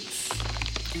roots,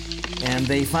 and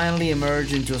they finally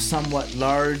emerge into a somewhat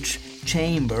large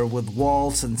chamber with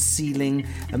walls and ceiling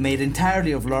made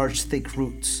entirely of large, thick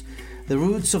roots, the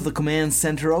roots of the command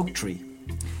center oak tree.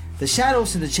 The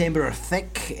shadows in the chamber are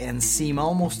thick and seem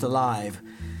almost alive.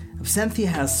 Absenthia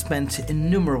has spent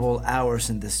innumerable hours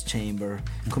in this chamber,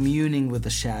 communing with the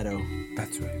shadow.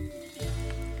 That's right.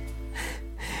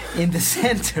 In the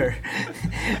center,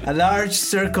 a large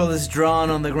circle is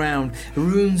drawn on the ground.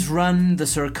 Runes run the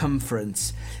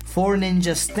circumference. 4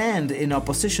 ninjas stand in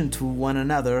opposition to one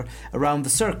another around the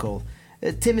circle.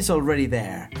 Tim is already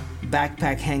there,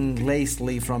 backpack hanging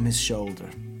lazily from his shoulder.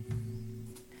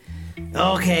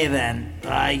 Okay then,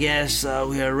 I guess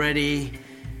we are ready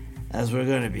as we're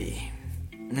gonna be.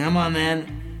 Come on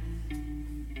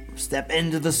then, step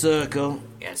into the circle.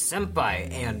 Yes, Senpai,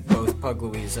 and both Pug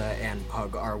Louisa and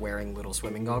Pug are wearing little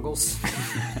swimming goggles.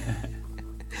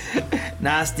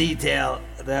 Nice detail,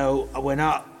 though we're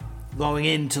not going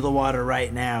into the water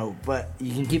right now, but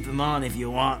you can keep them on if you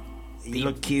want. You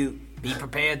look cute. Be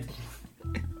prepared.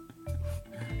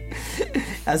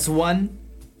 As one...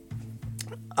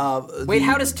 Wait,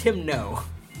 how does Tim know?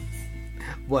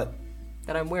 What?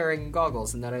 That I'm wearing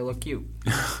goggles and that I look cute.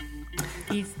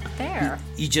 He's there.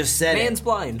 You just said Man's it.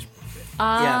 blind.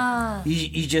 Ah. Yeah,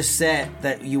 you just said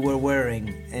that you were wearing,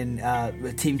 and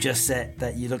the team just said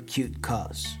that you look cute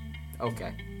cause.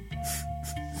 Okay.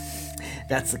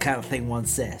 That's the kind of thing one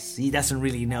says. He doesn't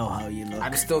really know how you look.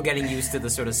 I'm still getting used to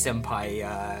the sort of senpai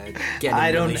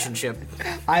relationship.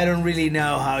 I don't really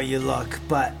know how you look,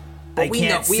 but I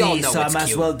can't see, so I might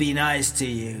as well be nice to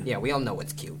you. Yeah, we all know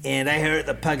it's cute. And I heard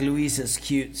that Pug Louisa's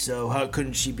cute, so how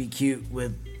couldn't she be cute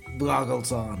with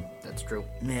goggles on? That's true.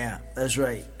 Yeah, that's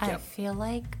right. I feel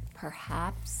like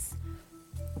perhaps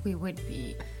we would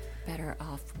be better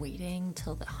off waiting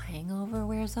till the hangover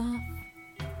wears off.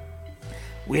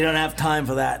 We don't have time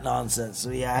for that nonsense.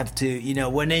 We have to,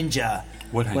 we're ninja.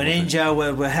 What hangover? We're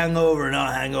ninja, we're hangover,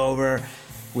 not hangover.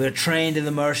 We're trained in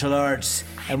the martial arts,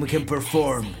 and we can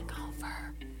perform. Hangover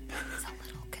is a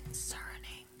little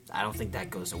concerning. I don't think that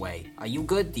goes away. Are you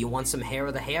good? Do you want some hair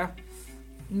of the hair?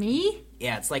 Me?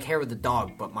 Yeah, it's like hair of the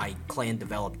dog, but my clan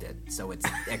developed it, so it's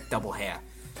double hair.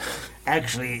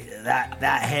 Actually,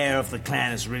 that hair of the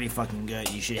clan is really fucking good.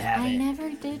 You should have I it.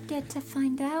 never did get to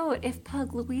find out if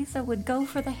Pug Louisa would go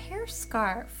for the hair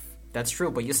scarf. That's true,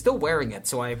 but you're still wearing it,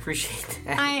 so I appreciate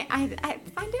that. I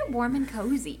find it warm and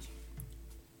cozy.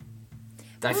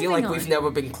 I feel like we've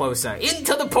never been closer.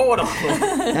 Into the portal!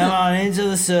 Come on, into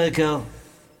the circle.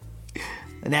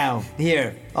 Now,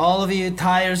 here, all of you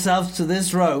tie yourselves to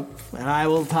this rope, and I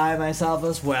will tie myself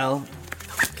as well.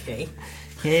 Okay.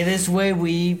 Okay, this way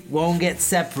we won't get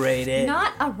separated.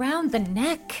 Not around the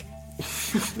neck.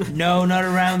 No, not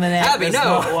around the neck. Abby, That's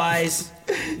no. not wise.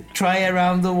 Try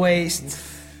around the waist.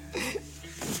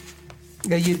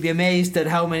 You'd be amazed at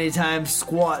how many times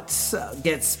squats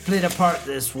get split apart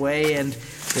this way, and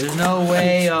there's no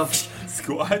way of...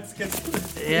 Squats get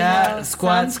split? Yeah,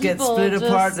 squats get split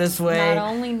apart this way. Not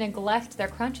only neglect their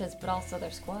crunches, but also their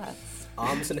squats.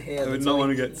 Arms and hands. I would not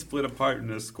want to get split apart in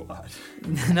a squat.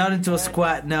 Not into a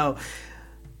squat, no.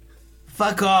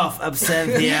 Fuck off,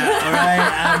 Absenthia, alright?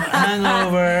 I'm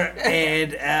hungover,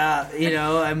 and,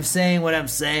 I'm saying what I'm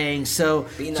saying, so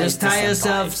nice just to tie senpai.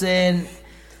 yourselves in,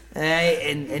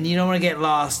 and you don't want to get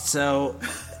lost, so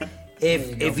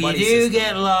if you do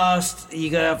get lost,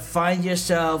 you gotta find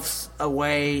yourselves a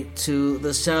way to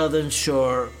the southern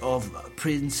shore of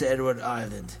Prince Edward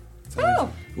Island.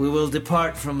 Oh! We will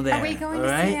depart from there. Are we going to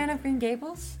see Anne of Green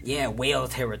Gables? Yeah, whale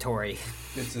territory.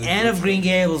 Anne of Green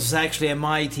Gables is actually a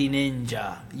mighty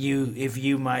ninja. If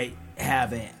you might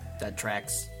have it. That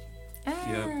tracks.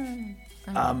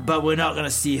 But we're not gonna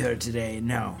see her today.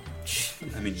 No.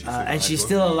 I mean, and she's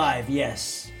still alive.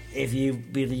 Yes, if you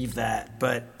believe that.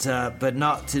 But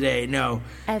not today. No.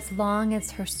 As long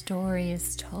as her story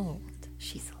is told,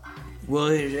 she's alive. Well,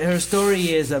 her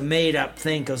story is a made-up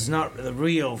thing, 'cause it's not the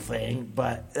real thing,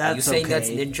 but that's Are you saying okay. that's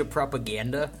ninja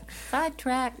propaganda?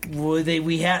 Sidetrack. Well,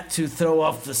 we had to throw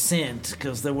off the scent,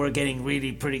 because they were getting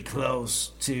really pretty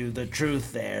close to the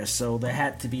truth there, so there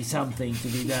had to be something to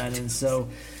be done, and so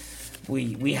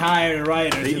we hired a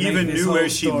writer They to even make this knew whole where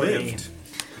she story. lived.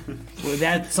 Well,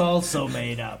 that's also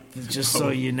made up, just so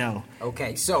you know.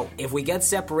 Okay, so if we get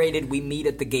separated, we meet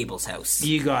at the Gables house.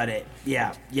 You got it.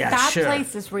 Yeah, That sure.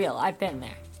 place is real. I've been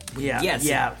there. Yeah, Yes.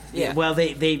 yeah. Well,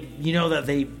 they you know that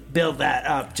they built that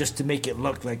up just to make it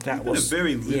look like that It's been a was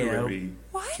very you know. literary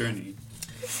journey.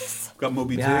 Got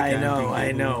Moby Dick. Yeah, I and know, Green I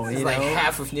Gables. know. It's You like know?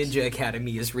 half of Ninja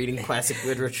Academy is reading classic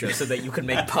literature so that you can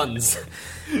make puns.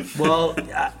 Well,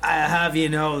 I have you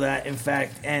know that in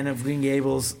fact, Anne of Green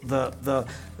Gables, the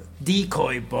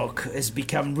decoy book has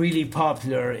become really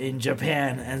popular in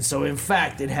Japan, and so in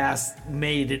fact it has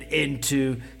made it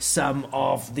into some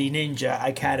of the Ninja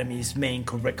Academy's main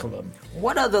curriculum.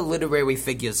 What other literary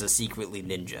figures are secretly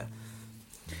ninja?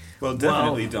 Well,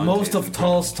 definitely Dante. Most of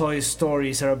Tolstoy's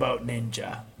stories are about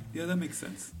ninja. Yeah, that makes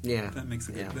sense. Yeah. That makes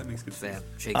good sense.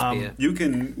 Shakespeare. You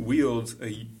can wield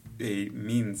a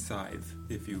mean scythe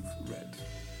if you've read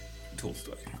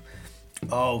Tolstoy.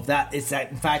 Oh, that is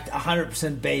in fact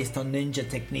 100% based on ninja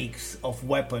techniques of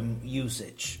weapon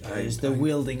usage. Is the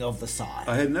wielding of the scythe.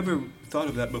 I had never thought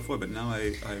of that before, but now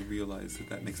I realize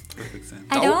that makes perfect sense.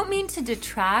 I don't mean to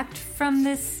detract from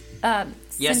this Yes,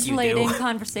 you scintillating do.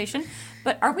 conversation,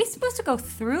 but are we supposed to go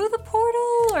through the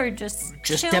portal or just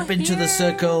chill step into the here?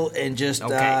 circle and just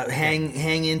Okay.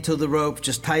 hang into the rope.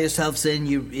 Just tie yourselves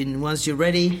in. Once you're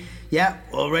ready, yeah,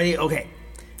 all ready. Okay,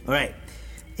 all right.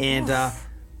 And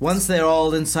once they're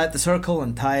all inside the circle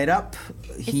and tied up,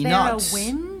 he Is there nods. a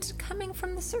wind coming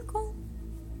from the circle?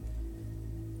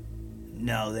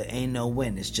 No, there ain't no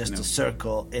wind. It's just a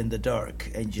circle in the dark,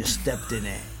 and you stepped in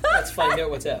it. Let's find out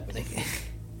what's happening.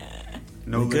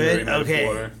 No Good? literary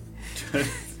Okay.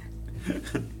 metaphor.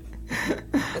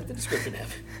 Let the description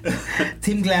have.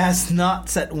 Team Glass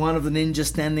nods at one of the ninjas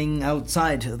standing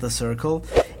outside the circle,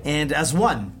 and as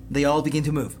one, they all begin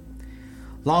to move.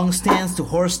 Long stands to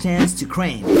horse stands to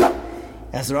crane,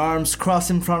 as their arms cross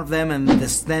in front of them and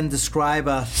then describe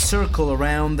a circle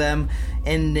around them,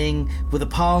 ending with the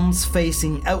palms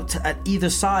facing out at either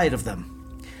side of them.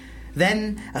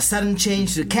 Then a sudden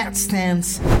change to cat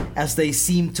stance as they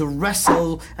seem to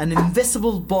wrestle an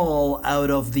invisible ball out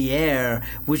of the air,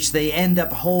 which they end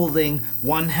up holding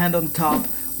one hand on top,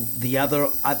 the other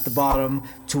at the bottom,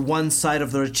 to one side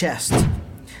of their chest.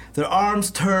 Their arms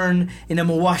turn in a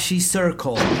mawashi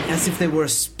circle, as if they were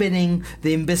spinning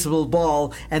the invisible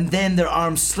ball, and then their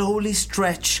arms slowly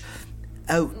stretch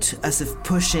out as if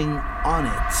pushing on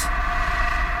it.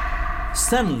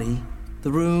 Suddenly,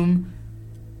 the room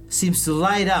seems to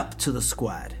light up to the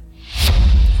squad.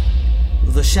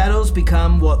 The shadows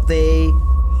become what they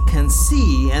can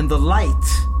see, and the light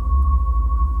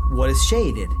what is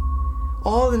shaded,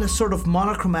 all in a sort of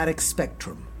monochromatic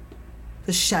spectrum.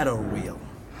 The shadow reel.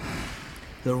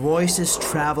 Their voices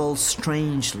travel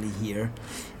strangely here,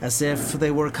 as if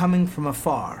they were coming from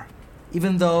afar,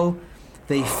 even though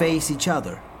they face each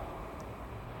other.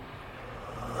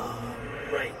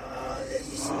 Right, let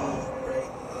me see.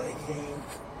 Right, I think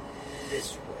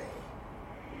this way.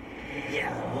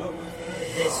 Yeah,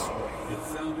 this way. It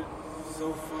sounded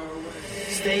so far away.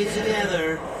 Stay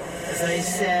together, as I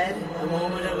said a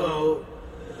moment ago.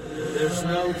 There's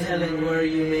no telling where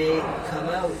you may come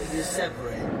out if you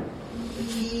separate. The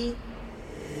key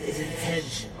is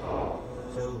intention.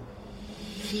 So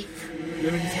keep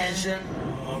your intention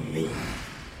on me. If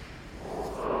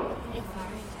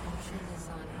our intention is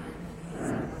on him and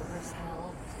he's over his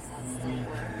help, does that still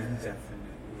work?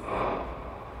 Definitely.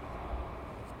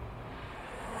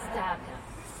 Stab him.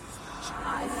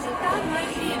 I think that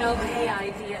might be an okay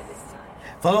idea this time.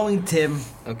 Following Tim,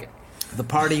 Okay. the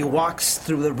party walks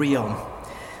through the realm,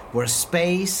 where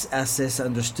space, as is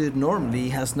understood normally,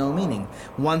 has no meaning.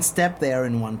 One step they are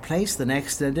in one place, the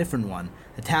next in a different one.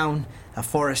 A town, a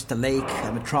forest, a lake,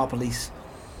 a metropolis.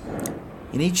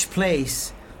 In each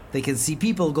place, they can see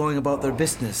people going about their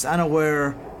business,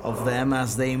 unaware of them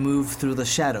as they move through the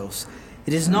shadows.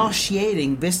 It is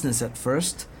nauseating business at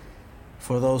first,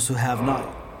 for those who have not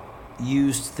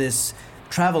used this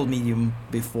travel medium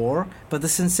before, but the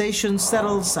sensation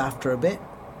settles after a bit.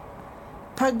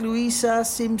 Pug Louisa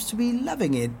seems to be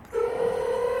loving it.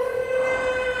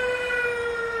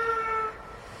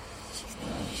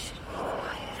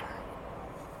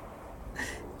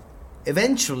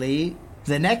 Eventually,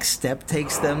 the next step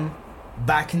takes them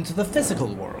back into the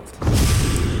physical world.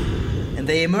 and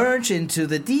they emerge into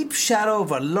the deep shadow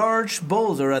of a large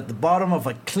boulder at the bottom of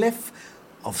a cliff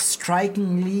of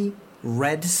strikingly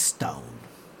red stone.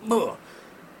 Oh.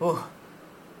 I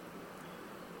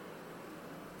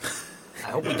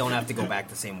hope we don't have to go back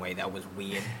the same way. That was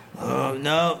weird. Oh,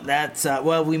 no, that's,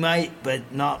 we might,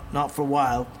 but not for a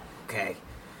while. Okay.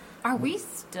 Are we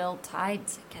still tied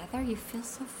together? You feel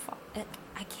so far...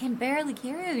 I can barely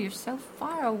hear you. You're so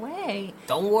far away.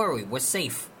 Don't worry, we're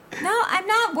safe. No, I'm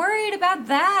not worried about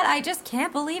that. I just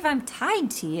can't believe I'm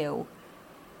tied to you.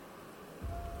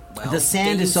 Well, the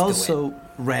sand is also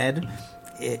red.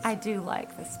 I do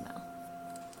like the smell.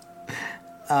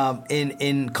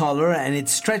 In color, and it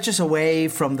stretches away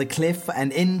from the cliff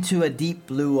and into a deep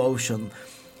blue ocean.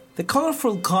 The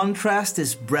colorful contrast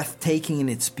is breathtaking in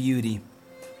its beauty,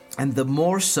 and the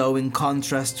more so in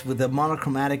contrast with the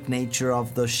monochromatic nature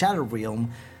of the shadow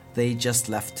realm they just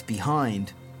left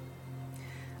behind.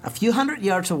 A few hundred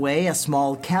yards away, a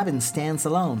small cabin stands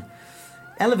alone,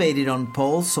 elevated on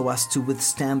poles so as to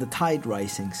withstand the tide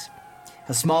risings.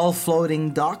 A small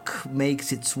floating dock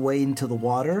makes its way into the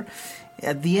water,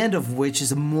 at the end of which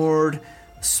is a moored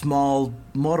small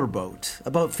motorboat,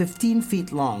 about 15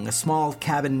 feet long, a small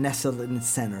cabin nestled in its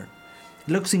center.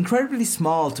 It looks incredibly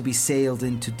small to be sailed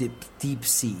into deep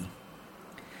sea.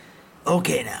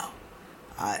 Okay now,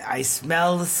 I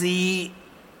smell the sea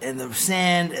and the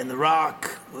sand and the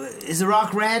rock. Is the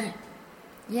rock red?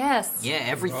 Yes. Yeah,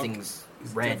 everything's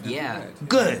red, yeah. Red.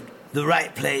 Good. The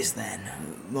right place then,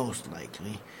 most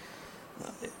likely.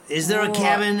 Is there a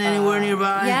cabin anywhere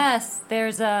nearby? Yes,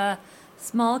 there's a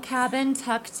small cabin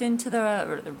tucked into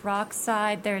the rock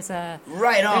side. There's a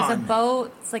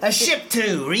boat. It's like a ship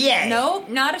too, yeah. Nope,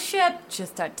 not a ship.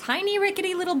 Just a tiny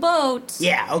rickety little boat.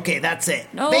 Yeah, okay, that's it.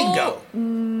 No, Bingo.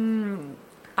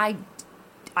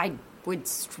 I would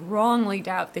strongly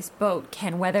doubt this boat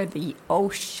can weather the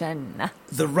ocean.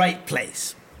 The right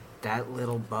place. That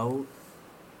little boat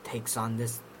takes on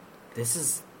this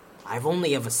is... I've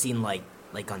only ever seen, like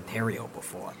Ontario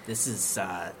before. This is,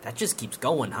 that just keeps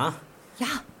going, huh?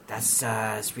 Yeah.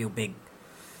 That's real big.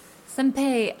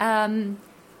 Senpei,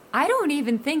 I don't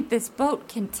even think this boat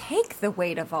can take the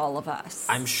weight of all of us.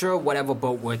 I'm sure whatever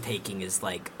boat we're taking is,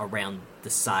 like, around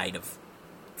the side of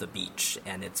the beach,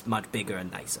 and it's much bigger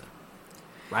and nicer.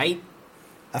 Right?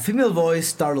 A female voice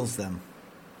startles them.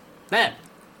 That.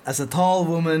 As a tall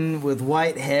woman with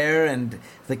white hair and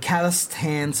the calloused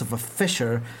hands of a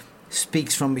fisher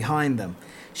speaks from behind them.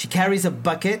 She carries a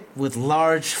bucket with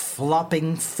large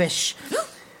flopping fish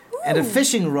and a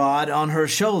fishing rod on her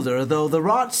shoulder, though the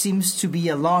rod seems to be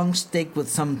a long stick with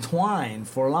some twine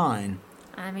for line.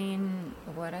 I mean,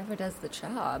 whatever does the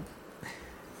job.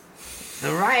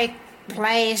 The right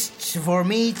place for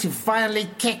me to finally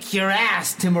kick your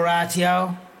ass,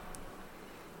 Timoratio.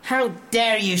 How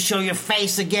dare you show your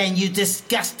face again, you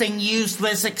disgusting,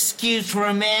 useless excuse for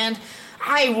a man?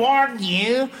 I warned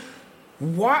you.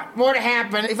 What would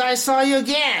happen if I saw you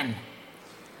again?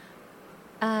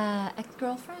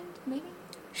 Ex-girlfriend, maybe?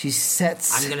 She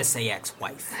sets... I'm gonna say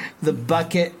ex-wife. ...the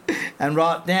bucket and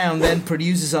rod down, then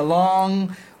produces a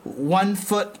long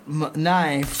 1-foot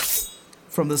knife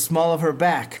from the small of her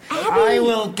back. Abby! I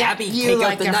will get you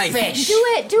like a knife. fish. Do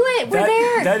it. We're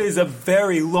there. That is a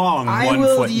very long 1-foot knife. I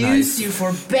will use you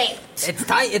for bait.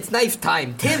 It's knife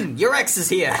time. Tim, your ex is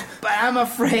here. But I'm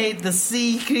afraid the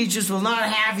sea creatures will not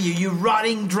have you, you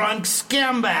rotting drunk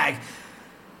scumbag.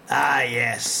 Ah,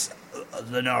 yes.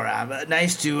 Lenora,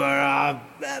 nice to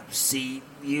see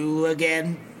you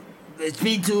again. It's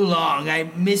been too long. I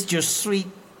missed your sweet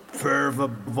purr of a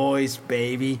voice,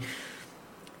 baby.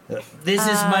 This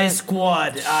is my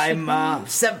squad. I'm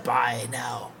senpai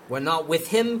now. We're not with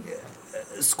him?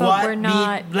 Squad we're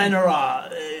not. meet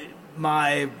Lenora,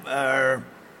 my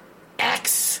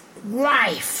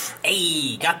ex-wife.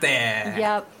 Hey, got there.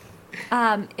 Yep.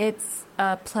 It's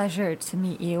a pleasure to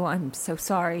meet you. I'm so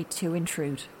sorry to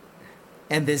intrude.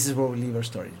 And this is where we leave our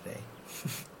story today.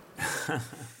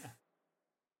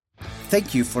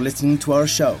 Thank you for listening to our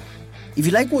show. If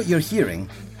you like what you're hearing,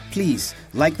 please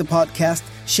like the podcast,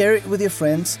 share it with your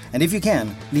friends, and if you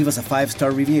can, leave us a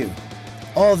 5-star review.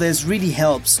 All this really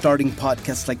helps starting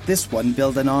podcasts like this one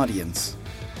build an audience.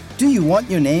 Do you want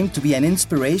your name to be an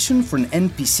inspiration for an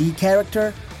NPC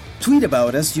character? Tweet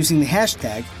about us using the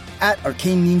hashtag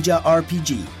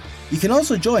 @ArcaneNinjaRPG. You can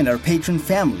also join our Patreon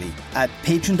family at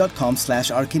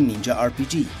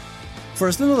patreon.com/ArcaneNinjaRPG. For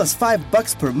as little as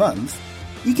 $5 per month,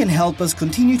 you can help us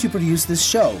continue to produce this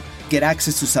show, get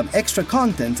access to some extra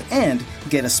content, and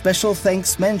get a special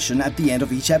thanks mention at the end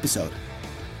of each episode.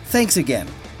 Thanks again.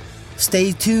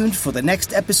 Stay tuned for the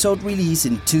next episode release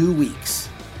in 2 weeks.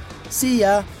 See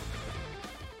ya!